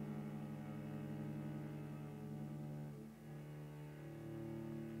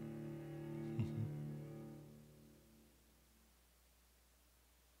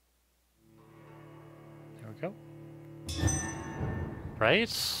 Go. Right?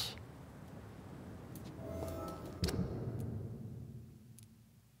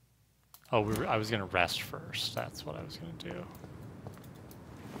 Oh, I was gonna rest first. That's what I was gonna do.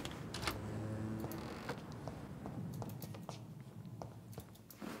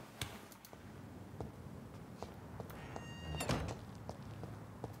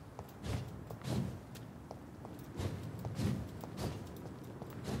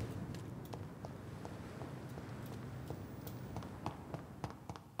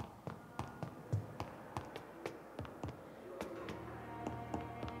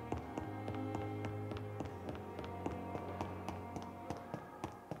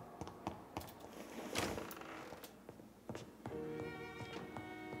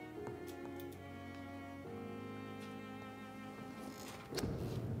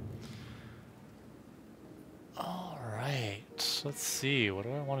 Let's see, what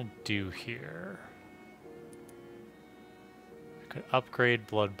do I want to do here? I could upgrade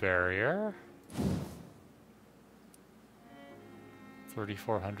Blood Barrier.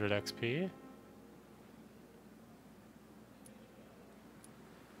 3,400 XP.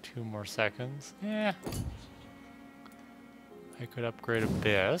 2 more seconds. Yeah. I could upgrade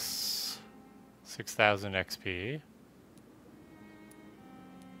Abyss. 6,000 XP.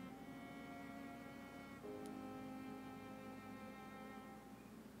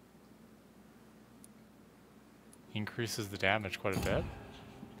 Increases the damage quite a bit.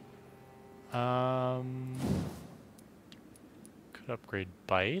 Could upgrade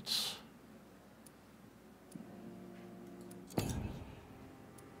Bite.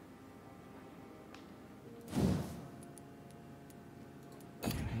 I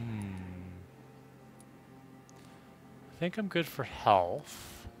think I'm good for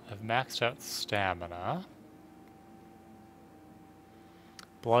health. I've maxed out stamina.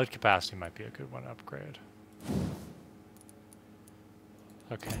 Blood capacity might be a good one to upgrade.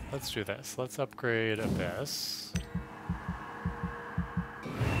 Okay, let's do this. Let's upgrade Abyss.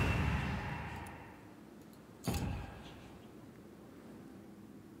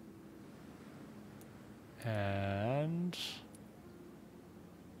 And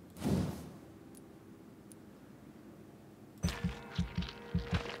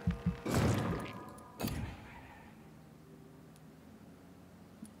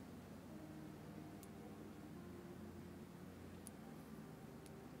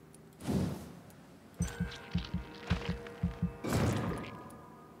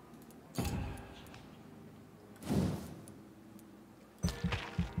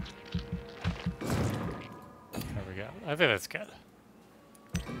I think that's good.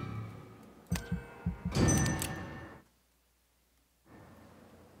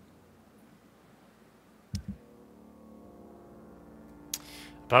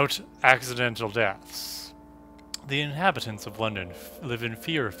 About accidental deaths. The inhabitants of London live in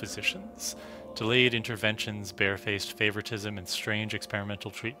fear of physicians. Delayed interventions, barefaced favoritism, and strange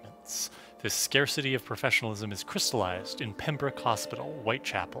experimental treatments. This scarcity of professionalism is crystallized in Pembroke Hospital,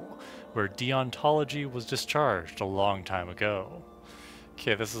 Whitechapel, where deontology was discharged a long time ago.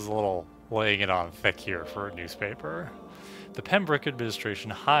 Okay, this is a little laying it on thick here for a newspaper. The Pembroke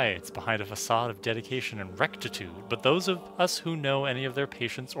administration hides behind a facade of dedication and rectitude, but those of us who know any of their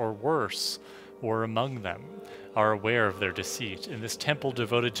patients or worse, or among them, are aware of their deceit. In this temple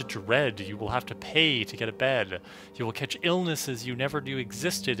devoted to dread, you will have to pay to get a bed. You will catch illnesses you never knew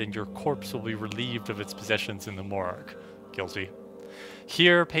existed, and your corpse will be relieved of its possessions in the morgue. Guilty.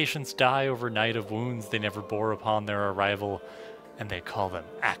 Here, patients die overnight of wounds they never bore upon their arrival, and they call them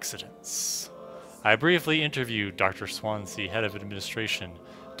accidents. I briefly interviewed Dr. Swansea, head of administration,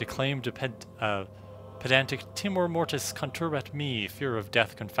 declaimed pedantic timor mortis conturbat me, fear of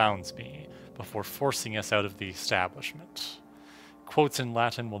death confounds me, before forcing us out of the establishment. Quotes in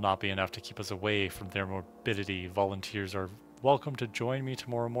Latin will not be enough to keep us away from their morbidity. Volunteers are welcome to join me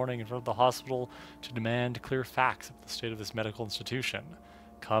tomorrow morning in front of the hospital to demand clear facts of the state of this medical institution.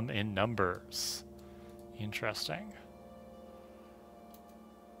 Come in numbers. Interesting.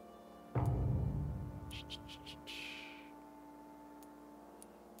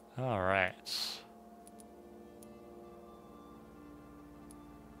 All right.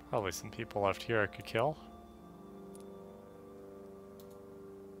 Probably some people left here I could kill.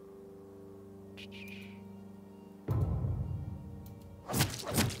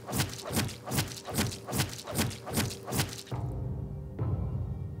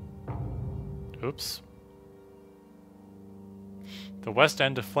 Oops. The West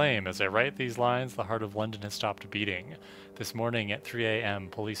End aflame. As I write these lines, the heart of London has stopped beating. This morning at 3 a.m.,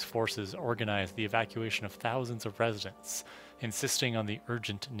 police forces organized the evacuation of thousands of residents, insisting on the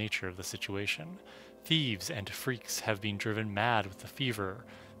urgent nature of the situation. Thieves and freaks have been driven mad with the fever.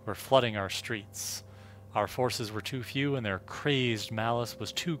 We're flooding our streets. Our forces were too few and their crazed malice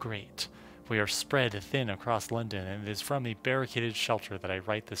was too great. We are spread thin across London, and it is from a barricaded shelter that I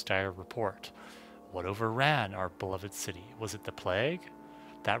write this dire report. What overran our beloved city? Was it the plague?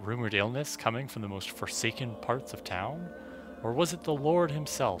 That rumored illness coming from the most forsaken parts of town? Or was it the Lord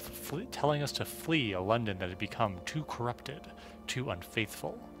himself telling us to flee a London that had become too corrupted, too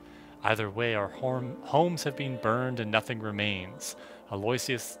unfaithful? Either way, our homes have been burned and nothing remains.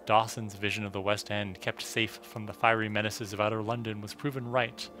 Aloysius Dawson's vision of the West End, kept safe from the fiery menaces of outer London, was proven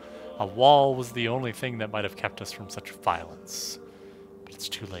right. A wall was the only thing that might have kept us from such violence. But it's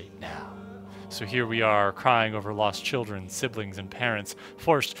too late now. So here we are, crying over lost children, siblings, and parents,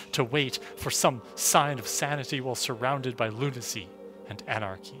 forced to wait for some sign of sanity while surrounded by lunacy and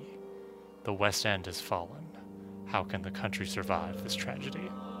anarchy. The West End has fallen. How can the country survive this tragedy?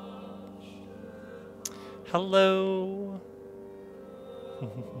 Hello.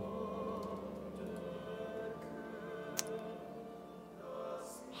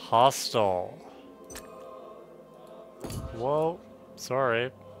 Hostile. Whoa,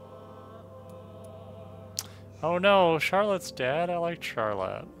 sorry. Oh no, Charlotte's dead? I liked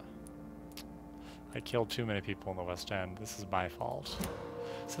Charlotte. I killed too many people in the West End. This is my fault.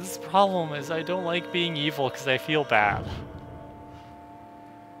 So this problem is I don't like being evil because I feel bad.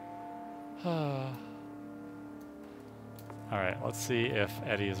 Alright, let's see if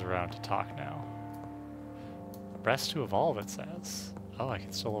Eddie is around to talk now. Rest to evolve, it says. Oh, I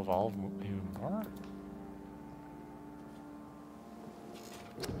can still evolve even more?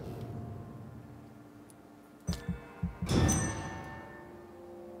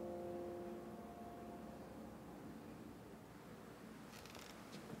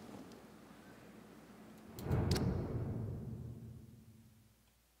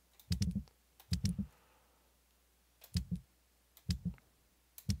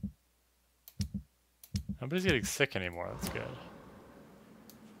 Nobody's getting sick anymore, that's good.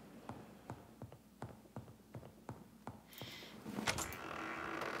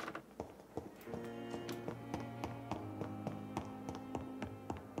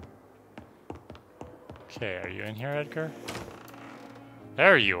 Okay, are you in here, Edgar?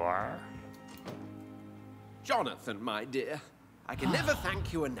 There you are. Jonathan, my dear, I can never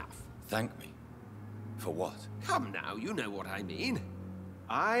thank you enough. Thank me? For what? Come now, you know what I mean.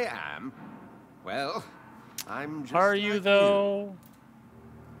 I am, well, I'm just Are you, like though?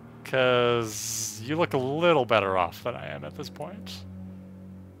 Because you look a little better off than I am at this point.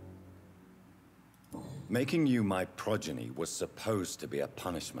 Making you my progeny was supposed to be a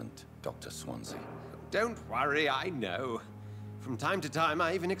punishment, Dr. Swansea. Don't worry, I know. From time to time,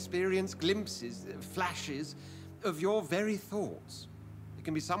 I even experience glimpses, flashes, of your very thoughts. It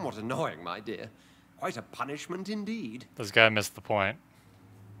can be somewhat annoying, my dear. Quite a punishment indeed. This guy missed the point.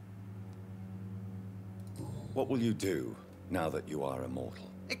 What will you do now that you are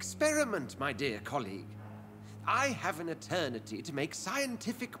immortal? Experiment, my dear colleague. I have an eternity to make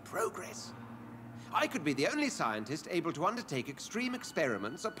scientific progress. I could be the only scientist able to undertake extreme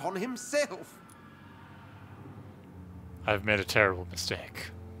experiments upon himself. I've made a terrible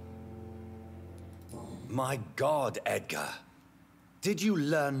mistake. My God, Edgar. Did you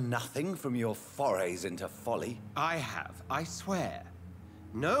learn nothing from your forays into folly? I have, I swear.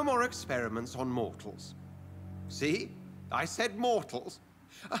 No more experiments on mortals. See? I said mortals.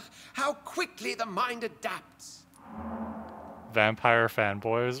 How quickly the mind adapts. Vampire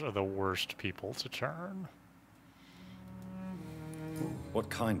fanboys are the worst people to turn. What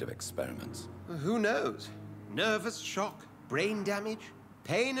kind of experiments? Who knows? Nervous shock, brain damage,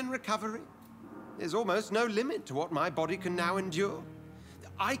 pain and recovery. There's almost no limit to what my body can now endure.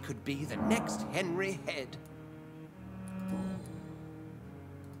 I could be the next Henry Head.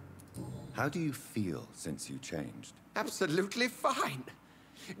 How do you feel since you changed? Absolutely fine.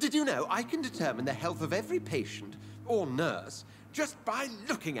 Did you know I can determine the health of every patient or nurse just by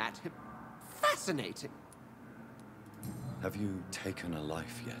looking at him? Fascinating. Have you taken a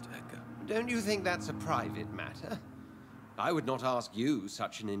life yet, Edgar? Don't you think that's a private matter? I would not ask you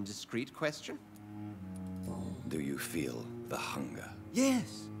such an indiscreet question. Do you feel the hunger?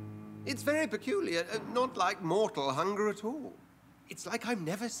 Yes. It's very peculiar, not like mortal hunger at all. It's like I'm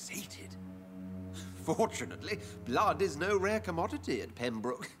never sated. Fortunately, blood is no rare commodity at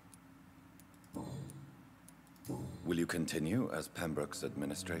Pembroke. Will you continue as Pembroke's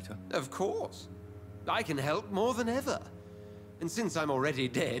administrator? Of course. I can help more than ever. And since I'm already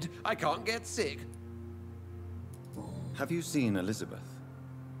dead, I can't get sick. Have you seen Elizabeth?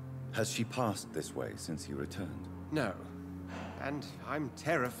 Has she passed this way since you returned? No. And I'm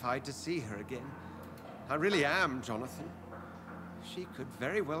terrified to see her again. I really am, Jonathan. She could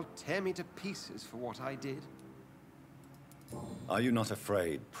very well tear me to pieces for what I did. Are you not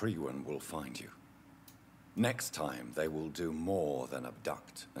afraid Priwen will find you? Next time, they will do more than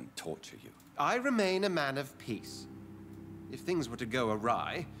abduct and torture you. I remain a man of peace. If things were to go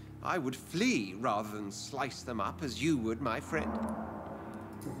awry, I would flee rather than slice them up as you would, my friend.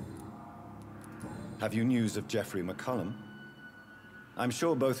 Have you news of Geoffrey McCullum? I'm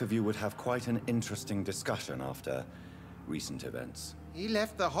sure both of you would have quite an interesting discussion after recent events. He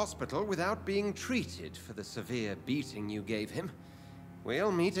left the hospital without being treated for the severe beating you gave him.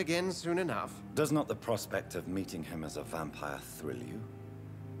 We'll meet again soon enough. Does not the prospect of meeting him as a vampire thrill you?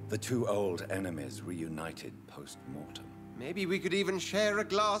 The two old enemies reunited post-mortem. Maybe we could even share a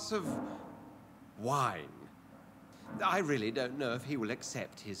glass of wine. I really don't know if he will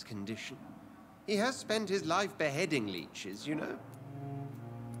accept his condition. He has spent his life beheading leeches, you know.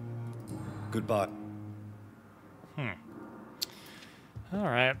 Goodbye. All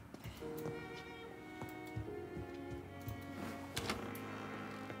right.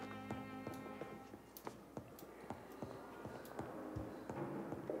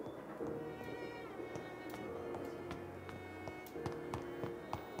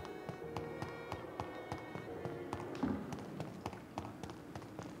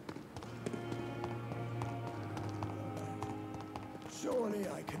 Surely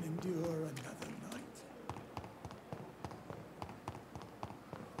I can endure another night.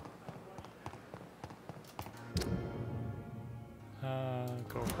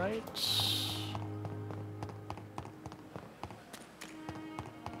 Go right.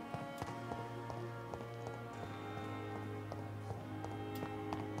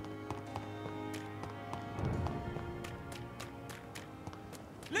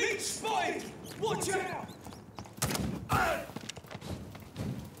 Leech spotted! Watch out!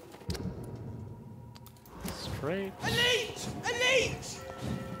 Straight. A leech! A leech!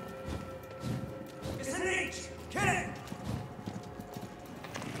 It's a leech! Kill it!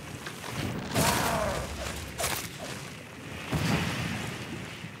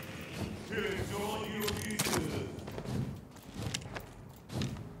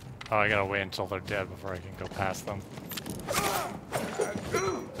 Oh, I gotta wait until they're dead before I can go past them.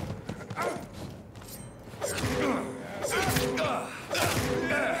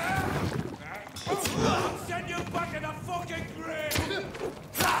 Send you back in the fucking grave!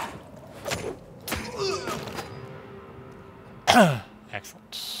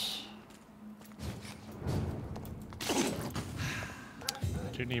 Excellent.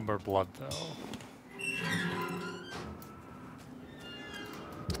 I do need more blood, though.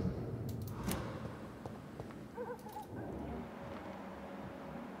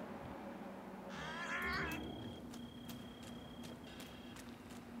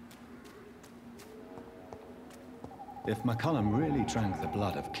 If McCullum really drank the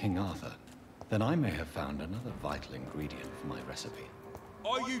blood of King Arthur, then I may have found another vital ingredient for my recipe.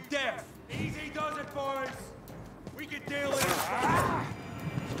 Are you deaf? Easy does it, boys! We can deal with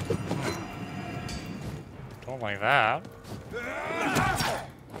it! Don't like that. He's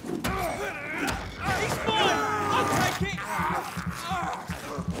mine! I'll take it!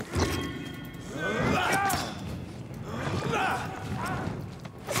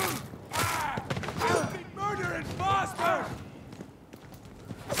 You've been murdering bastard!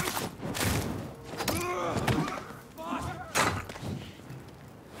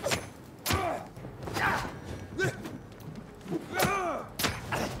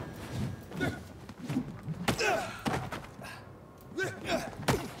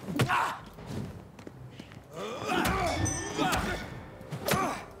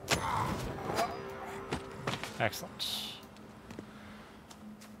 Excellent.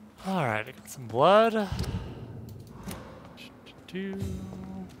 Alright, I got some blood.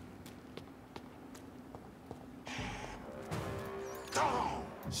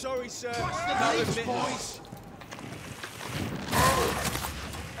 Sorry, sir. No admit, boys.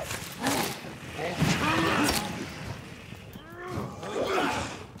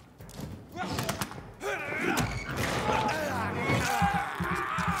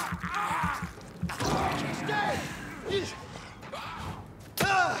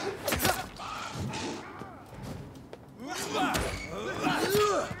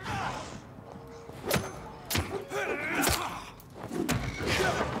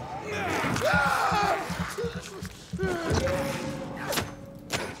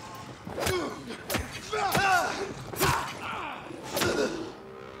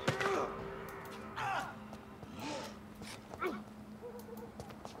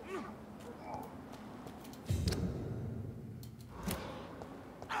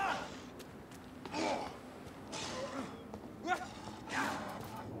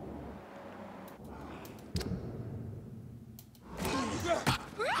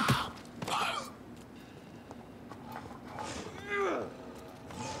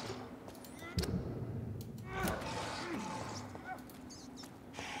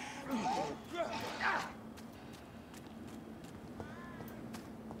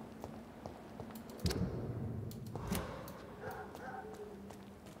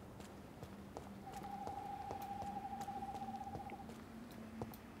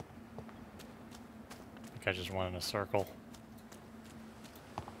 think I just went in a circle.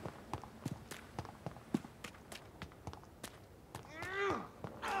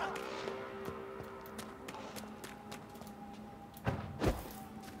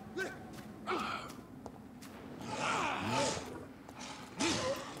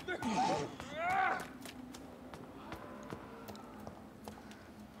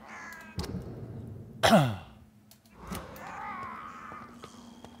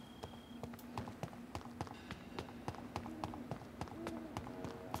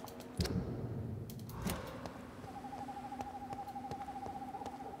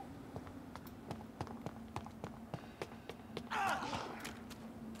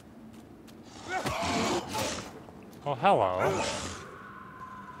 Oh, hello.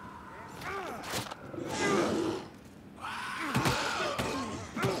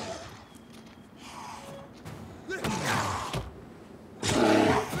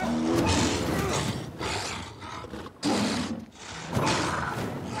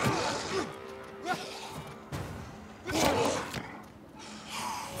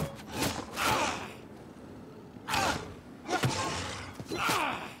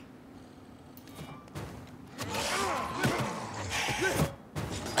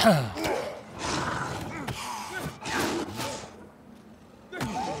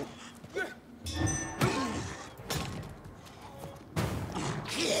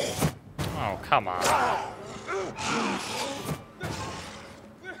 Oh, come on.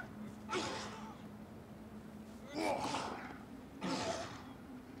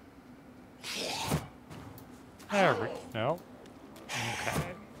 There we no.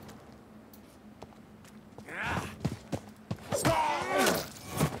 Okay.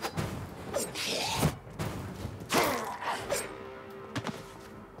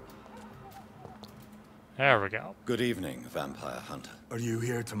 There we go. Good evening, Vampire Hunter. Are you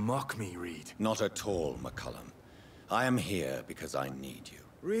here to mock me, Reed? Not at all, McCullum. I am here because I need you.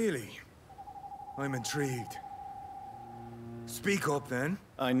 Really? I'm intrigued. Speak up, then.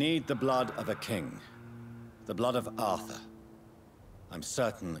 I need the blood of a king. The blood of Arthur. I'm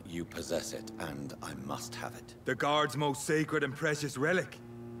certain you possess it, and I must have it. The Guard's most sacred and precious relic.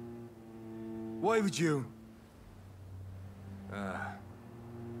 Why would you?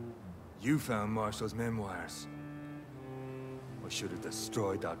 You found Marshall's memoirs. I should have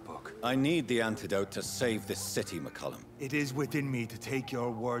destroyed that book. I need the antidote to save this city, McCullum. It is within me to take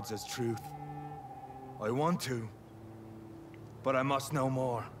your words as truth. I want to, but I must know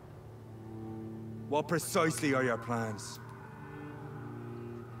more. What precisely are your plans?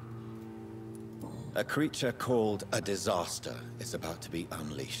 A creature called a disaster is about to be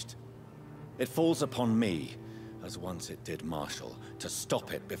unleashed. It falls upon me, as once it did Marshall, to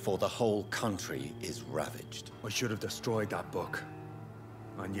stop it before the whole country is ravaged. I should have destroyed that book.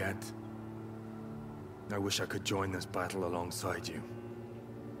 And yet, I wish I could join this battle alongside you.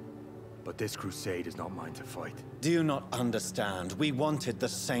 But this crusade is not mine to fight. Do you not understand? We wanted the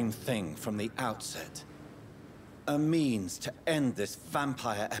same thing from the outset. A means to end this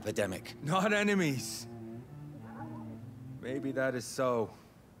vampire epidemic. Not enemies. Maybe that is so.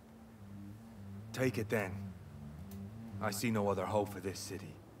 Take it then. I see no other hope for this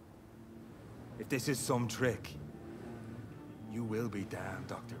city. If this is some trick, you will be damned,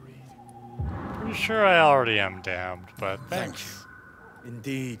 Dr. Reed. Pretty sure I already am damned, but thanks.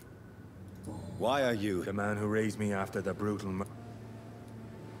 Indeed. Why are you... The man who raised me after the brutal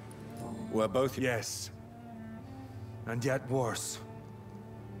We're both... Yes. And yet worse.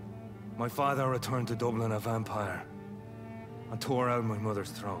 My father returned to Dublin a vampire and tore out my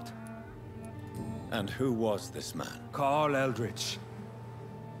mother's throat. And who was this man? Carl Eldritch.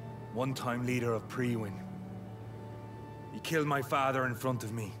 One-time leader of Prewin. He killed my father in front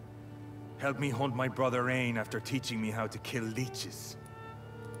of me. Helped me hunt my brother Ain after teaching me how to kill leeches.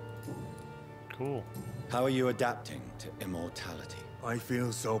 Cool. How are you adapting to immortality? I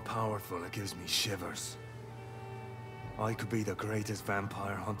feel so powerful it gives me shivers. I could be the greatest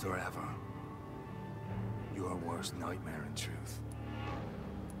vampire hunter ever. Your worst nightmare, in truth.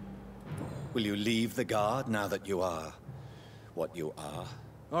 Will you leave the Guard now that you are what you are?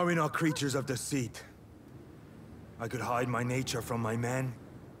 Are we not creatures of deceit? I could hide my nature from my men,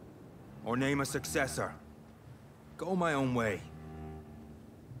 or name a successor. Go my own way.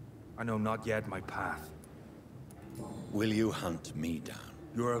 I know not yet my path. Will you hunt me down?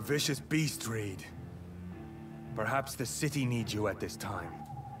 You're a vicious beast, Reed. Perhaps the city needs you at this time.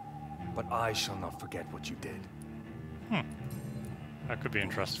 But I shall not forget what you did. That could be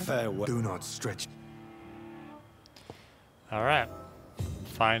interesting. Farewell. Do not stretch. Alright.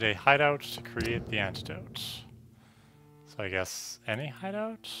 Find a hideout to create the antidote. So So I guess any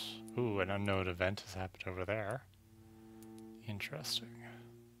hideout? Ooh, an unknown event has happened over there. Interesting.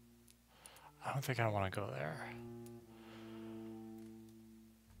 I don't think I want to go there.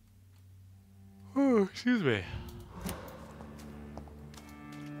 Oh, excuse me.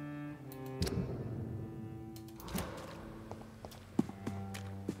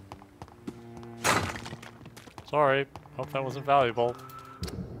 Sorry, hope that wasn't valuable.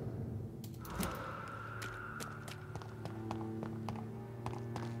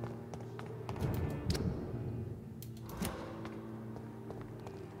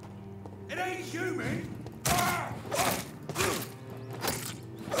 It ain't human!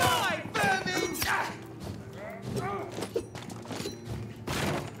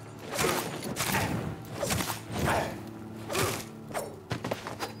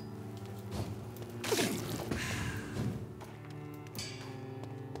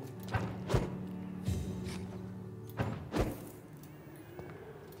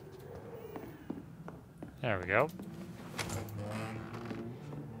 There we go. Do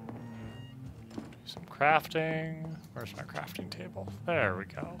some crafting. Where's my crafting table? There we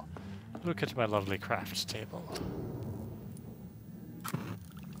go. Look at my lovely craft table.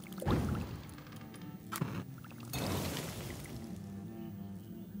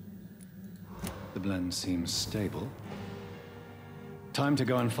 The blend seems stable. Time to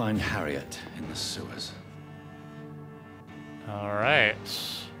go and find Harriet in the sewers. All right.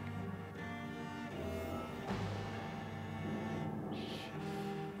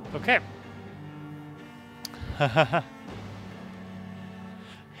 Okay.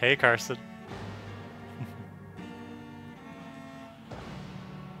 Hey, Carson.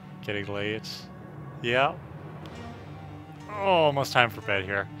 Getting late. Yeah. Oh, almost time for bed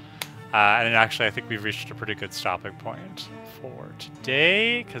here. And actually, I think we've reached a pretty good stopping point for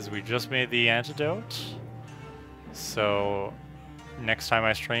today, because we just made the antidote. So, next time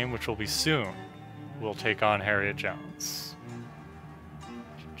I stream, which will be soon, we'll take on Harriet Jones.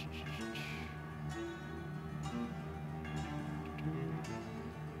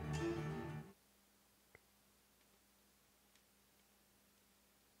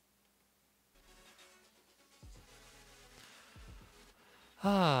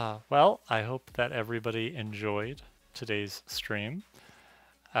 Well, I hope that everybody enjoyed today's stream.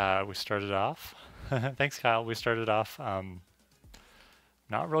 We started off, thanks Kyle, we started off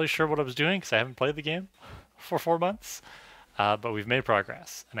not really sure what I was doing because I haven't played the game for 4 months, but we've made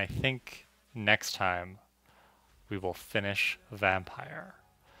progress, and I think next time we will finish Vampire.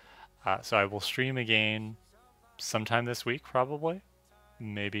 So I will stream again sometime this week, probably.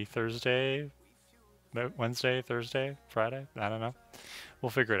 Maybe Thursday, Wednesday, Thursday, Friday, I don't know.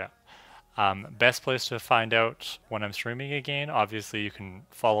 We'll figure it out. Best place to find out when I'm streaming again, obviously you can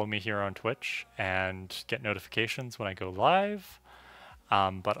follow me here on Twitch and get notifications when I go live,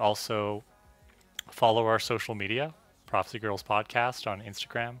 but also follow our social media, Prophecy Girls Podcast on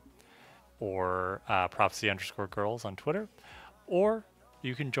Instagram, or prophecy_girls on Twitter, or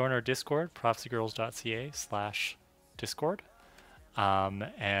you can join our Discord, prophecygirls.ca/Discord,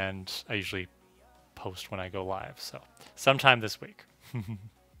 and I usually post when I go live, so sometime this week.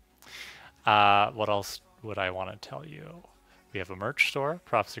 What else would I want to tell you? We have a merch store,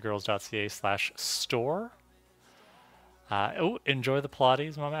 prophecygirls.ca/store. Enjoy the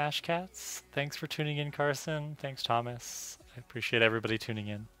Pilates, Mama Ashcats. Thanks for tuning in, Carson. Thanks, Thomas. I appreciate everybody tuning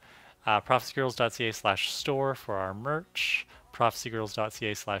in. prophecygirls.ca/store for our merch.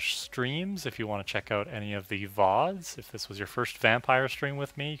 prophecygirls.ca/streams if you want to check out any of the VODs. If this was your first vampire stream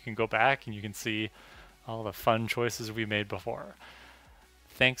with me, you can go back and you can see all the fun choices we made before.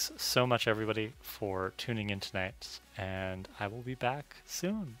 Thanks so much, everybody, for tuning in tonight, and I will be back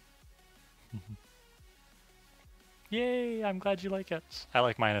soon. Yay, I'm glad you like it. I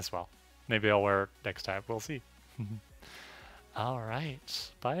like mine as well. Maybe I'll wear it next time. We'll see. All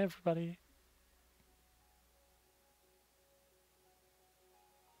right. Bye, everybody.